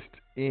exist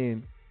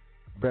in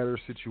better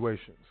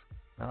situations.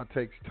 Now, it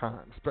takes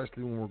time,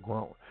 especially when we're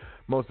grown.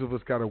 Most of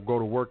us got to go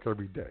to work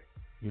every day,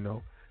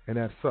 and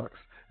that sucks.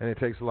 And it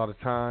takes a lot of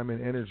time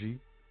and energy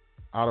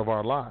out of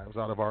our lives,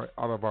 out of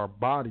our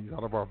bodies,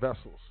 out of our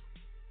vessels.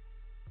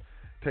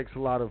 It takes a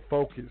lot of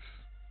focus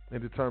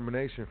and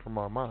determination from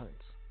our minds.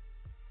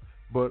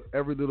 But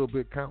every little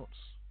bit counts.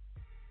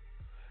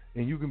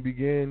 And you can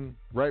begin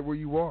right where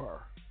you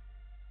are.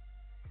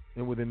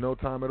 And within no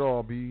time at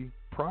all, be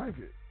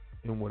private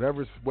in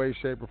whatever way,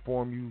 shape, or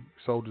form you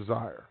so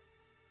desire.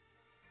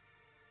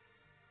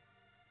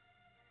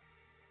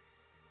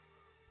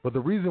 But the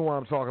reason why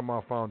I'm talking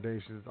about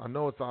foundations, I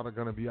know it's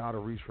going to be out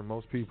of reach for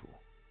most people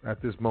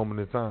at this moment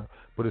in time,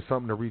 but it's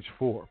something to reach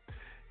for.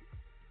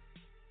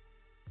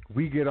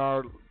 We get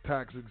our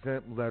tax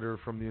exempt letter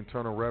from the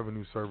Internal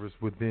Revenue Service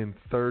within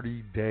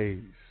 30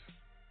 days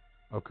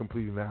of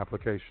completing the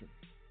application.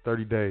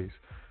 30 days.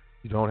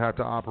 You don't have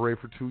to operate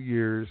for 2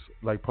 years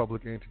like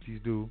public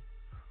entities do,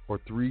 or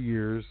 3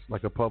 years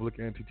like a public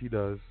entity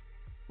does.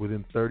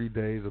 Within 30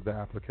 days of the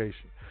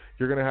application,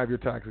 you're going to have your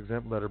tax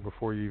exempt letter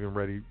before you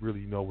even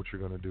really know what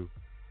you're going to do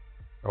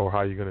or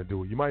how you're going to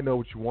do it. You might know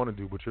what you want to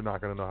do, but you're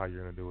not going to know how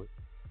you're going to do it.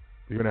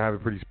 You're going to have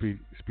it pretty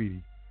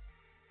speedy.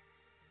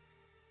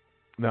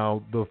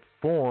 Now, the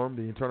form,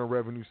 the Internal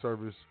Revenue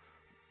Service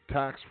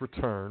tax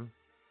return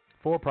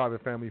for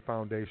private family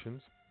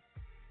foundations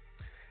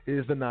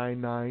is the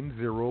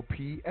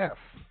 990PF.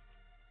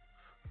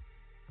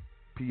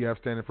 PF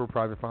standing for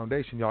private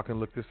foundation. Y'all can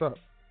look this up.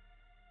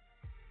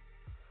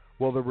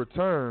 Well, the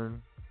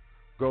return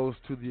goes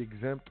to the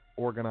exempt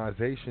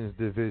organizations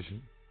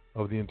division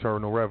of the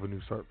Internal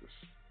Revenue Service.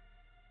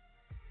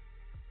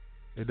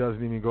 It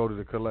doesn't even go to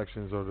the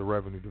collections or the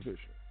revenue division,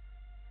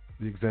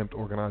 the exempt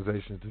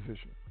organizations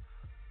division.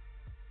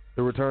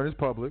 The return is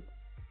public,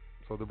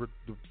 so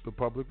the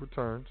public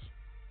returns.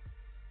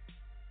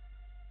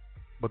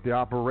 But the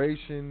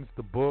operations,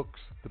 the books,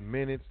 the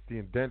minutes, the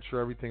indenture,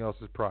 everything else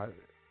is private.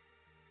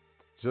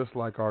 Just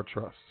like our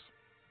trusts.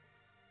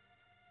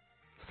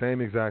 Same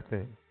exact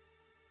thing.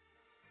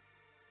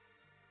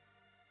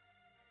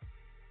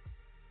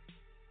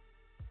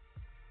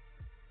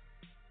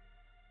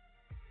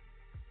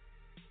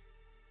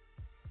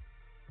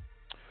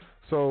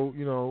 So,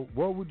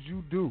 what would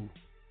you do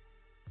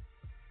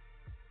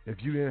if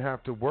you didn't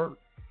have to work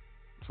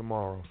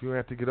tomorrow? If you didn't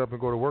have to get up and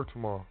go to work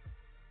tomorrow?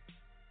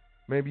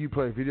 Maybe you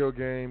play video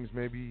games.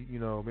 Maybe,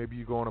 maybe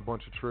you go on a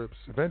bunch of trips.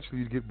 Eventually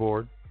you'd get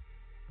bored.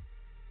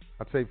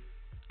 I'd say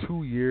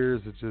 2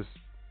 years of just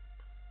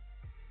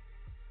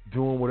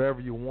doing whatever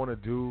you want to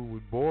do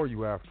would bore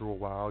you after a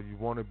while. You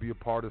want to be a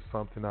part of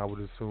something, I would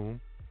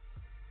assume.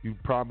 You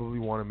probably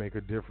want to make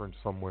a difference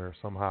somewhere,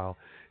 somehow.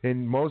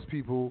 And most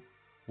people,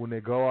 when they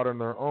go out on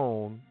their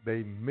own,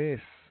 they miss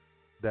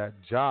that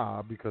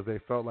job because they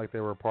felt like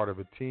they were a part of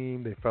a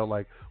team. They felt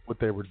like what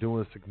they were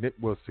doing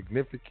was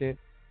significant.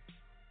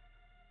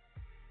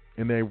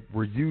 And they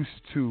were used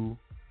to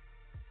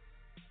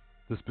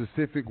the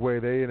specific way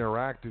they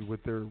interacted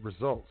with their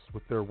results,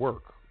 with their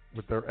work,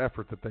 with their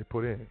effort that they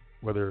put in.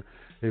 Whether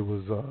it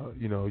was,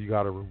 you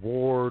got a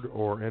reward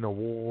or an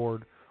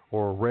award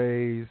or a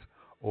raise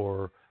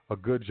or a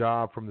good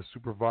job from the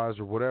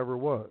supervisor, whatever it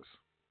was.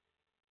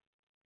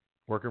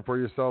 Working for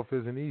yourself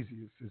isn't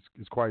easy.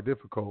 It's quite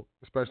difficult,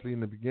 especially in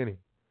the beginning.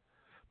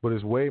 But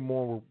it's way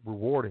more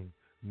rewarding.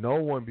 No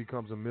one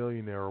becomes a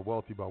millionaire or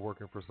wealthy by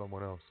working for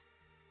someone else.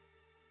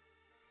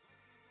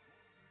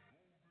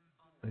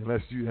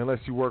 Unless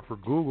you work for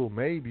Google,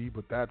 maybe,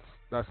 but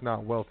that's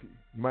not wealthy.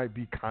 You might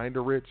be kind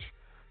of rich,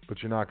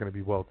 but you're not going to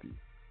be wealthy.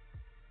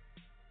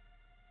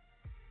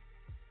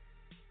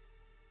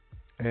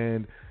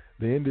 And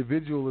the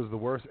individual is the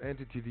worst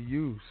entity to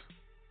use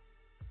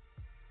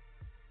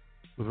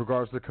with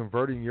regards to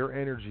converting your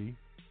energy,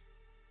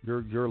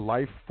 your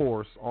life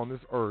force on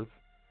this earth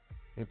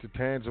into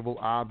tangible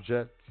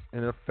objects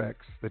and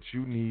effects that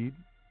you need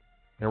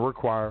and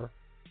require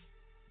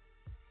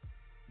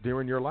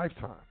during your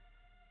lifetime.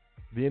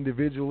 The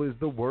individual is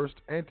the worst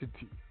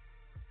entity.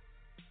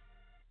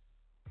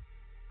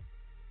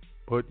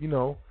 But,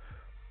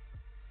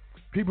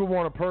 people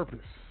want a purpose.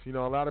 A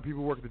lot of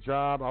people work at the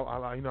job.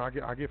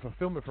 I get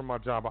fulfillment from my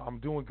job. I'm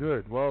doing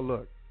good. Well,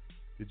 look,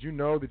 did you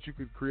know that you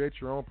could create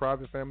your own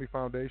private family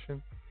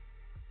foundation?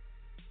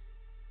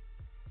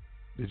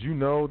 Did you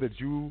know that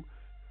you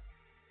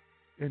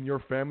and your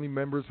family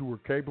members who were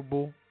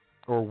capable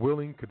or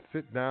willing could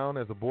sit down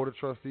as a board of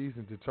trustees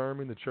and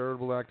determine the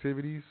charitable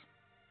activities?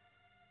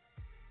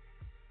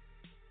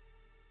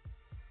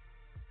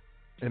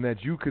 And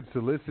that you could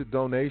solicit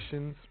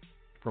donations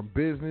from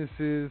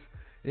businesses,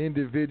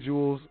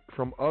 individuals,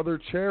 from other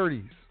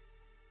charities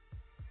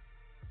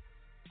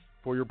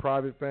for your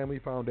private family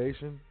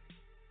foundation?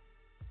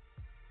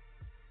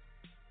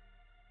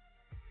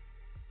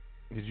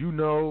 Did you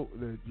know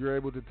that you're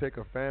able to take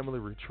a family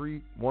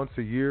retreat once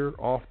a year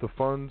off the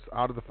funds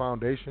out of the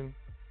foundation,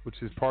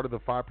 which is part of the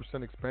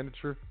 5%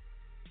 expenditure?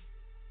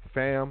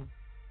 FAM.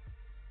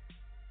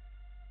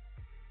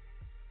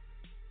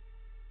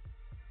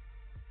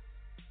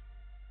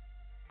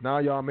 Now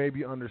y'all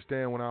maybe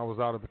understand when I was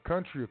out of the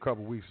country a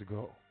couple weeks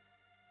ago.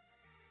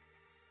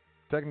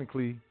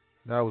 Technically,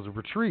 that was a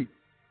retreat.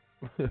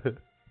 I'm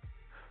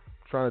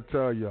trying to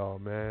tell y'all,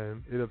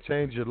 man, it'll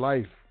change your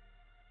life.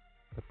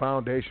 The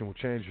foundation will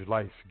change your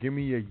life. Give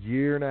me a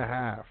year and a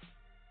half,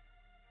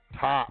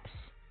 tops,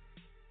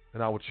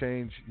 and I will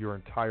change your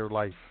entire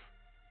life.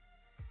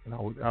 And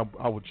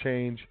I will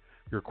change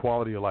your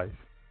quality of life.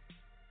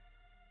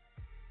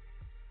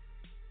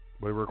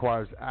 But it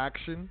requires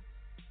action.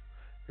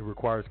 It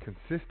requires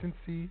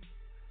consistency.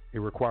 It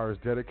requires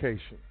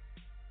dedication.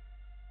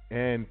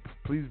 And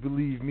please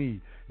believe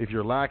me, if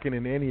you're lacking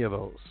in any of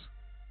those,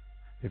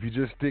 if you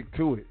just stick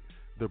to it,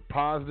 the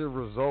positive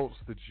results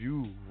that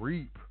you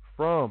reap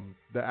from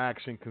the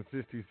action,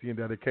 consistency, and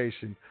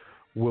dedication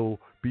will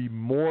be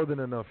more than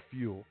enough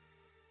fuel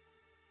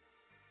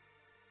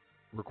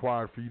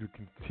required for you to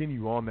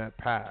continue on that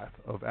path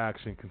of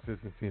action,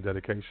 consistency, and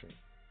dedication.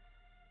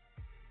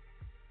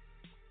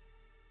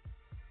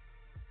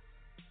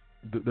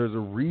 There's a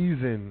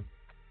reason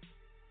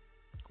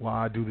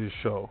why I do this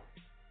show.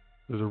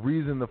 There's a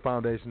reason the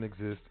foundation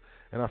exists,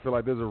 and I feel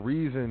like there's a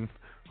reason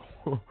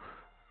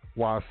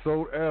why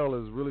Soul L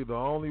is really the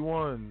only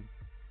one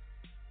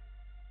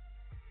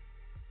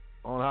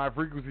on high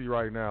frequency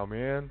right now,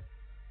 man.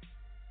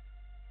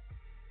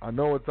 I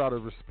know it's out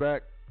of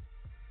respect,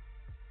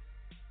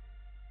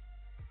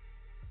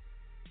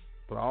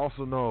 but I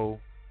also know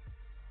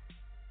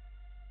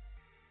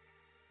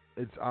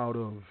it's out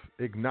of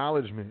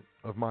acknowledgement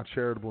of my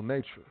charitable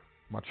nature,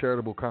 my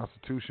charitable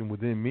constitution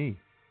within me.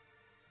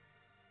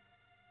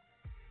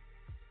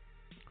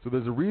 So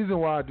there's a reason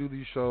why I do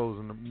these shows,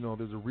 and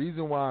there's a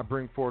reason why I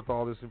bring forth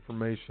all this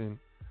information.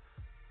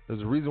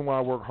 There's a reason why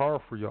I work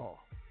hard for y'all.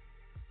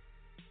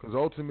 Because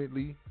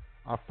ultimately,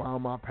 I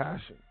found my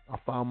passion. I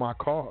found my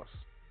cause.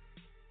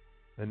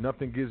 And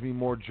nothing gives me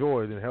more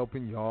joy than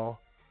helping y'all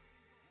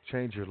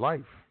change your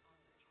life.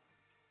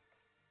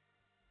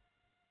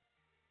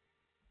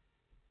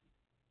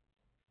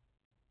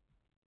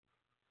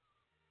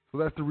 So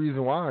that's the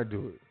reason why I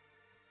do it.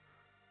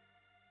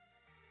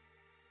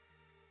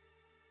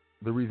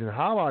 The reason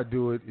how I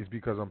do it is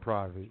because I'm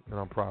private and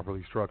I'm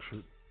properly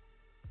structured.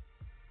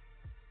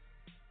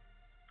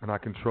 And I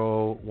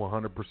control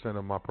 100%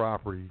 of my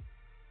property.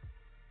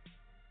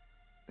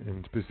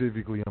 And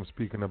specifically, I'm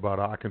speaking about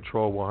I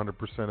control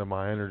 100% of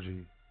my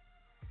energy.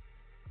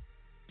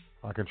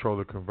 I control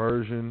the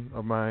conversion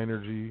of my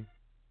energy,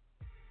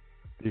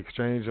 the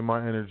exchange of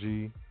my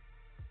energy,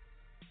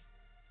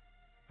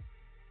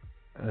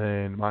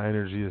 and my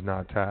energy is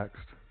not taxed.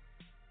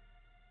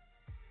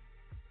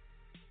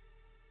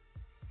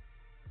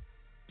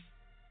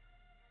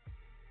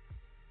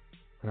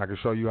 And I can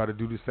show you how to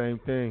do the same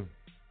thing.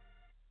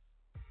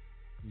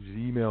 You just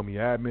email me,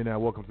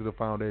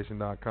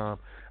 admin@welcometothefoundation.com.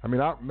 I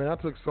mean, I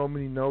took so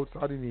many notes.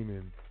 I didn't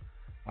even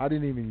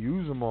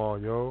use them all,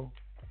 yo.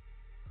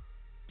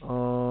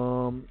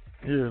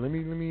 Here, let me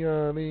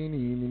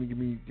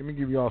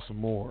give y'all some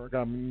more.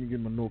 Let me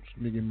get my notes.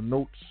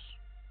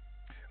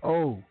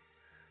 Oh,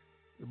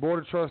 the board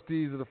of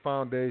trustees of the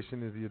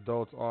foundation is the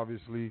adults,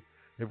 obviously.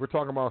 If we're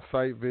talking about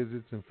site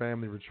visits and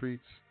family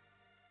retreats,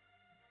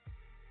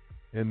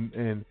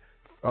 and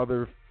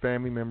other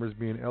family members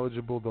being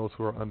eligible, those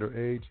who are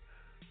underage,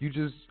 you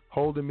just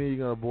hold a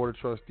meeting on a board of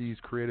trustees,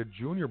 create a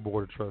junior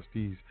board of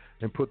trustees,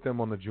 and put them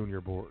on the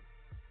junior board.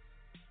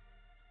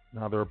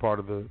 Now they're a part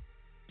of the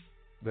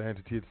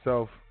entity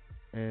itself,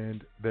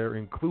 and their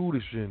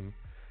inclusion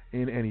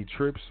in any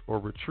trips or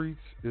retreats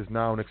is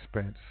now an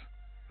expense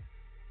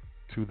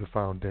to the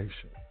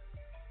foundation.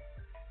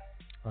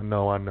 I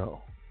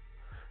know.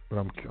 But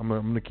I'm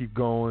going to keep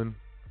going.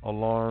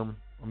 Alarm.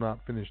 I'm not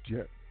finished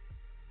yet.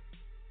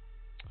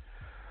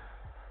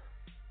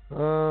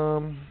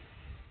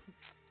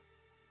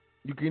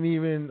 You can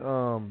even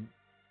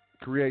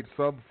create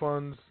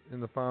sub-funds in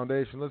the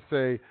foundation. Let's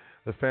say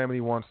the family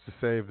wants to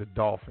save the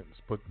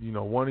dolphins, but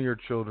one of your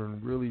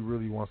children really,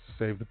 really wants to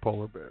save the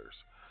polar bears.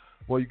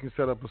 Well, you can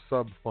set up a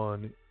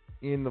sub-fund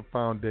in the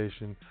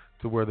foundation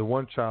to where the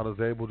one child is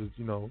able to,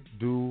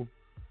 do,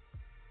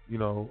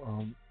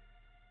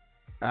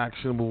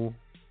 actionable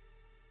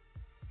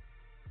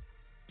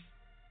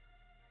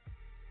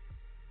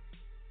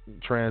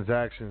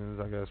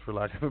transactions, I guess, for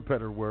lack of a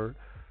better word,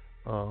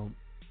 in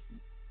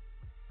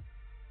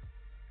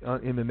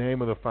the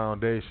name of the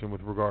foundation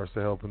with regards to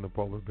helping the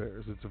polar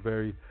bears. It's a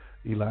very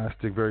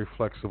elastic, very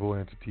flexible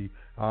entity,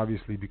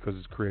 obviously because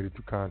it's created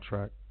through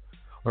contract,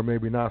 or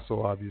maybe not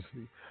so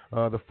obviously.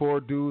 The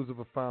 4 dues of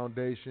a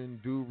foundation: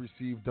 do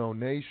receive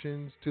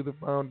donations to the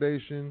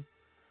foundation.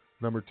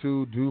 Number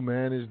 2, do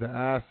manage the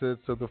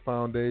assets of the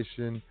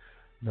foundation.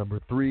 Number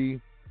 3,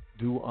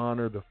 do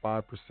honor the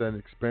 5%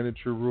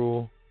 expenditure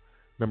rule.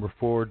 Number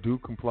 4, do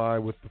comply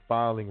with the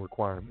filing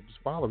requirement. Just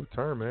file a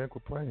return, man.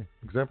 Quit playing.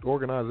 Exempt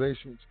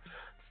organizations.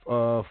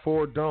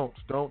 4 don'ts.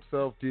 Don't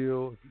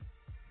self-deal.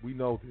 We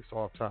know this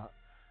off top.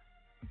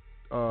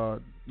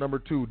 Number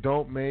 2,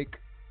 don't make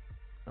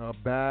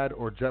bad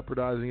or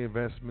jeopardizing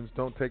investments.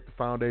 Don't take the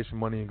foundation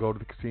money and go to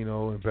the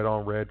casino and bet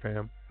on red,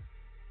 fam.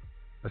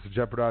 That's a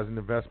jeopardizing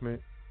investment.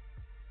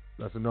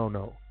 That's a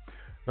no-no.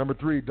 Number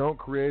 3, don't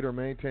create or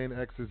maintain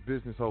excess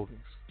business holdings.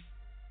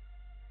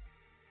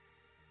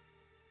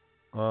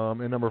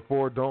 And number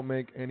 4, don't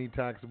make any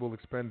taxable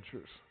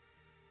expenditures.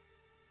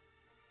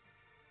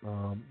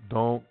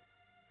 Don't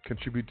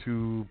contribute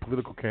to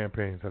political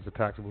campaigns. That's a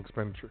taxable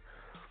expenditure.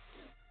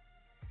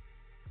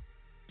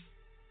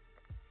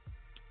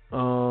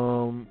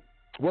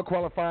 What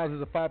qualifies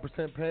as a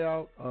 5%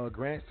 payout?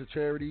 Grants to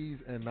charities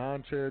and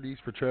non-charities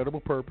for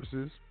charitable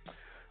purposes.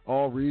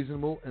 All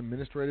reasonable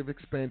administrative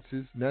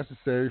expenses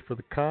necessary for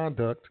the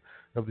conduct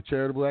of the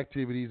charitable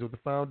activities of the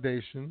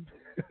foundation.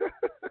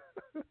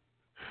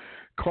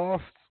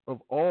 Costs of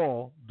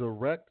all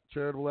direct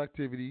charitable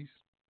activities.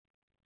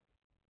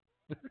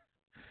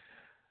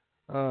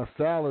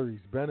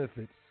 Salaries,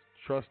 benefits,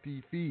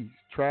 trustee fees,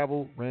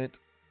 travel, rent,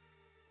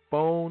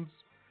 phones,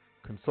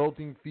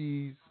 consulting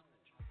fees,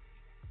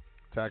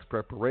 tax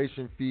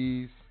preparation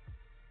fees.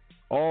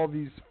 All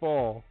these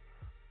fall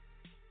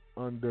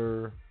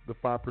under the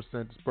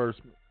 5%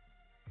 disbursement.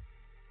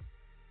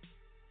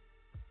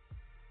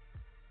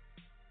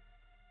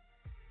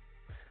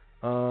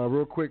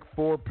 Real quick,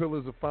 4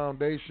 pillars of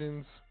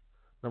foundations.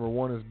 Number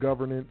 1 is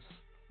governance.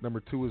 Number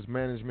 2 is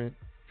management.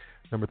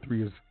 Number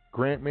 3 is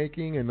grant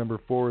making. And number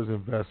 4 is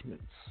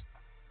investments.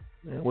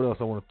 And what else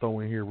I want to throw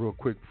in here real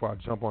quick before I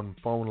jump on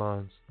the phone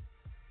lines?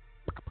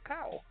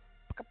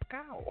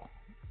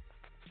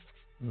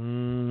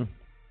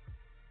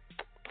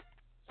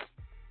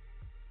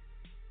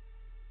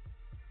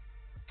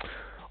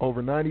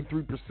 Over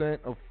 93%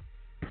 of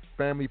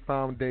family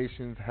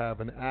foundations have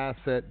an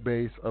asset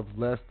base of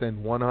less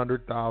than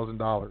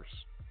 $100,000.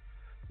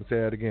 Let's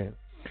say that again.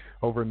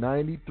 Over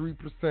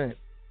 93%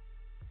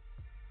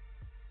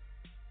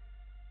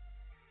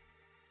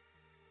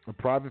 of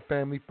private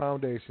family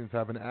foundations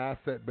have an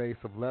asset base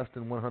of less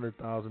than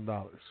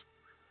 $100,000.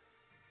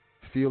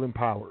 Feel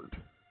empowered.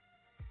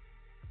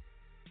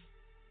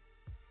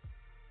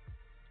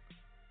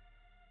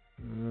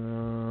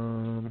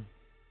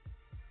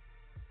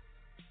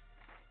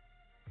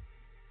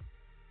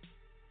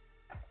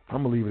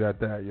 I'm gonna leave it at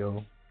that,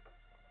 yo.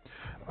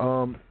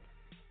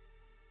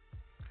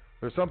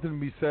 There's something to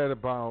be said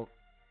about,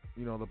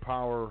 the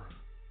power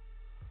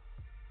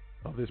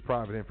of this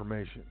private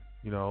information.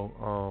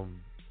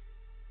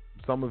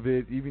 Some of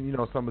it, even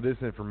some of this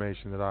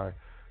information that I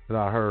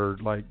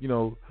heard, like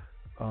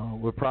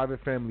with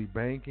private family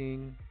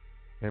banking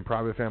and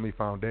private family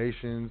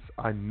foundations,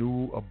 I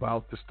knew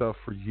about the stuff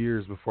for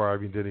years before I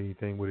even did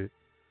anything with it,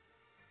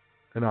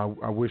 and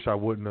I wish I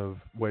wouldn't have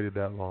waited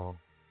that long.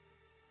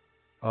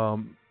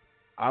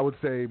 I would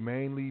say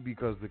mainly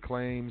because the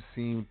claims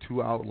seemed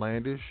too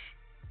outlandish.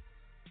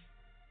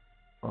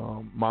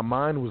 My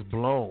mind was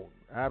blown,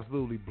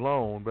 absolutely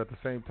blown, but at the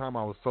same time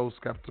I was so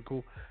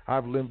skeptical.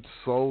 I've lived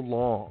so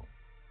long.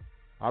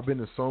 I've been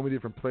to so many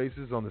different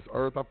places on this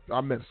earth.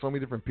 I've met so many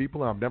different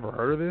people, and I've never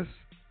heard of this.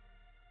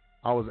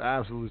 I was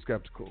absolutely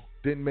skeptical.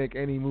 Didn't make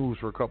any moves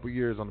for a couple of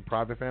years on the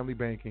private family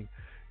banking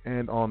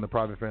and on the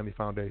private family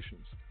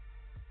foundations.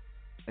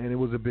 And it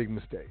was a big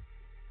mistake.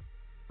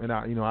 And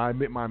I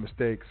admit my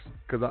mistakes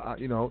because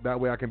that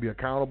way I can be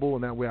accountable,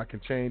 and that way I can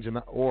change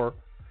or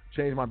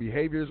change my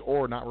behaviors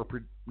or not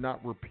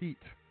repeat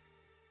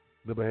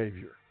the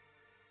behavior.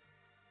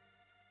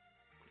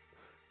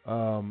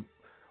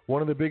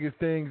 One of the biggest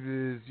things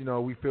is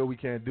we feel we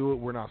can't do it,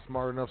 we're not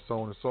smart enough, so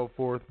on and so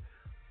forth.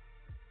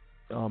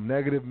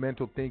 Negative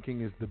mental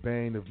thinking is the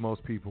bane of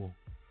most people.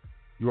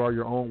 You are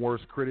your own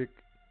worst critic.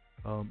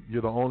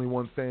 You're the only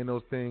one saying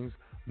those things.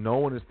 No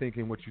one is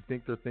thinking what you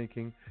think they're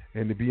thinking.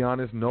 And to be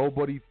honest,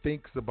 nobody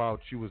thinks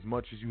about you as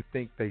much as you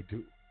think they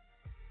do.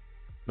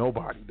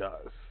 Nobody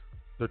does.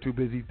 They're too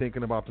busy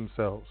thinking about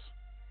themselves.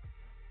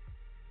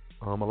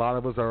 A lot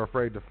of us are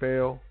afraid to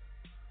fail,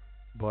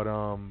 but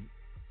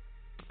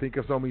think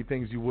of so many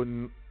things you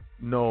wouldn't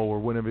know or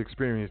wouldn't have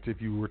experienced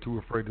if you were too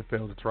afraid to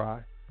fail to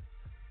try.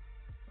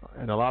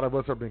 And a lot of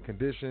us have been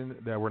conditioned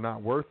that we're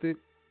not worth it,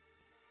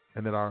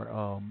 and that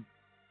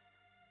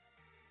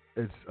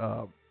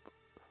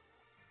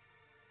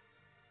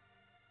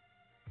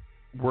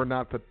we're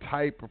not the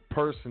type of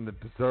person that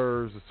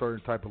deserves a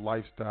certain type of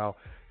lifestyle.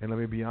 And let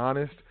me be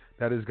honest,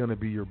 that is going to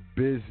be your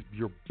biggest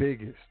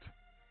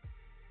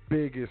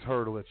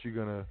hurdle that you're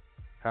going to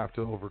have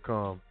to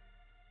overcome,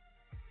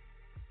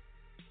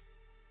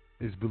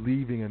 is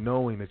believing and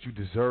knowing that you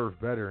deserve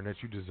better and that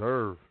you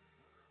deserve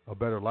a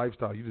better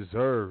lifestyle. You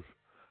deserve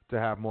to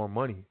have more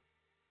money.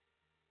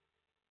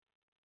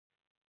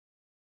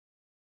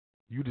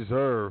 You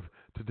deserve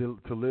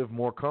to live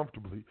more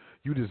comfortably.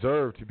 You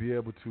deserve to be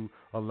able to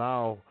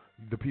allow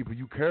the people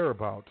you care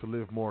about to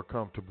live more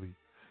comfortably.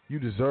 You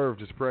deserve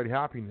to spread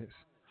happiness.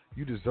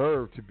 You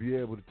deserve to be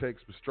able to take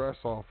some stress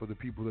off of the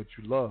people that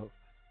you love,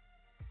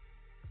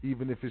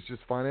 even if it's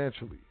just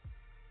financially.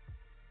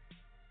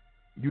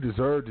 You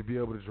deserve to be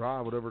able to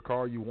drive whatever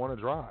car you want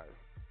to drive.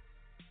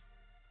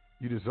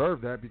 You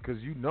deserve that because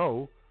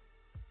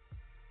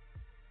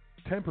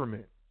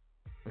temperament.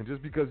 And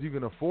just because you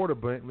can afford a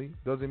Bentley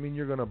doesn't mean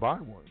you're going to buy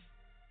one.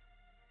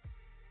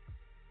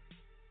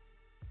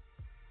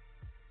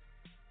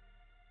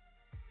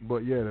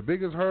 But yeah, the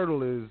biggest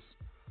hurdle is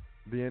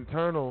the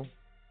internal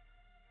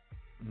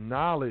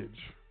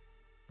knowledge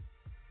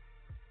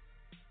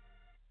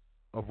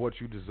of what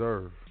you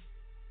deserve.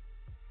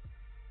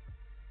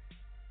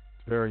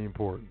 It's very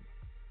important.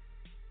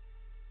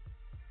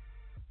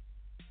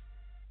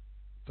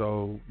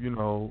 So,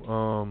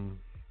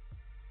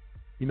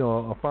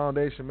 a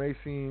foundation may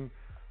seem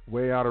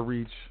way out of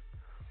reach.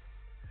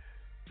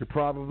 You're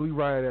probably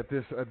right at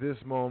this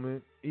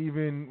moment.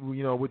 Even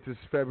with this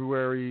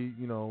February,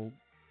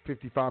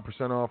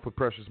 55% off with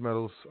precious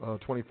metals,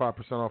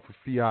 25% off with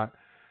fiat.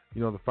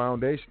 The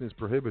foundation is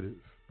prohibitive.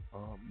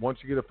 Once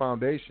you get a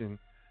foundation,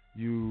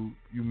 you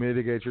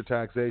mitigate your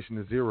taxation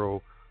to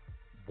zero,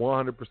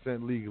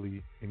 100%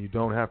 legally, and you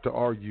don't have to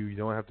argue. You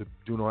don't have to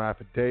do no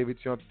affidavits.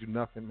 You don't have to do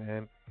nothing,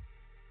 man.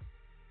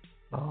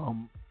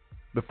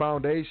 The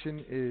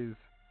foundation is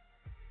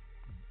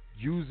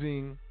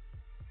using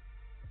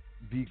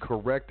the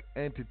correct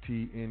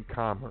entity in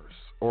commerce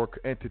or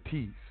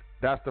entities.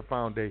 That's the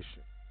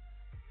foundation.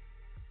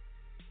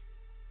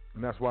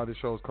 And that's why the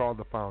show is called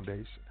The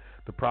Foundation.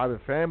 The private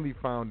family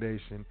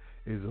foundation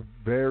is a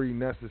very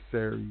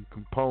necessary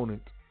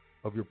component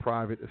of your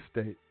private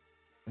estate,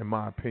 in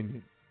my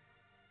opinion.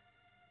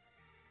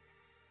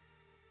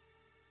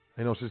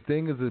 And no such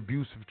thing as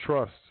abuse of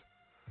trust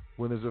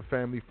when there's a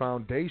family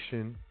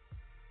foundation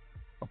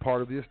a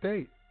part of the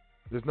estate.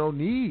 There's no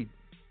need.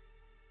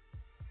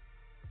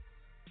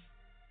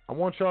 I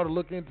want y'all to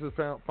look into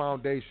the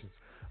foundations.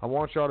 I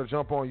want y'all to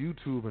jump on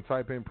YouTube and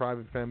type in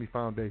private family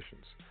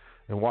foundations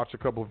and watch a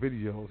couple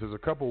videos. There's a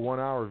couple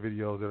 1-hour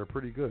videos that are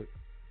pretty good.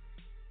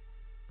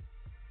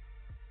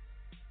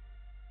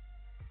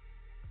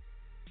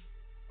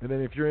 And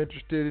then if you're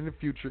interested in the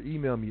future,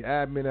 email me,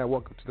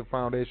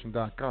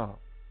 admin@welcometothefoundation.com.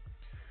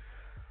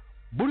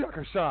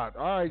 Booyaka shot.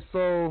 All right,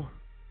 so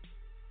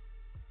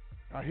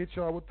I hit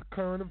y'all with the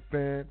current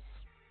events.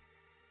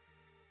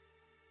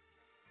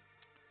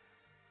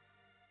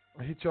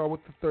 I hit y'all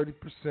with the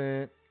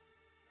 30%.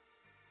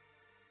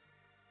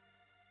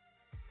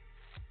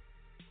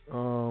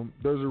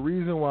 There's a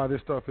reason why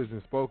this stuff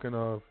isn't spoken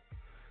of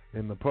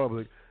in the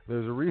public.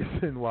 There's a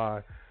reason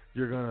why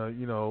you're going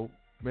to,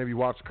 maybe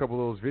watch a couple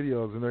of those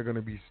videos and they're going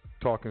to be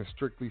talking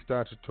strictly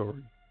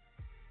statutory.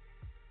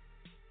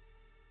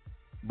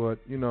 But,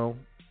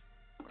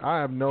 I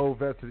have no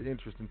vested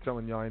interest in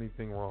telling y'all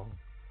anything wrong.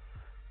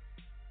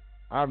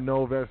 I have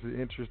no vested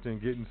interest in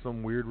getting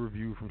some weird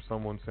review from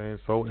someone saying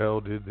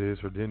So-El did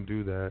this or didn't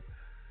do that.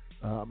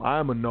 I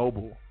am a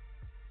noble,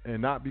 and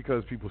not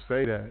because people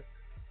say that.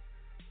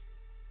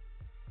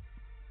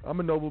 I'm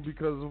a noble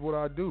because of what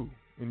I do.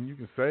 And you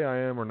can say I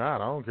am or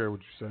not. I don't care what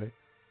you say.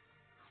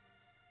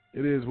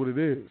 It is what it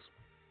is.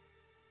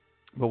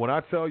 But when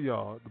I tell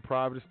y'all the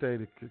private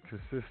estate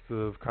consists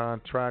of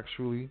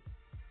contractually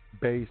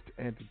based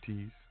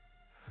entities,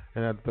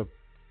 and that the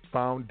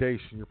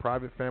foundation, your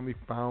private family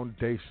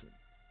foundation,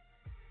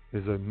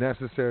 is a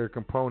necessary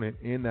component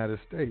in that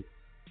estate,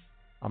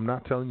 I'm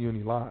not telling you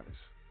any lies.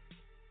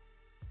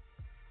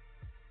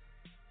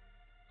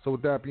 So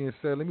with that being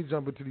said, let me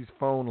jump into these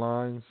phone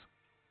lines.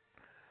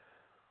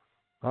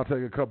 I'll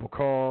take a couple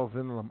calls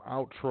and then I'm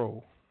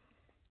outro.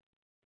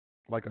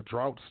 Like a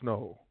drought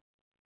snow.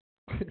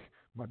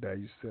 My dad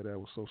used to say that. It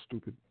was so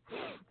stupid.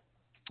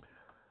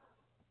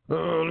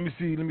 Let me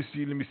see.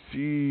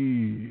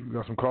 We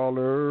got some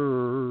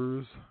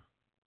callers.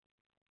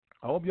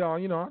 I hope y'all,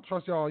 I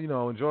trust y'all,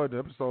 enjoyed the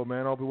episode,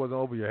 man. I hope it wasn't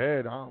over your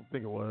head. I don't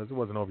think it was. It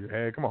wasn't over your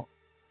head. Come on.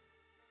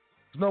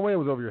 There's no way it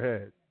was over your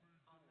head.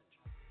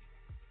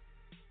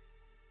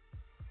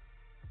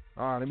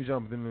 All right, let me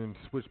jump in the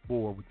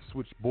switchboard with the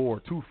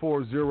switchboard.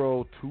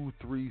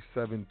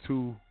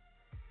 240-2372.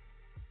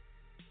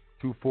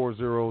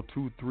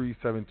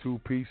 240-2372.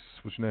 Peace.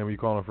 Which name are you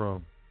calling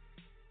from?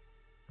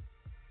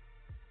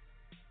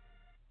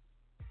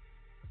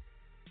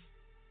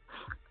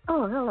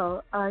 Oh,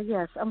 hello.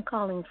 Yes, I'm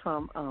calling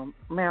from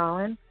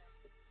Maryland.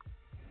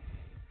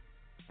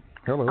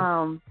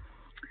 Hello.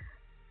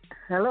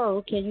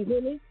 Hello. Can you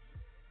hear me?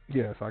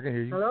 Yes, I can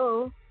hear you.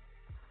 Hello.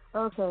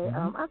 Okay.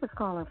 I was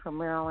calling from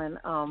Maryland.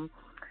 I'm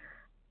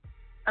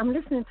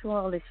listening to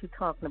all this you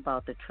talking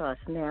about the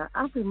trust. Now,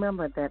 I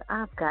remember that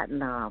I've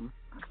gotten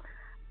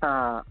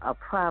a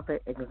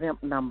private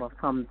exempt number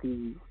from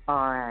the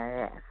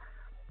RIS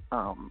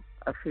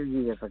a few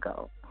years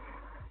ago,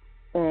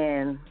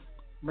 and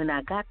when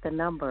I got the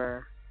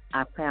number,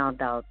 I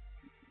found out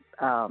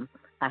I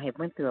had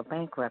went through a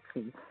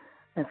bankruptcy,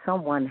 and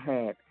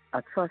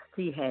a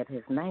trustee had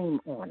his name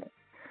on it.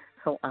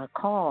 So I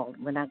called.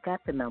 When I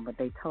got the number,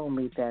 they told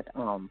me that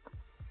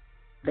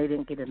they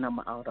didn't get a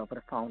number out over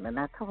the phone. And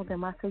I told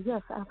them, I said,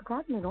 yes, I've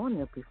gotten it on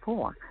there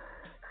before.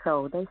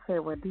 So they said,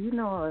 well, do you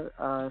know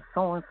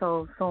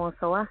so-and-so,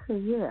 so-and-so? I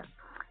said, yeah.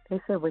 They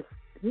said, well,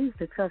 he's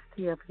the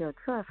trustee of your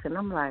trust. And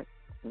I'm like,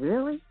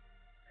 really?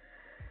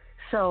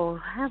 So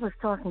I was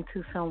talking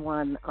to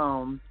someone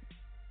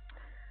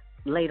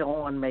later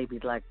on, maybe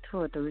like 2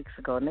 or 3 weeks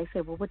ago, and they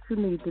said, well, what you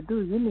need to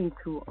do, you need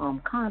to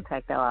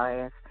contact the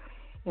IRS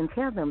and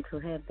tell them to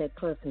have that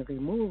person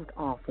removed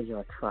off of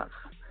your trust.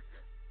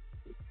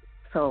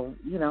 So,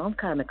 I'm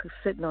kind of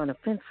sitting on the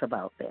fence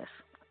about this.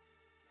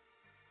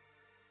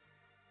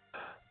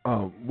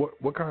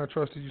 What kind of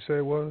trust did you say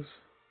it was?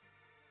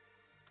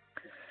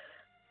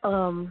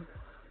 Was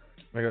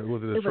it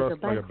a trust? It was a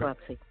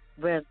bankruptcy.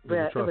 It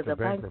was a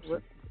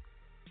bankruptcy.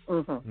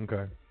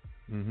 Okay.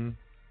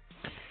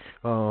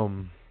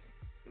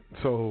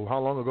 So how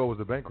long ago was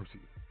the bankruptcy?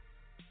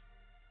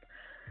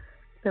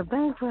 The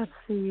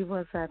bankruptcy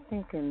was, I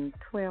think, in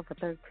 2012 or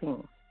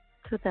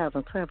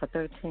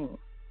 13.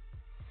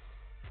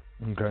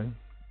 Okay.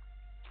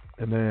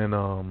 And then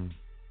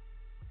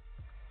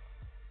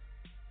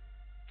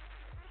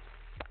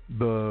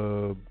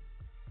the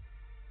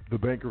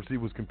bankruptcy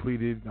was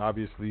completed,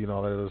 obviously, and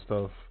all that other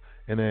stuff.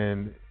 And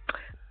then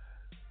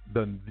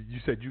you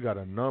said you got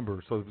a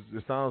number, so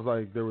it sounds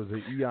like there was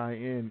an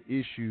EIN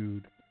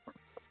issued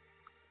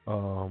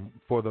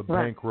for the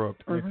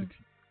bankrupt entity,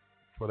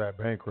 for that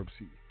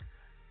bankruptcy,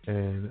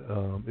 and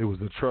it was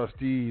the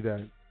trustee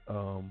that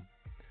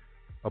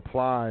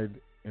applied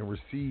and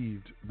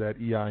received that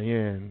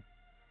EIN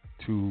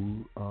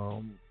to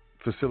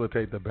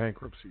facilitate the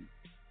bankruptcy.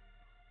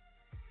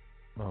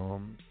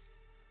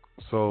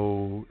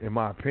 So, in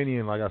my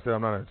opinion, like I said,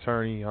 I'm not an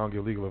attorney, I don't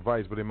give legal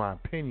advice, but in my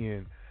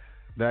opinion,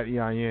 that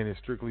EIN is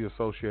strictly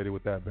associated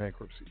with that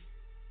bankruptcy.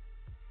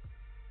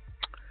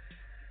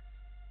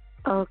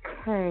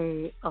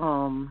 Okay.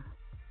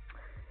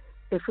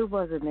 If it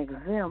wasn't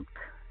exempt,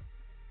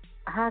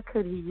 how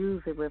could he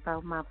use it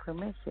without my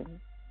permission?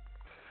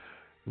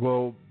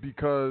 Well,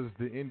 because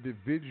the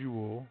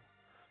individual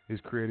is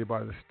created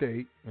by the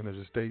state, and there's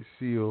a state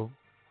seal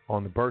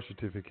on the birth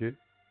certificate.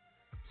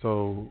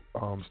 So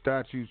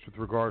statutes with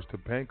regards to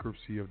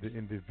bankruptcy of the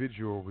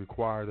individual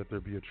require that there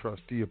be a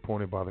trustee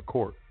appointed by the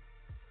court.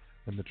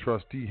 And the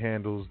trustee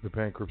handles the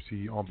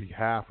bankruptcy on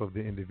behalf of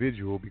the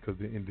individual, because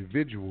the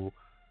individual,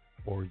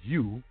 or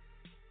you,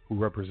 who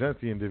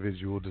represents the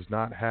individual, does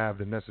not have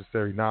the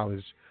necessary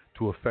knowledge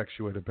to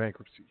effectuate a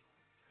bankruptcy.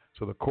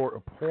 So the court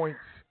appoints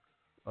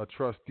a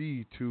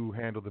trustee to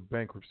handle the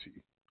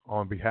bankruptcy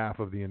on behalf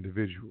of the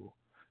individual,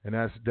 and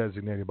that's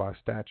designated by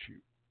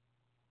statute.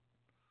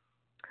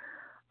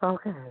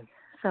 Okay.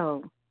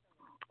 So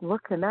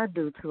what can I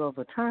do to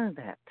overturn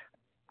that?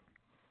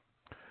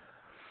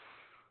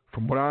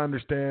 From what I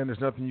understand, there's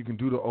nothing you can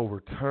do to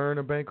overturn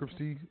a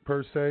bankruptcy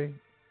per se.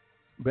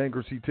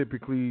 Bankruptcy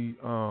typically,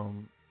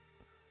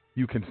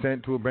 you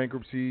consent to a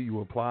bankruptcy, you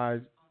apply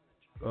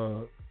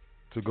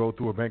to go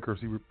through a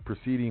bankruptcy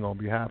proceeding on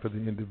behalf of the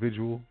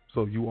individual,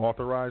 so you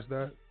authorize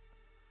that.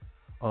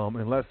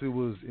 Unless it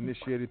was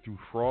initiated through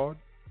fraud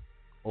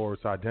or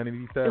it's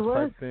identity theft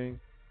type thing.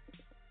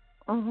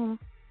 Mm-hmm.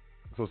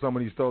 So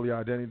somebody stole your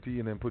identity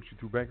and then put you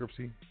through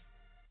bankruptcy?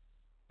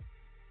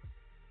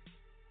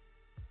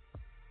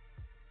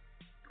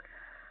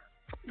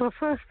 Well,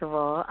 first of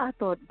all, I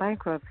thought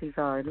bankruptcies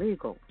are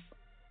illegal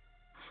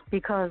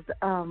because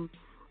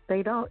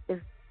they don't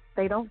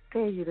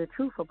tell you the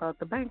truth about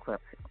the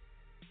bankruptcy.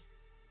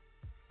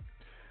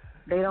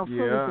 They don't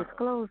fully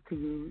disclose to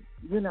you,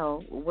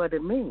 what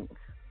it means.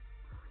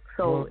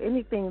 So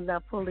anything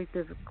not fully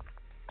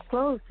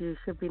disclosed to you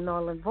should be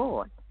null and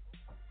void.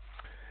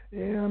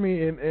 Yeah, I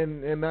mean,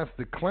 and that's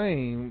the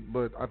claim,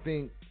 but I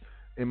think,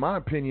 in my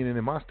opinion and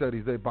in my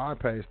studies, they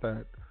bypass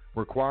that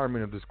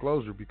requirement of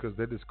disclosure because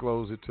they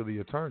disclose it to the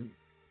attorney.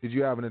 Did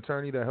you have an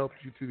attorney that helped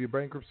you through the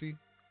bankruptcy?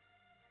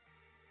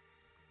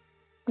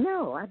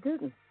 No, I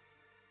didn't.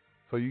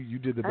 So you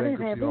did the I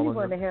bankruptcy didn't have all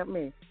anyone to help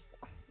me.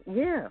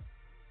 Yeah.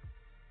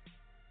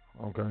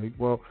 Okay.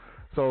 Well,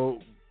 so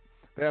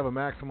they have a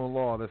maximum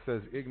law that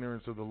says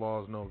ignorance of the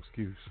law is no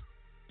excuse.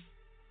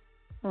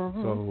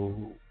 Mm-hmm.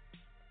 So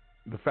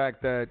the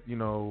fact that,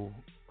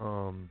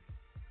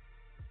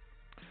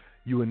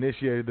 you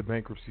initiated the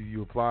bankruptcy,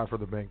 you applied for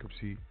the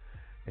bankruptcy,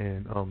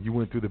 and you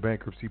went through the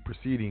bankruptcy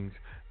proceedings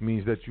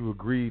means that you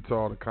agreed to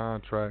all the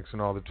contracts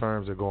and all the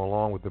terms that go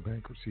along with the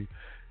bankruptcy,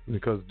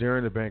 because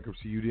during the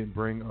bankruptcy you didn't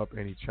bring up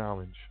any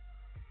challenge.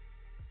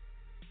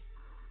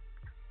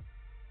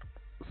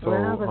 So,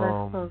 well, how was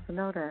I supposed to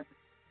know that?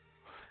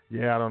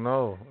 Yeah, I don't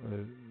know.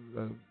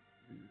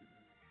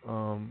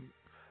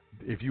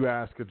 If you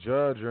ask a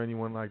judge or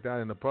anyone like that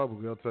in the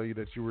public, they'll tell you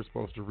that you were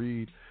supposed to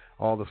read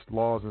all the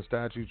laws and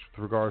statutes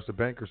with regards to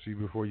bankruptcy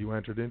before you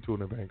entered into a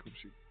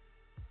bankruptcy.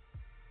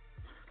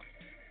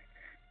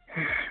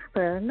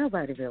 Well,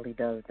 nobody really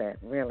does that,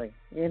 really.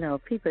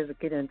 People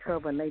get in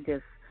trouble and they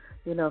just,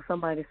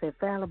 somebody said,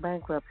 file a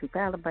bankruptcy,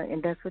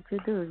 and that's what you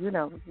do,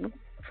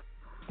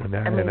 And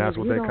that's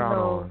what they count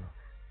on.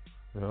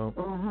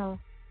 Mm-hmm.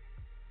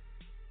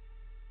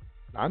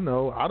 I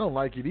know. I don't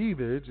like it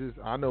either. It's just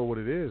I know what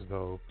it is,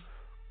 though.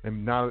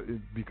 And now,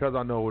 because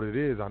I know what it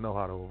is, I know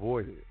how to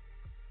avoid it.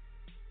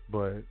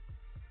 But,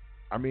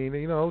 I mean,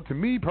 to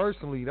me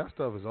personally, that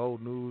stuff is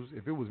old news.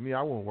 If it was me,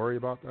 I wouldn't worry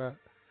about that.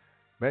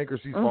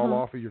 Bankruptcies fall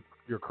off of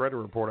your credit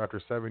report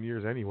after 7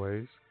 years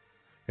anyways.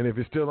 And if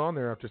it's still on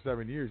there after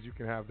 7 years, you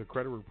can have the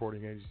credit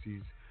reporting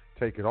agencies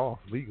take it off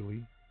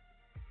legally.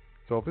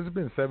 So if it's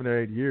been 7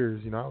 or 8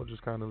 years, I would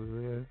just kind of,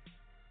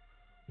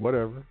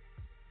 whatever.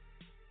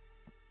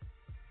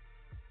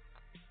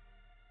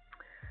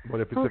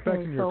 But if it's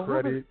affecting your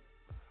credit,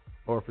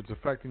 or if it's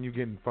affecting you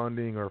getting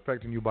funding, or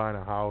affecting you buying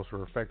a house,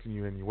 or affecting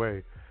you in any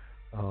way,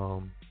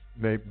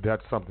 maybe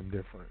that's something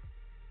different.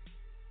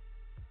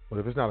 But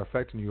if it's not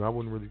affecting you, I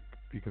wouldn't really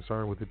be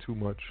concerned with it too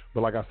much.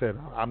 But like I said,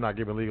 I'm not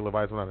giving legal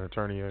advice. I'm not an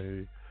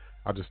attorney.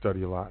 I just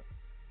study a lot.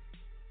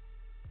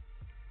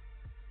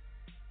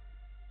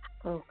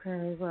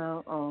 Okay,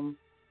 well,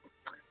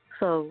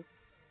 so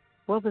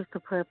what was the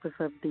purpose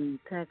of the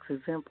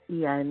tax-exempt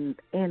EIN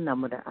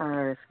number the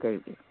IRS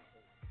gave you?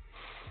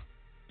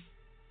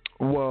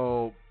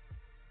 Well,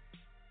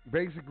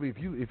 basically, if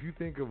you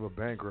think of a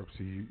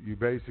bankruptcy, you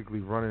basically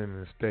running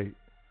an estate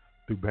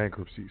through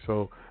bankruptcy.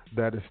 So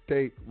that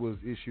estate was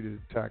issued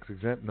a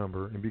tax-exempt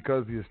number, and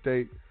because the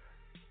estate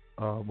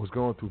was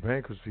going through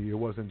bankruptcy, it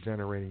wasn't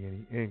generating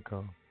any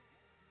income.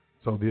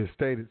 So the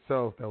estate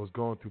itself that was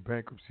going through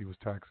bankruptcy was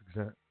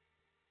tax-exempt.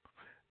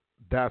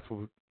 That's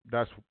what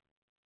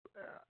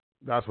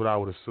I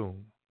would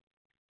assume.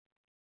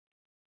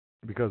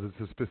 Because it's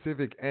a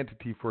specific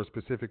entity for a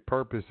specific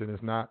purpose, and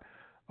it's not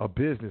a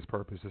business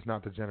purpose. It's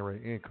not to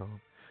generate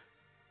income.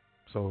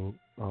 So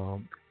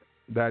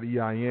that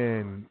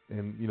EIN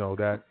and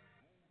that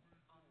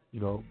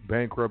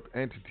bankrupt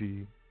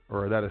entity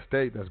or that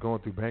estate that's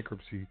going through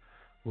bankruptcy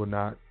will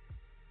not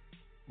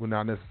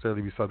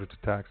necessarily be subject to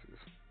taxes.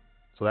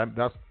 So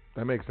that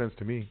makes sense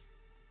to me.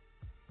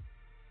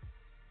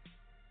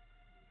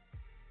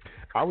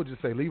 I would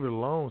just say leave it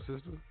alone,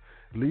 sister.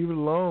 Leave it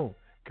alone,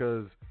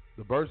 because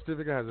the birth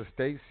certificate has a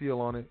state seal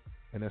on it,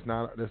 and that's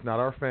not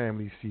our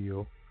family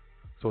seal.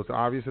 So it's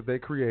obvious that they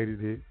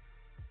created it.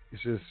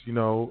 It's just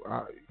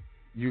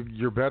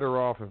you're better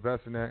off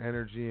investing that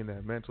energy and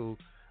that mental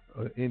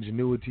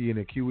ingenuity and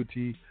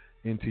acuity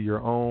into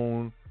your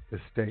own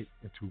estate,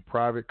 into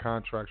private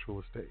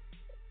contractual estate,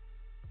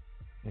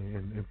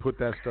 and put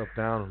that stuff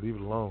down and leave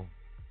it alone.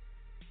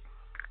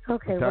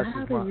 Okay, that's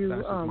how just do you?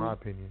 That's just my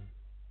opinion.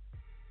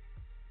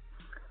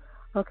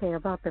 Okay,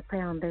 about the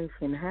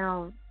foundation,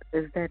 how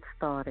is that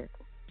started?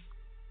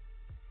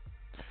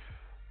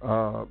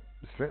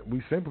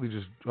 We simply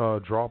just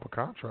draw up a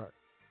contract.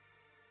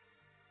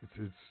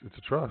 It's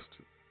a trust.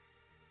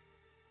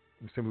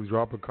 We simply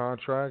draw up a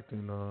contract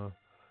and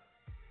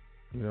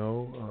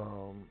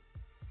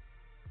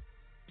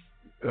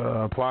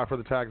apply for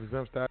the tax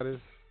exempt status.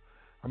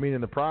 I mean,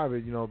 in the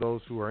private,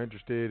 those who are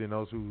interested and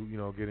those who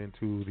get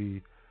into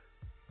the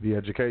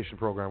education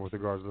program with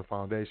regards to the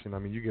foundation. I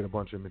mean, you get a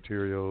bunch of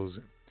materials,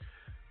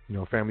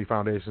 family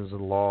foundations of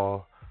the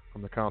law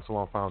from the Council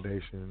on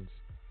Foundations,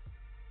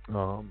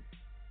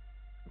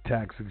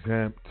 tax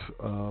exempt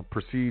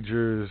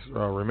procedures,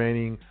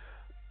 remaining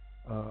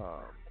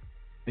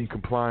in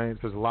compliance.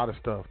 There's a lot of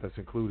stuff that's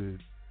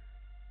included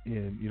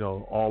in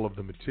all of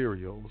the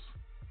materials,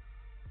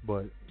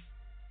 but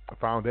a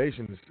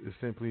foundation is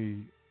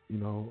simply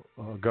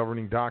a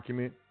governing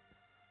document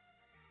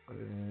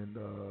and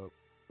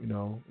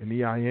an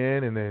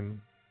EIN and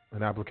then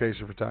an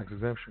application for tax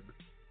exemption.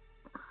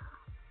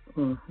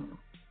 Mm-hmm.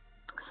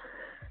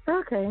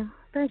 Okay,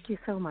 thank you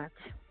so much.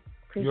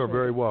 Appreciate You're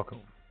very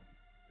welcome.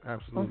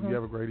 Absolutely. Mm-hmm. You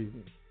have a great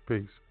evening.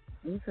 Peace.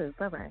 You too.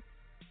 Bye-bye.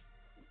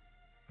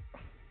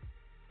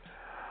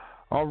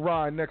 All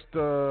right, next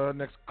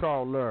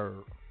caller.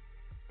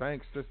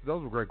 Thanks.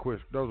 Those were great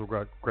questions.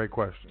 Great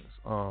questions.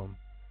 I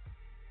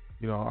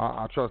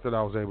trust that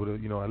I was able to,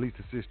 at least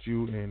assist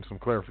you in some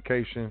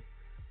clarification.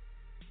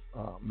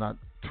 I'm not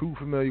too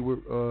familiar with,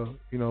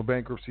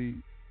 bankruptcy,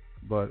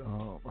 but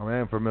I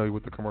am familiar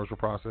with the commercial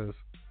process,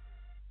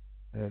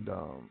 and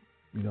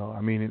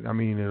I mean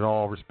in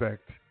all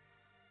respect,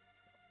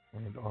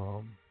 and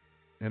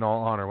in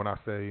all honor, when I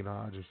say,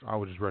 I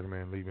would just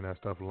recommend leaving that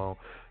stuff alone,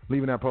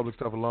 leaving that public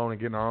stuff alone,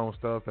 and getting our own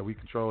stuff that we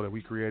control, that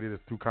we created,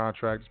 it's through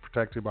contract, it's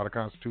protected by the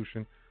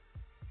Constitution.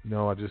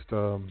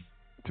 To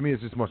me,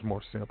 it's just much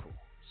more simple.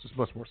 It's just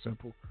much more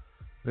simple.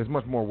 It's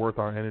much more worth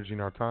our energy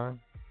and our time.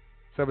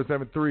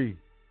 773-2252.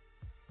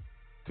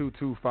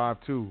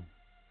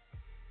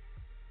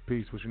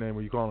 Peace. What's your name?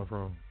 Where you calling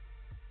from?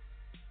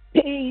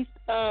 Peace.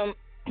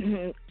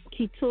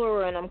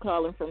 Keturah, and I'm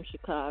calling from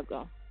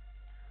Chicago.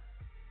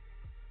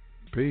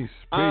 Peace.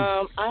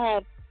 I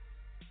have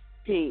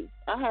two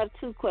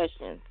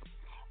questions.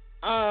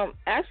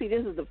 Actually,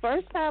 this is the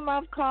first time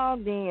I've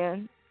called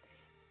in,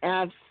 and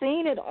I've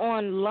seen it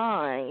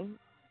online,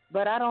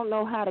 but I don't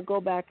know how to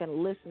go back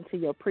and listen to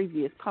your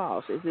previous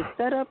calls. Is it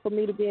set up for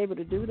me to be able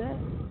to do that?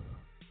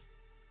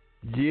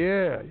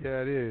 Yeah,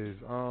 it is.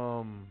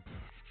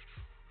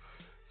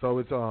 So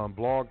it's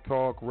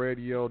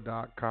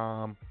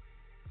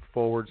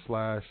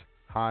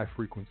blogtalkradio.com/high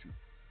frequency.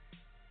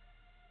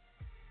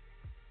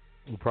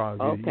 Will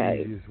probably be the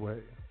easiest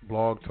way.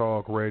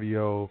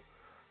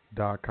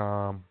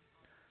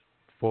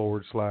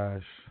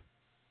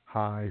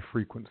 blogtalkradio.com/high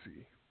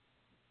frequency.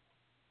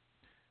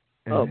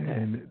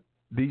 And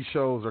these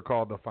shows are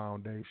called The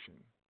Foundation.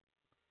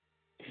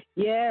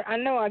 Yeah, I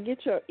know. I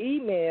get your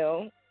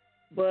email,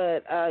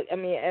 but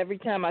every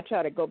time I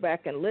try to go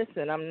back and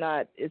listen,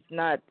 it's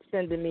not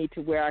sending me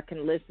to where I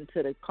can listen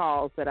to the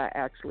calls that I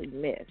actually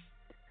missed.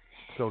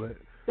 So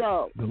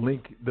the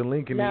link in the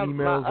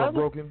emails are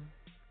broken.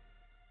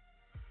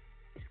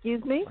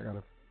 Excuse me?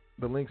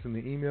 The links in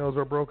the emails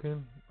are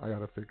broken. I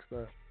gotta fix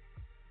that.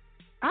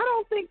 I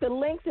don't think the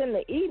links in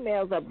the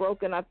emails are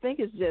broken. I think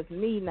it's just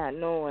me not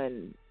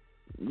knowing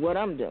what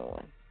I'm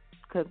doing,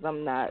 because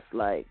I'm not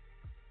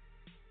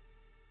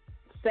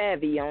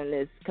savvy on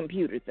this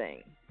computer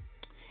thing.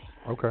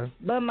 Okay.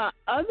 But my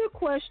other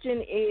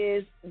question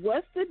is,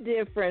 what's the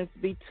difference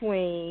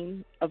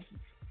between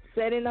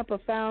setting up a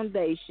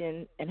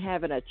foundation and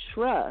having a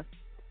trust?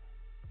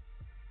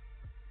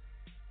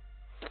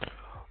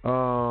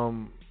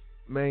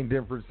 Main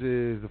difference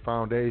is the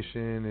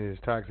foundation is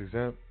tax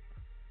exempt.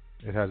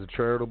 It has a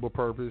charitable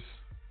purpose.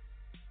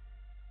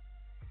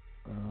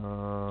 And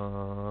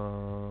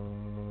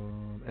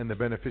the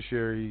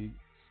beneficiary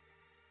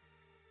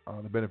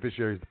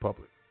is the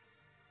public,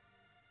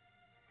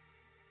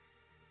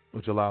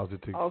 which allows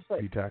it to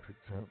be tax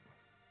exempt.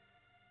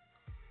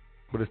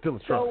 But it's still a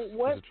trust.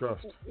 It's a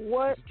trust.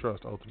 It's a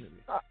trust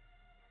ultimately.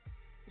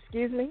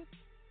 Excuse me?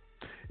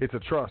 It's a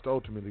trust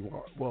ultimately.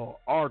 Well,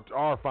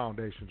 our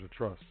foundations are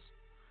trusts.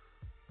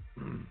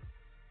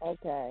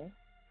 Okay.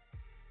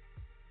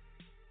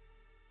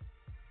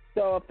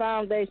 So a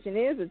foundation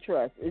is a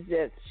trust. Is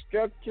that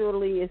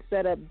structurally is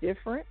set up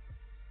different?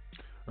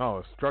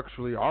 No,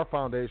 structurally, our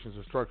foundations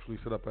are structurally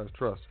set up as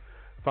trusts.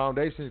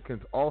 Foundations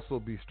can also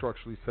be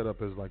structurally set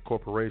up as like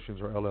corporations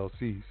or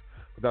LLCs,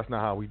 but that's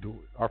not how we do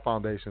it. Our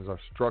foundations are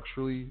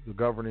structurally, the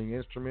governing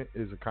instrument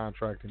is a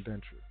contract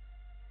indenture.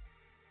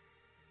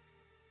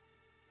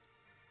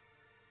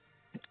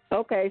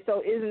 Okay,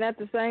 so isn't that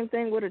the same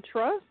thing with a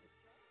trust?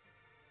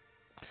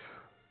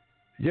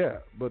 Yeah,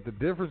 but the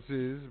difference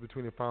is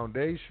between a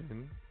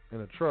foundation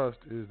and a trust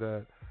is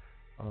that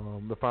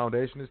the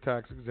foundation is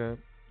tax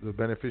exempt, the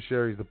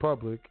beneficiary is the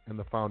public, and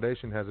the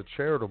foundation has a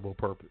charitable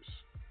purpose.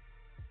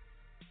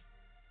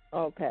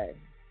 Okay.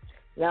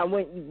 Now,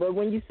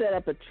 when you set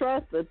up a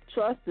trust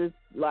is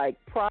like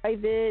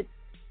private,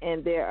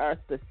 and there are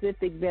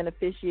specific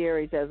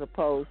beneficiaries as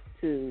opposed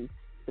to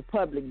the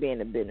public being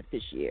a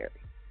beneficiary.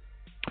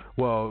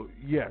 Well,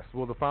 yes.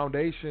 Well, the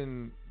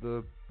foundation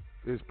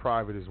is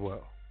private as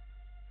well.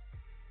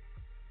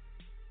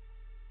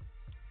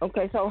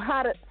 Okay, so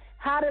how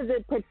does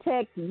it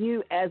protect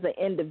you as an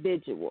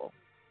individual?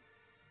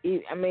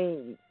 I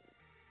mean,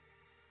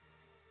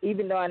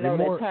 even though I know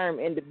the term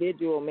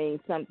individual means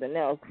something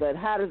else, but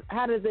how does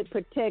it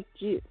protect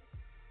you?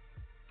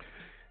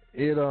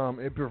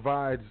 It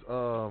provides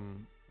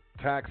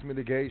tax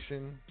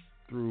mitigation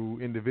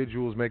through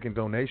individuals making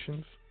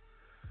donations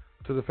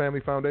to the family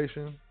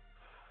foundation.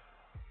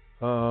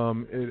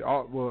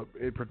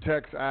 It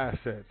protects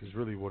assets is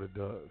really what it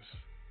does.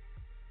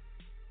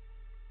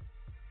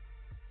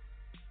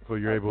 So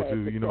you're able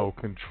to,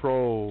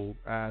 control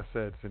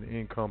assets and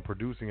income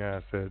producing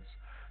assets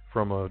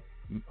from a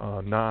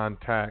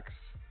non-tax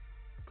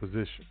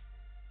position.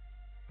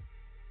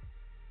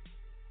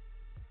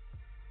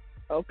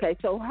 Okay,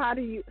 so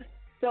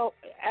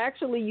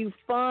actually you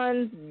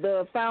fund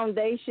the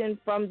foundation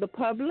from the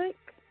public?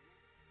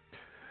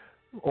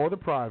 Or the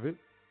private.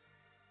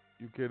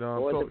 You could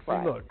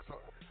private. So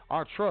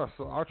our trusts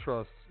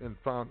in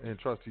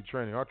trustee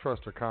training, our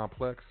trusts are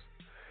complex.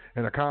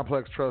 And a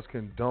complex trust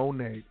can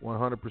donate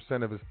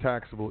 100% of its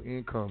taxable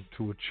income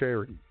to a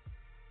charity.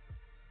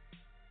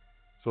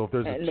 So if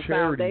there's and a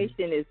charity, the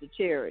foundation is the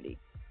charity.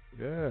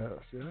 Yes.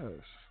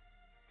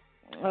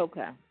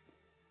 Okay.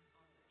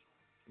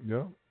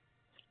 Yeah.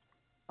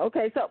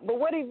 Okay, so but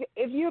what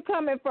if you're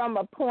coming from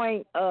a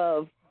point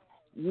of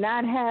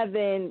not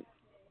having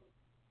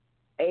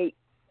a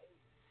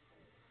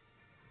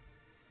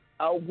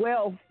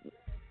wealth,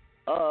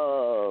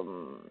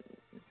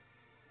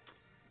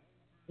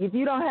 if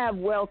you don't have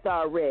wealth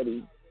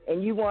already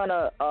and you want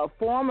to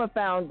form a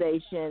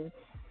foundation,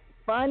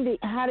 fund it.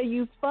 How do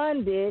you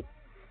fund it,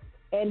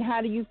 and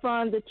how do you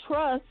fund the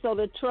trust so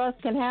the trust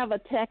can have a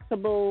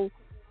taxable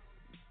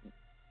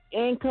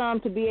income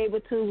to be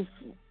able to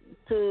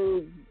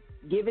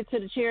give it to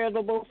the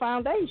charitable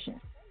foundation?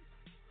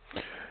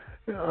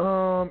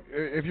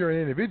 If you're an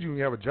individual and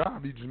you have a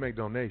job, you just make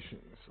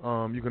donations.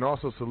 You can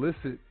also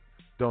solicit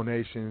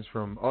donations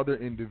from other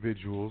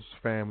individuals,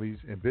 families,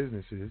 and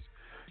businesses.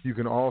 You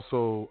can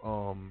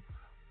also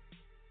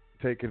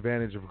take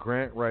advantage of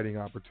grant writing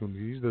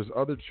opportunities. There's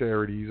other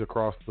charities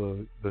across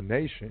the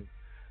nation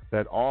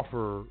that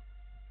offer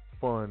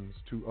funds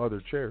to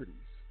other charities.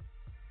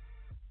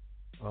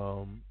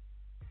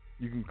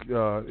 You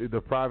can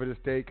the private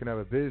estate can have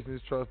a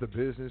business trust. The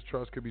business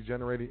trust could be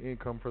generating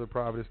income for the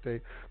private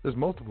estate. There's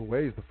multiple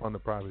ways to fund the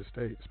private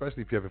estate,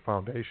 especially if you have a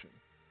foundation.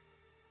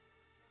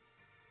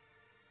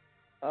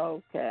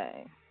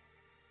 Okay.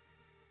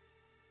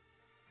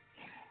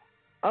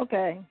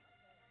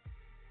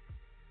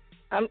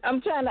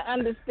 I'm trying to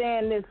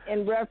understand this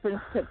in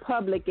reference to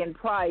public and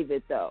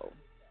private, though.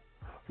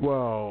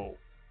 Well,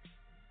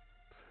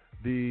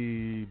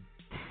 the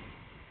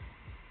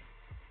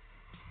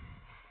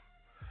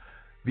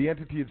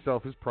entity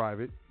itself is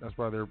private. That's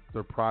why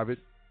they're private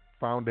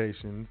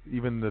foundations.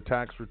 Even the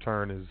tax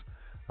return is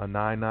a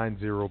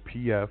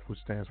 990-PF, which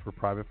stands for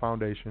private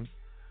foundation.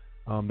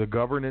 The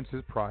governance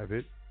is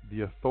private.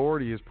 The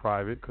authority is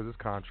private because it's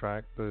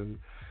contract.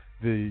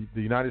 The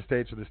United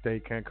States or the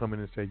state can't come in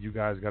and say, you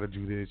guys got to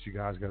do this, you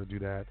guys got to do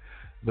that.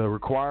 The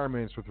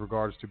requirements with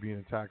regards to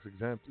being tax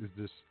exempt is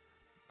just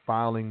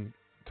filing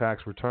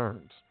tax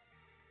returns.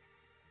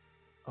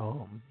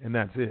 And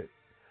that's it.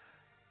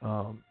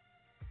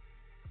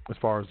 As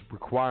far as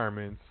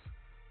requirements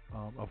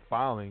of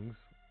filings,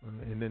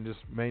 and then just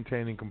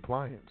maintaining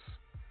compliance,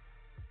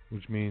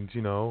 which means,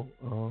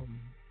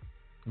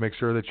 make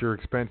sure that you're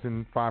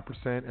expensing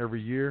 5%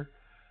 every year.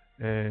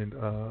 And,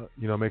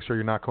 make sure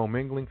you're not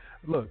commingling.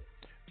 Look,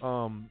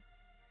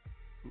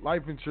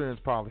 life insurance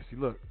policy.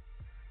 Look,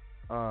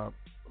 a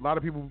lot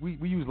of people, we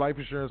use life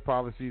insurance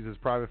policies as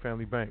private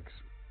family banks.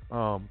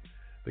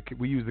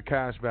 We use the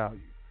cash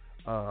value.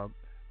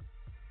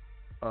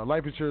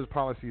 Life insurance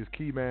policy is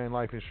key man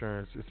life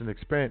insurance. It's an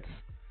expense.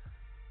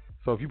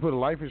 So if you put a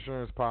life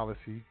insurance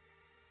policy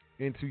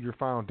into your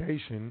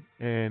foundation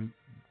and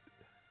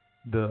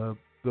the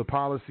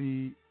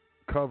policy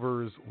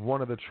covers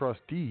one of the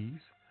trustees,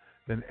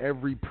 then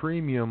every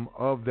premium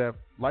of that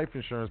life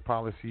insurance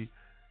policy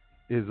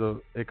is a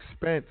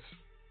expense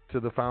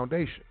to the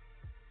foundation.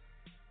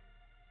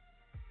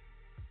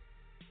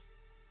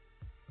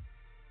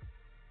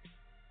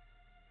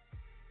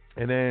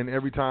 And then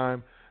every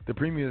time the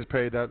premium is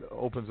paid, that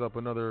opens up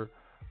another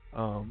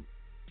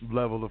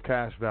level of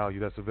cash value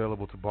that's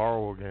available to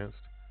borrow against.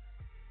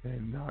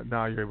 And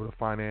now you're able to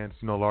finance,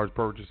 large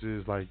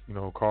purchases like,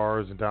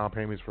 cars and down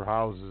payments for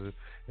houses,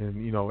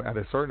 and at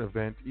a certain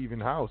event, even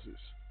houses.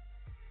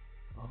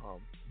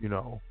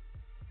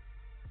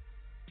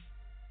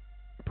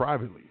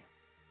 Privately.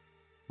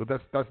 But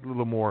that's a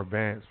little more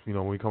advanced,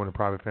 when we come into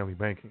private family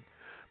banking.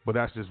 But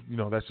that's just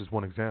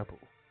one example.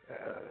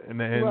 And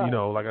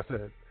right. Like I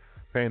said,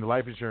 paying the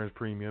life insurance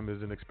premium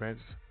is an expense.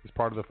 It's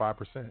part of the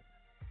 5%.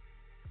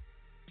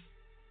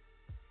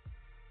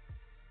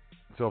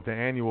 So if the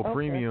annual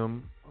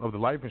premium of the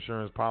life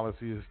insurance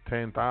policy is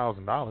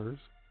 $10,000,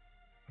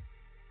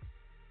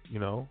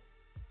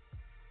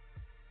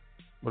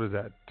 what is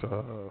that?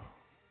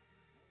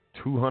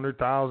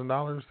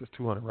 $200,000? That's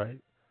 200, right?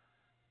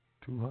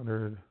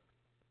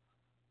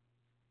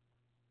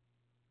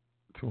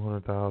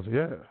 200,000.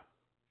 Yeah.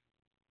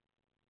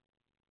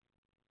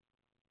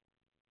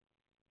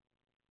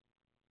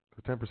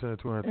 So 10% of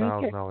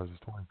 $200,000 is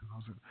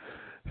 $20,000.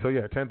 So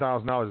yeah,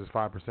 $10,000 is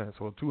 5%.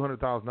 So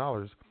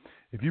 $200,000.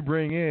 If you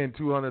bring in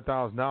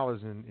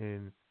 $200,000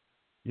 in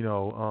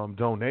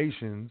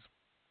donations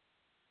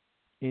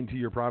into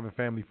your private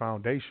family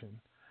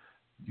foundation,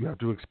 you have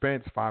to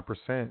expense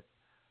 5%.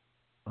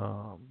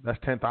 That's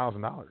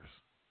 $10,000.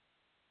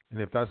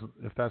 And if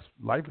that's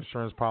life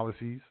insurance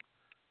policies,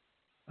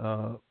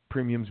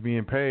 premiums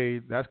being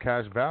paid, that's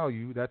cash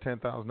value. That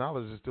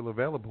 $10,000 is still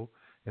available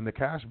in the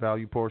cash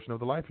value portion of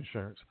the life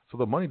insurance. So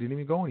the money didn't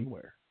even go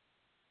anywhere.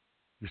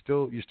 You're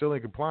still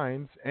in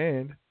compliance,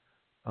 and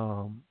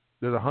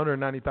there's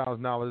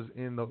 $190,000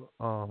 in the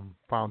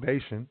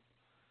foundation,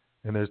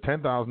 and there's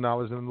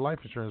 $10,000 in the life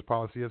insurance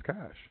policy as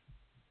cash.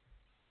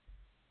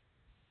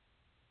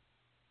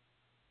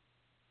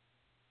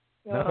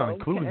 That's not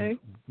including,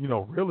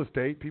 real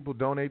estate. People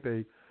donate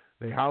their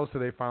house to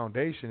their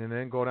foundation and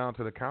then go down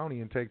to the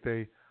county and take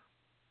their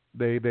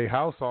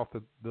house off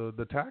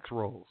the tax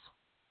rolls.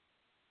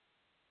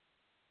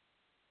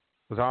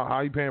 Because how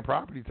are you paying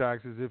property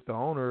taxes if the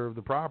owner of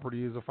the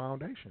property is a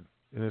foundation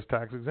and it's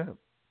tax exempt?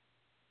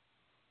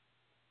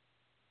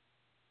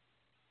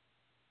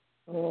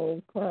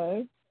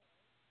 Okay.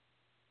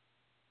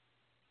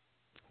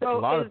 So a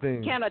lot of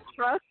things. Can a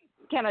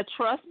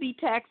trust be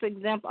tax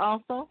exempt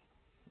also?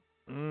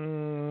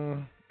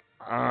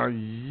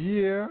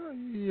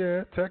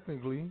 Yeah,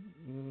 technically,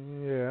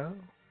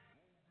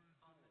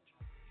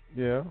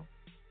 yeah.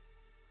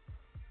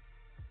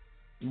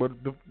 But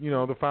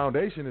the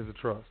foundation is a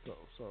trust,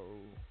 though. So,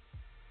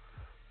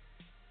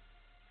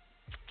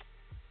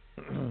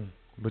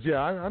 but yeah,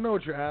 I know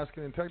what you're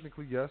asking, and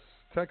technically, yes,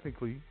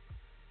 typically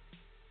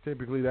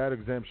that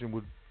exemption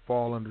would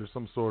fall under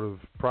some sort of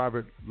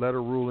private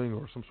letter ruling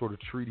or some sort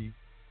of treaty.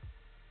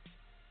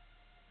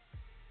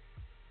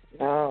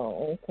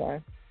 Oh,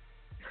 okay.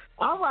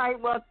 All right.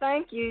 Well,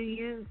 thank you.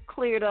 You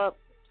cleared up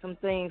some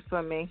things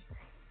for me.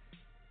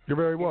 You're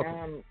very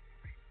welcome.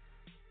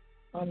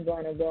 I'm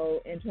going to go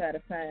and try to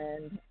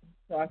find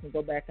so I can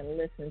go back and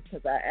listen,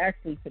 because I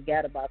actually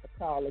forgot about the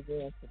call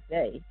again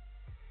today.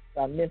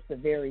 So I missed the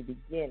very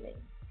beginning.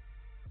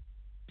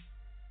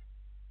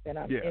 And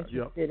I'm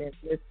interested in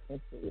listening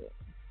to it.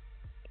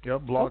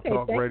 Yep,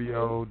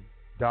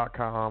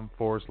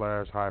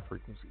 blogtalkradio.com/high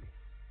frequency.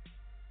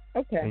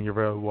 Okay. And you're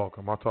very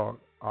welcome. I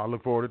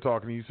look forward to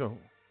talking to you soon.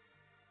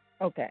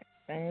 Okay.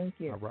 Thank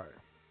you. All right.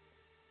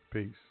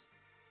 Peace.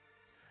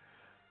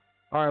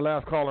 All right,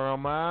 last caller.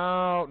 I'm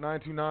out.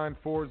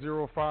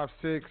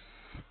 929-4056.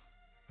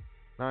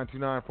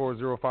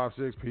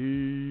 929-4056.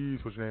 Peace.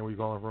 What's your name? Where you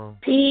calling from?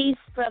 Peace,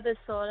 Brother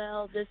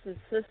Sorrell. This is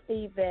Sister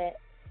Yvette.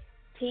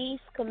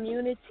 Peace,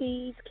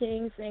 communities,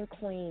 kings and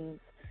queens.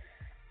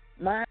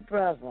 My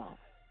brother,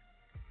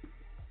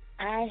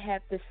 I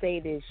have to say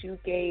this. You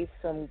gave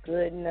some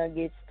good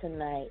nuggets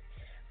tonight,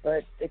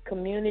 but the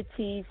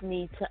communities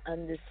need to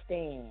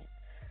understand.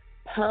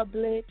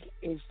 Public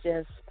is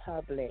just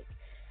public.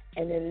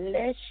 And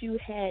unless you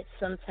had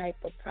some type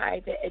of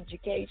private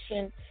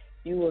education,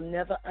 you will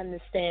never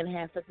understand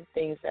half of the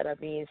things that are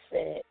being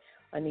said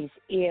on these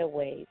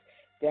airwaves.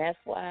 That's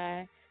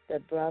why the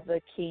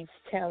brother keeps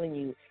telling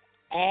you,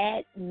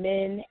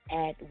 admin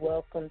at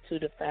Welcome to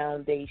the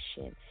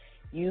Foundation.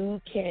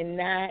 You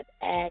cannot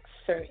ask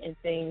certain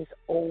things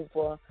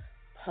over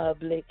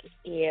public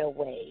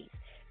airwaves.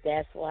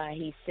 That's why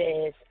he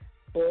says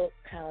book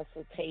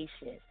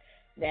consultations.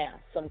 Now,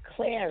 some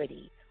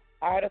clarity.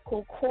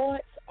 Article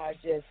courts are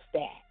just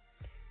that.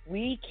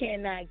 We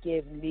cannot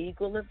give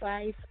legal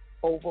advice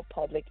over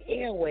public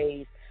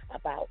airways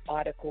about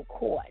article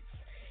courts.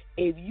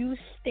 If you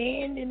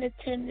stand in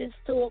attendance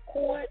to a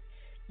court,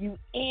 you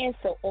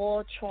answer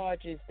all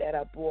charges that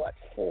are brought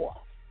forth,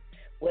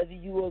 whether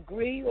you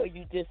agree or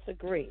you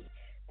disagree.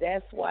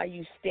 That's why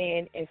you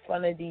stand in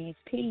front of these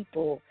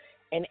people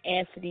and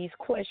answer these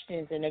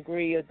questions and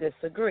agree or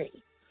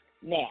disagree.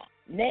 Now,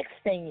 Next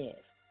thing is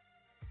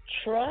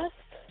trust,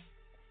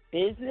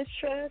 business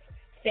trust,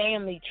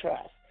 family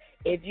trust.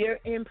 If you're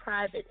in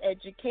private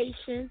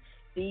education,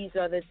 these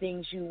are the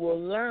things you will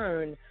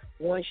learn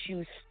once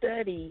you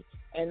study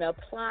and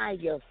apply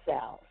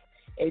yourself.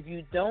 If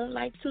you don't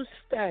like to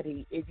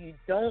study, if you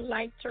don't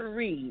like to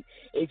read,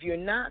 if you're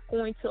not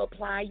going to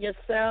apply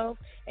yourself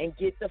and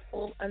get the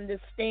full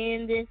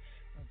understanding,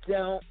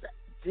 don't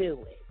do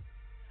it.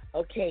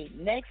 Okay,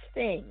 next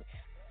thing,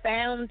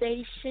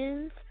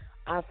 foundations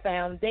are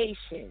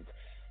foundations.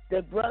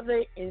 The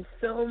brother in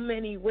so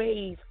many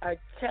ways are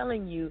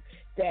telling you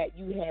that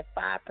you have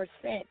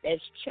 5%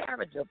 that's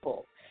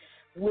charitable.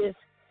 With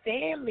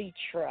family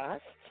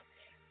trust,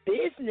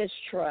 business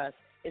trust,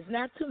 is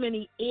not too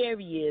many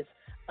areas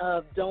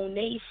of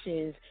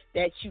donations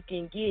that you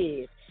can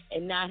give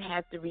and not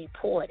have to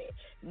report it.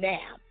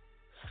 Now,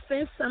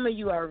 since some of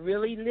you are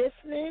really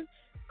listening,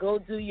 go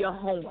do your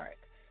homework.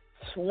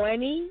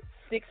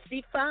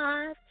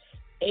 2065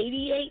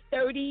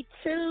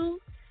 8832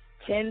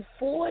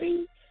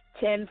 1040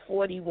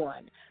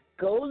 1041.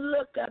 Go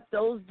look up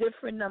those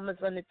different numbers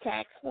on the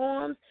tax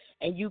forms,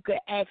 and you can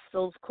ask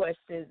those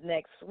questions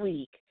next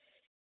week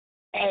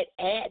at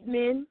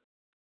admin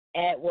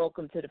at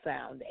Welcome to the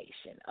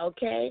Foundation,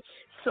 okay?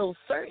 So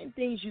certain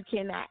things you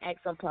cannot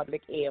ask on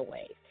public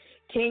airways.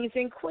 Kings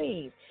and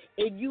queens,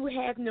 if you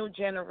have no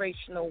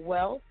generational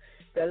wealth,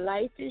 the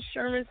life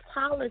insurance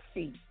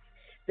policy,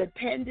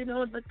 depending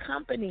on the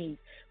companies,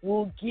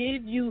 will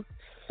give you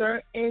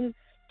certain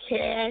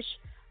cash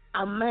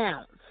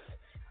amounts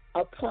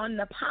upon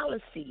the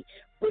policy,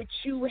 but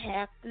you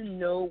have to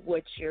know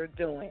what you're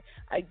doing.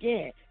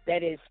 Again,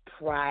 that is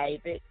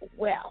private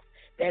wealth.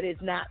 That is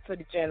not for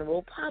the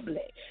general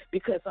public,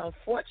 because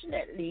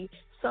unfortunately,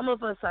 some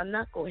of us are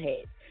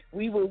knuckleheads.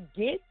 We will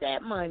get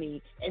that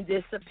money and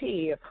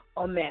disappear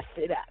or mess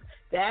it up.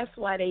 That's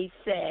why they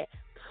said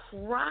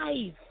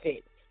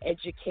private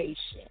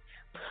education,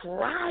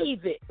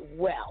 private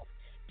wealth.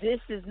 This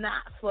is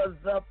not for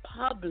the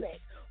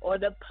public or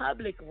the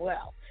public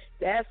wealth.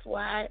 That's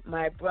why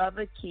my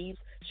brother keeps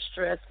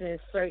stressing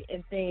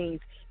certain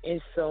things in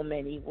so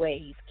many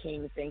ways,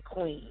 kings and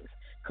queens,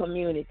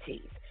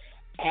 communities.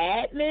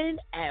 Admin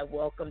at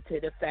Welcome to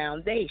the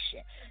Foundation.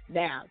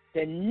 Now,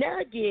 the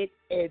nugget,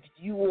 if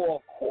you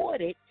all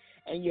caught it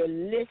and you're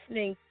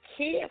listening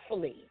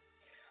carefully,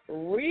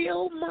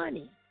 real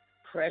money,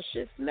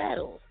 precious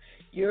metals,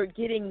 you're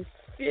getting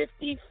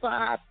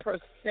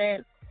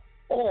 55%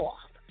 off.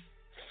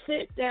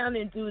 Sit down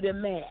and do the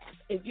math.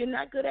 If you're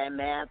not good at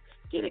math,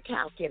 get a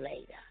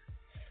calculator.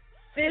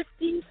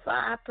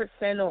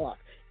 55% off.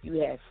 You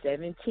have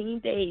 17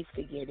 days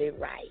to get it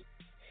right.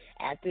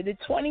 After the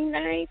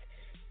 29th,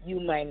 you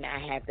might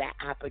not have that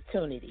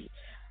opportunity.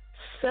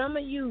 Some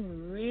of you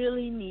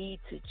really need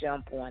to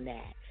jump on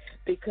that,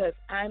 because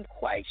I'm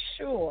quite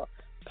sure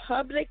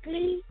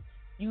publicly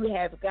you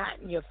have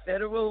gotten your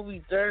Federal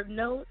Reserve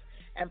notes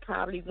and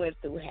probably went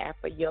through half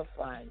of your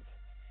funds.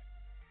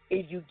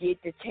 If you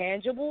get the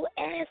tangible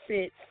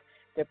assets,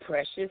 the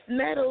precious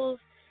metals,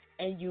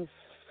 and you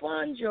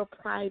fund your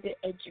private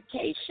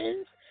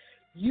educations,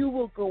 you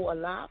will go a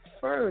lot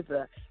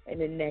further in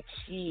the next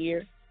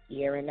year,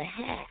 year and a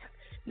half.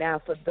 Now,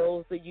 for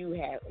those of you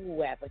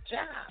who have a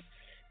job,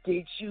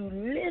 did you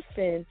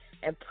listen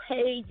and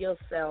pay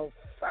yourself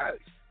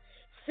first?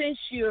 Since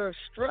you're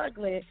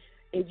struggling,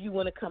 if you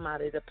want to come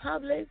out of the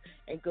public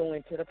and go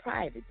into the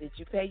private, did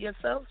you pay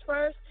yourselves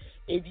first?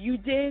 If you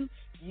didn't,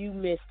 you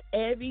missed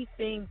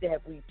everything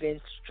that we've been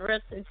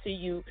stressing to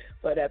you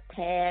for the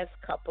past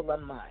couple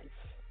of months.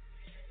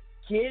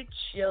 Get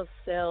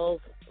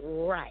yourselves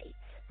right.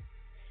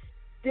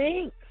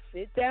 Think.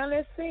 Sit down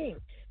and think.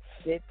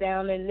 Sit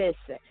down and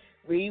listen.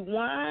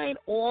 Rewind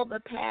all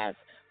the past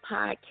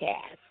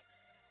podcasts.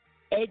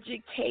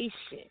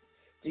 Education.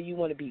 Do you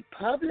want to be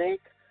public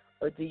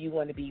or do you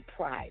want to be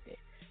private?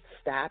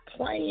 Stop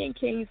playing,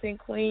 kings and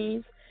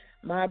queens.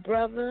 My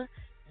brother,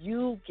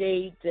 you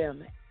gave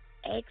them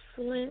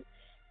excellent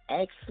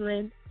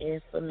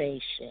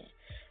information.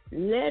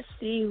 Let's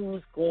see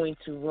who's going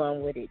to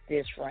run with it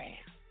this round,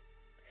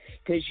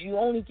 because you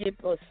only get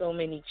so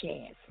many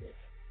chances.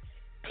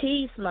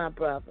 Peace, my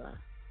brother.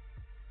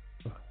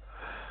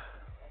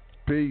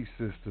 Peace,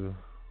 sister.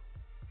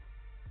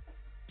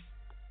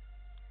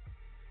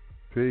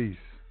 Peace.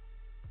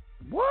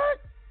 What?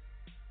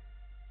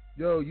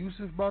 Yo,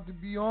 Yusuf about to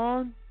be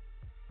on?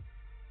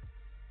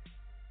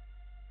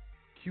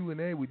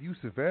 Q&A with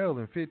Yusuf L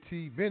in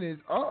 15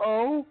 minutes.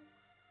 Uh-oh.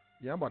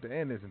 Yeah, I'm about to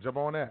end this and jump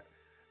on that.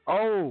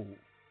 Oh.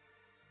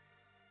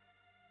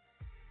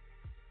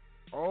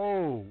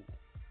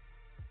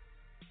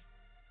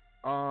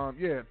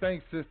 Yeah,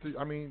 thanks, sister.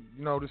 I mean,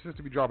 you know, the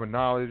sister be dropping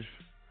knowledge.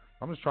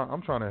 I'm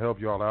trying to help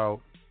y'all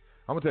out.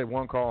 I'm gonna take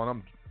one call,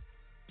 and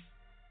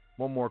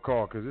one more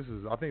call, because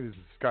I think this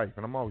is Skype,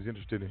 and I'm always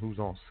interested in who's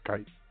on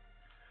Skype.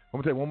 I'm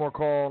gonna take one more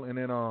call, and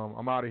then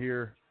I'm out of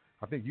here.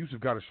 I think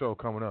Yusuf got a show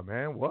coming up,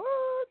 man. What?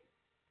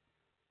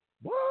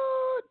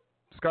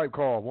 Skype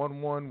call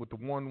 1-1 with the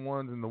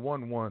 1-1s and the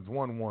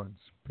 1-1s.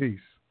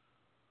 Peace.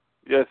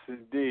 Yes,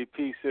 indeed.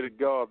 Peace to the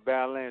God.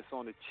 Balance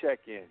on the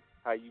check-in.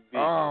 How you been,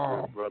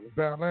 Oh, brother?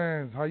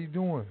 Badlands, how you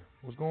doing?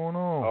 What's going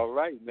on? All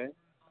right, man.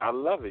 I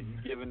love it.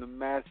 You're giving them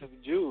massive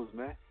jewels,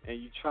 man.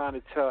 And you're trying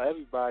to tell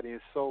everybody in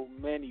so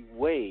many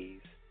ways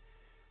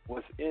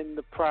what's in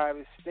the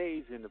private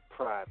stays in the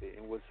private,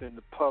 and what's in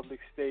the public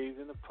stays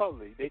in the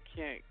public. They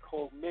can't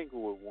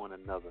commingle with one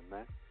another,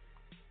 man.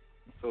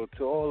 So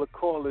to all the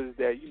callers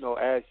that,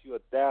 ask you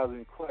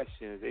 1,000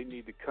 questions, they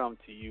need to come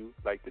to you,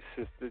 like the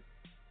sister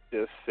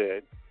just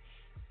said.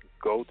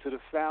 Go to the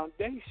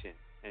foundation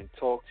and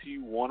talk to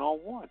you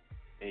one-on-one,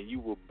 and you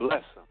will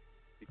bless them.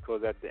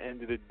 Because at the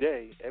end of the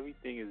day,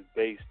 everything is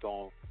based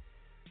on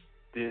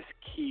this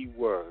key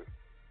word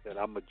that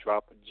I'm going to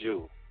drop a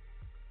jewel.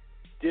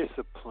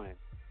 Discipline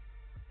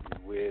is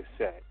where it's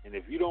at. And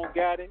if you don't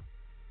got it,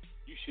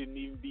 you shouldn't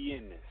even be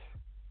in this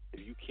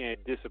if you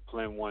can't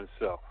discipline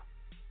oneself.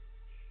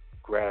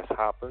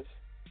 Grasshoppers.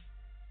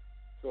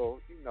 So,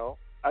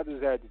 I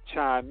just had to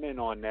chime in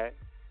on that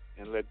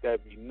and let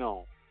that be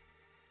known.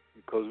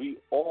 Because we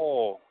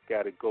all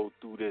got to go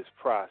through this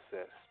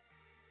process.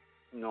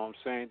 You know what I'm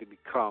saying? To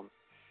become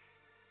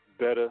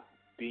better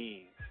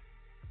beings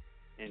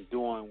in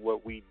doing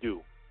what we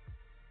do.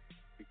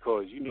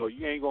 Because, you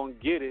ain't going to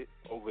get it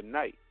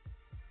overnight.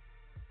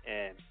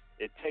 And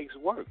it takes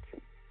work.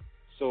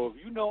 So if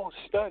you don't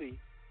study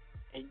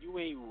and you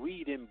ain't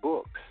reading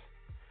books,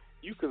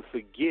 you can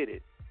forget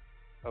it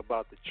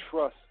about the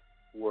trust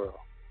world.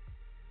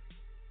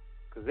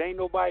 Because ain't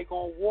nobody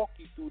going to walk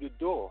you through the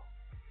door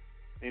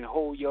and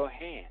hold your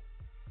hand.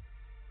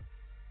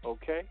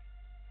 Okay?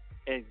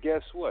 And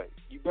guess what?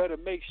 You better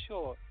make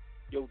sure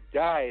your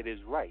diet is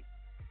right.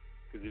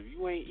 Because if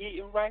you ain't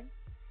eating right,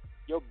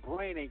 your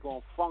brain ain't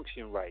going to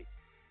function right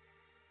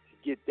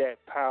to get that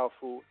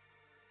powerful,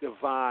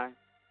 divine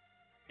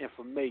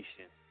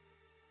information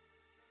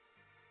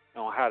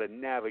on how to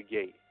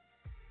navigate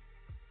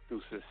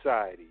through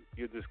society.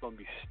 You're just going to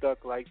be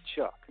stuck like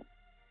Chuck.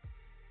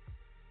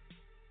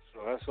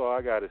 So that's all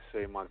I got to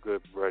say, my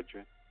good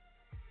brethren.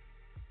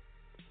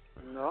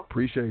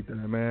 Appreciate that,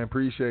 man.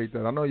 Appreciate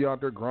that. I know you out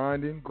there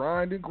grinding.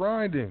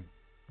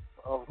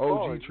 Of OG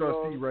course,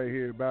 trustee right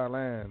here,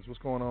 Badlands.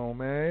 What's going on,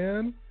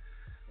 man?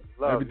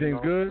 Love,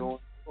 Everything's good?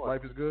 Life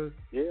Life is good?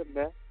 Yeah,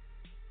 man.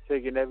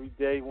 Taking every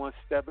day one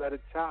step at a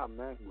time,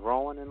 man.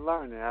 Growing and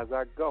learning as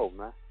I go,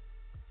 man.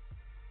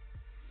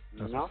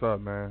 That's what's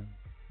up, man.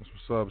 That's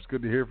what's up. It's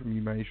good to hear from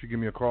you, man. You should give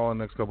me a call in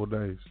the next couple of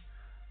days.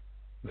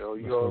 Yo,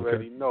 you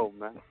already know,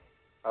 man.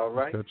 All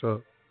right? Let's catch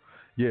up.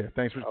 Yeah,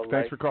 thanks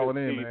for calling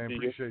in, man.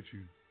 Appreciate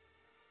you.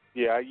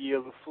 Yeah, I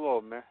yield the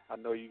floor, man. I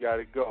know you got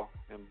to go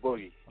and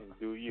boogie and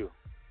do you.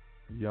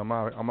 Yeah, I'm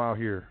out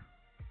here.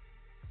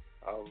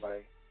 All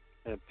right.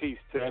 And peace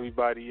to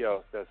everybody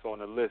else that's on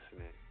the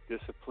listening.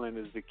 Discipline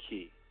is the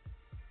key.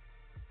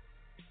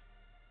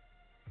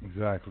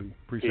 Exactly.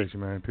 Appreciate you,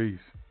 man. Peace.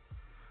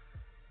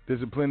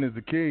 Discipline is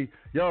the key.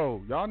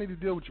 Yo, y'all need to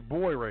deal with your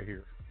boy right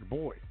here.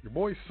 Your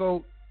boy's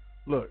so...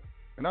 Look,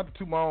 and not to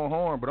toot my own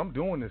horn, but I'm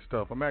doing this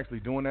stuff. I'm actually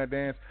doing that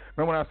dance.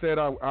 Remember when I said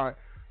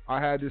I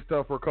had this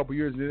stuff for a couple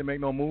years and didn't make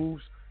no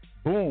moves?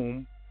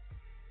 Boom.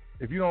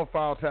 If you don't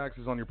file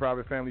taxes on your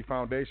private family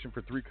foundation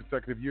for 3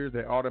 consecutive years,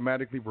 they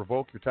automatically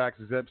revoke your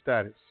tax-exempt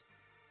status.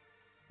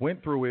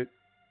 Went through it.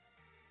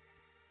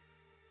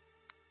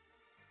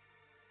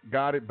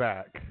 Got it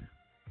back.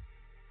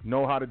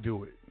 Know how to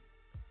do it.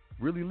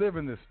 Really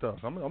living this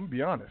stuff. I'm going to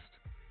be honest.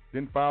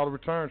 Didn't file the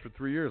returns for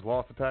 3 years.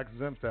 Lost the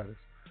tax-exempt status.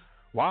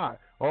 Why?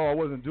 Oh, I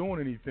wasn't doing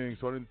anything,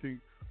 so I didn't think.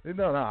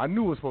 No, I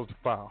knew I was supposed to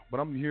file, but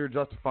I'm here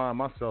justifying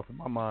myself in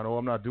my mind. Oh,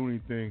 I'm not doing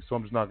anything, so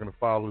I'm just not going to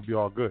file. It'll be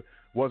all good. It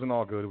wasn't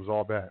all good. It was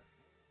all bad.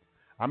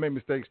 I made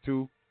mistakes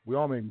too. We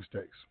all make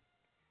mistakes.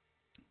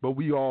 But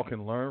we all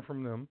can learn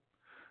from them,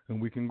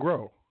 and we can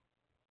grow.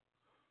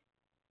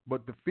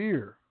 But the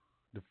fear,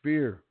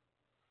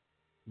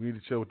 we need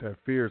to chill with that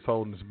fear. It's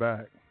holding us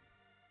back.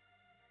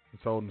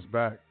 It's holding us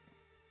back.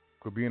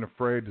 Quit being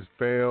afraid to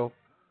fail.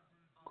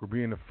 Quit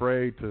being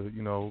afraid to,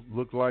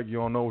 look like you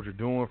don't know what you're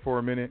doing for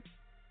a minute.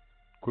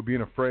 Quit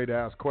being afraid to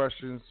ask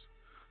questions.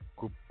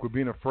 Quit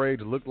being afraid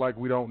to look like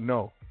we don't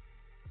know.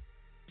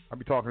 I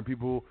be talking to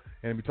people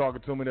and be talking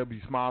to them and they'll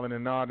be smiling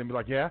and nodding and be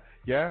like, yeah,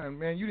 and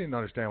man, you didn't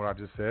understand what I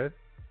just said.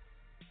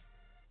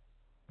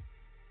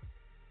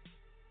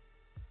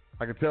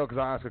 I can tell because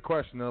I ask a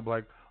question and they'll be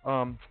like,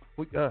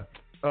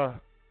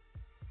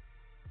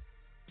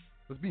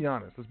 let's be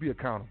honest. Let's be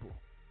accountable.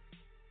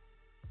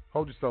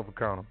 Hold yourself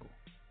accountable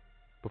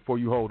before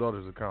you hold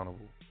others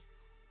accountable.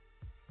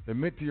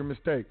 Admit to your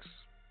mistakes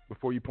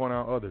before you point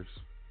out others.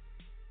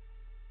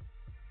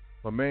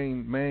 The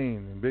main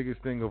and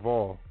biggest thing of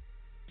all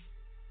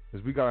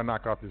is we got to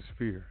knock out this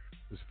fear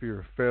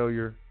of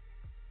failure,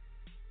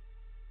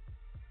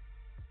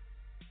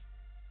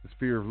 this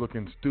fear of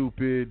looking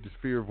stupid, this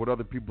fear of what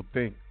other people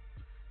think.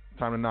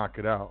 Time to knock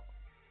it out.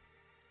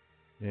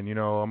 And,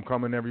 I'm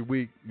coming every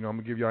week. I'm going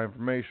to give y'all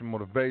information,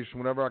 motivation,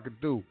 whatever I could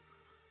do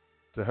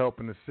to help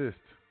and assist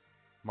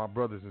my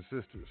brothers and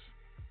sisters.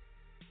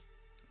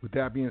 With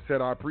that being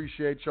said, I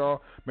appreciate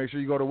y'all. Make sure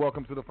you go to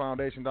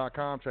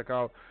welcometothefoundation.com. Check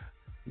out,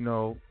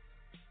 the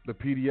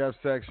PDF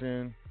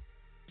section.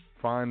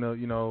 Find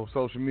the,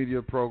 social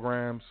media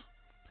programs.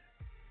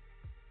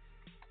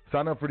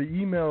 Sign up for the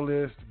email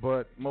list,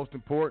 but most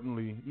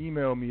importantly,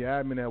 email me,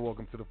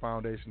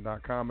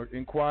 admin@welcometothefoundation.com.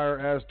 Inquire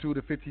as to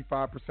the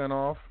 55%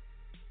 off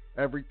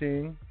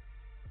everything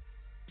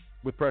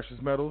with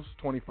precious metals,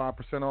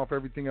 25% off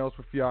everything else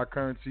with fiat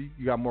currency.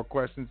 You got more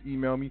questions,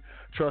 email me.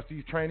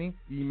 Trustees Training,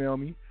 email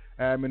me,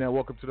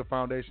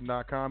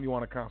 admin@welcometothefoundation.com. You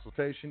want a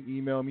consultation,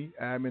 email me,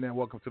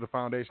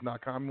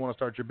 admin@welcometothefoundation.com. You want to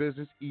start your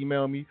business,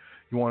 email me.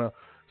 You want to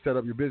set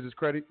up your business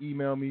credit,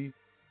 email me.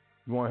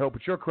 You want help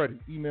with your credit,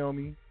 email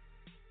me.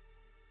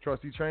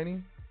 Trustee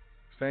Training,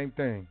 same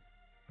thing.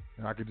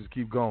 And I could just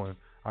keep going.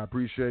 I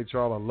appreciate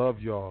y'all. I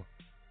love y'all.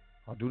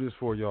 I'll do this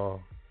for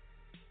y'all.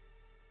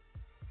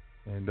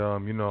 And,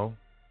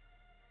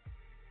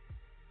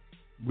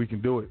 we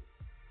can do it.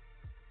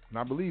 And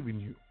I believe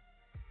in you.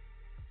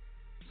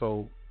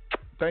 So,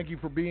 thank you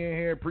for being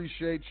here.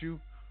 Appreciate you.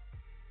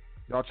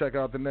 Y'all check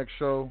out the next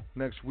show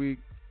next week.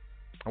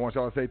 I want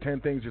y'all to say 10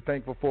 things you're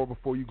thankful for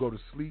before you go to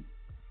sleep.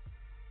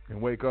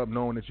 And wake up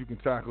knowing that you can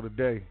tackle the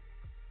day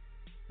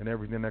and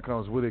everything that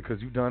comes with it,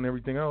 because you've done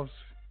everything else.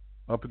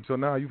 Up until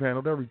now, you've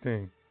handled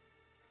everything.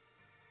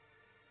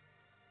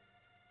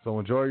 So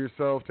enjoy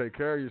yourself, take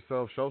care of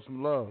yourself, show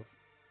some love.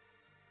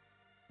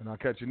 And I'll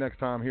catch you next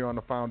time here on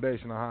The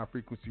Foundation on High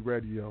Frequency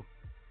Radio.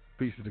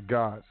 Peace to the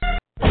gods.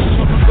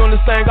 We're doing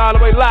this thing all the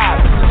way live.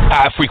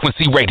 High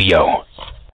Frequency Radio.